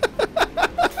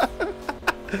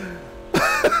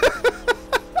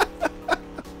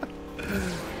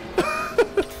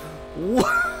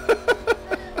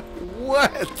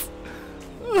 What?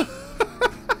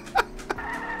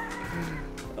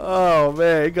 Oh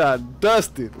man, it got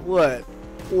dusted. What?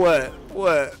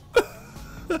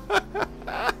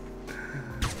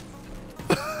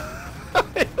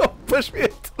 Don't push me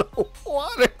into the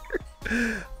water.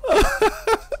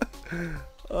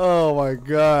 Oh my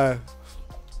god.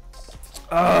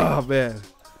 Oh man,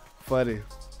 funny.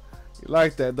 You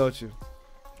like that, don't you?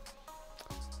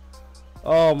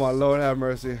 Oh my Lord, have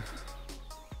mercy.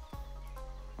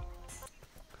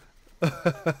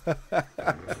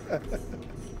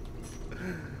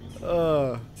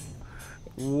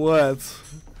 What?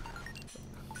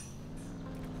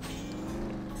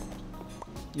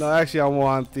 No, actually, I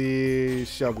want the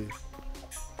Shelby.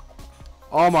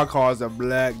 All my cars are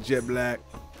black, jet black.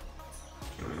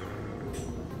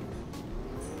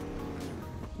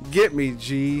 Get me,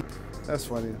 G. That's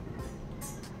funny.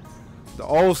 The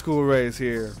old school race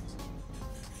here.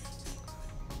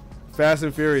 Fast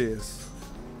and Furious.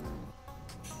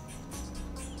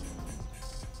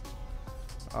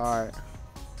 Alright.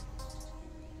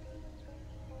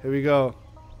 Here we go.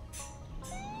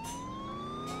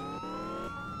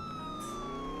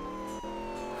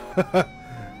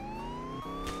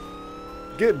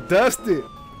 Get dusted.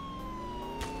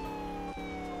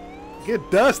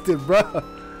 Get dusted, bro.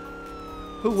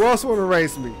 Who else want to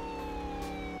race me?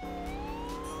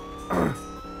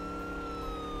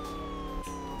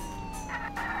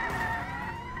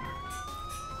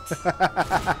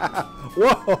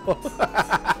 Whoa.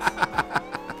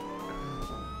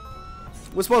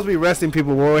 We're supposed to be resting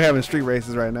people while we're having street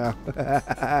races right now.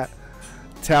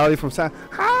 Tally from Sound.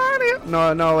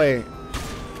 No, wait.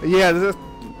 Yeah,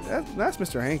 that's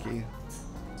Mr. Hanky.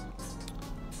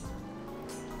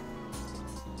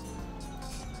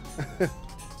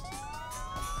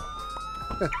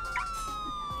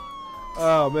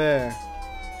 Oh man,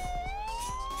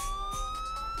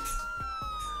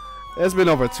 it's been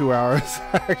over 2 hours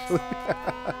actually.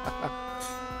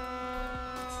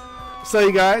 So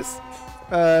you guys,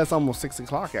 it's almost 6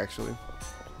 o'clock actually.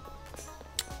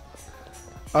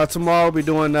 Tomorrow we'll be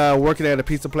doing working at a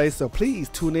pizza place, so please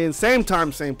tune in. Same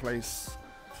time, same place.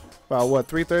 About what,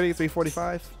 3:30,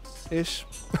 3:45 ish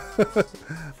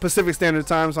Pacific Standard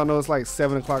Time. So I know it's like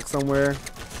 7 o'clock somewhere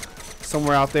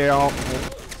out there.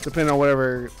 Depending on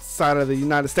whatever side of the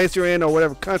United States you're in or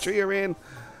whatever country you're in.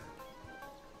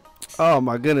 Oh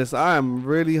my goodness, I am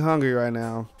really hungry right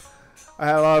now. I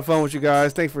had a lot of fun with you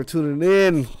guys. Thanks for tuning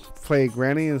in. Played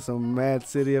Granny in some Mad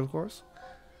City, of course.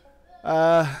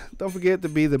 Don't forget to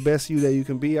be the best you that you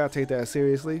can be. I take that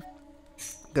seriously,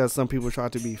 because some people try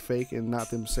to be fake and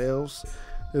not themselves.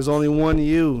 There's only one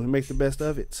you, and make the best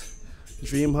of it.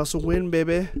 Dream, hustle, win,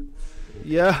 baby.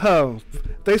 Yo,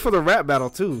 thanks for the rap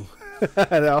battle too.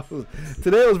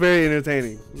 Today was very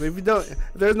entertaining. If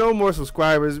there's no more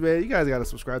subscribers, man, you guys gotta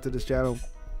subscribe to this channel.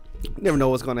 You never know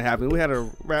what's gonna happen. We had a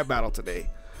rap battle today.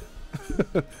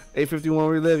 8:51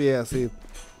 we live. Yeah, see,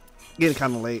 getting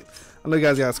kind of late. I know you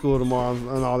guys got school tomorrow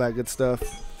and all that good stuff.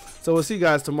 So we'll see you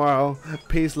guys tomorrow.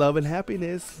 Peace, love, and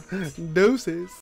happiness. Deuces.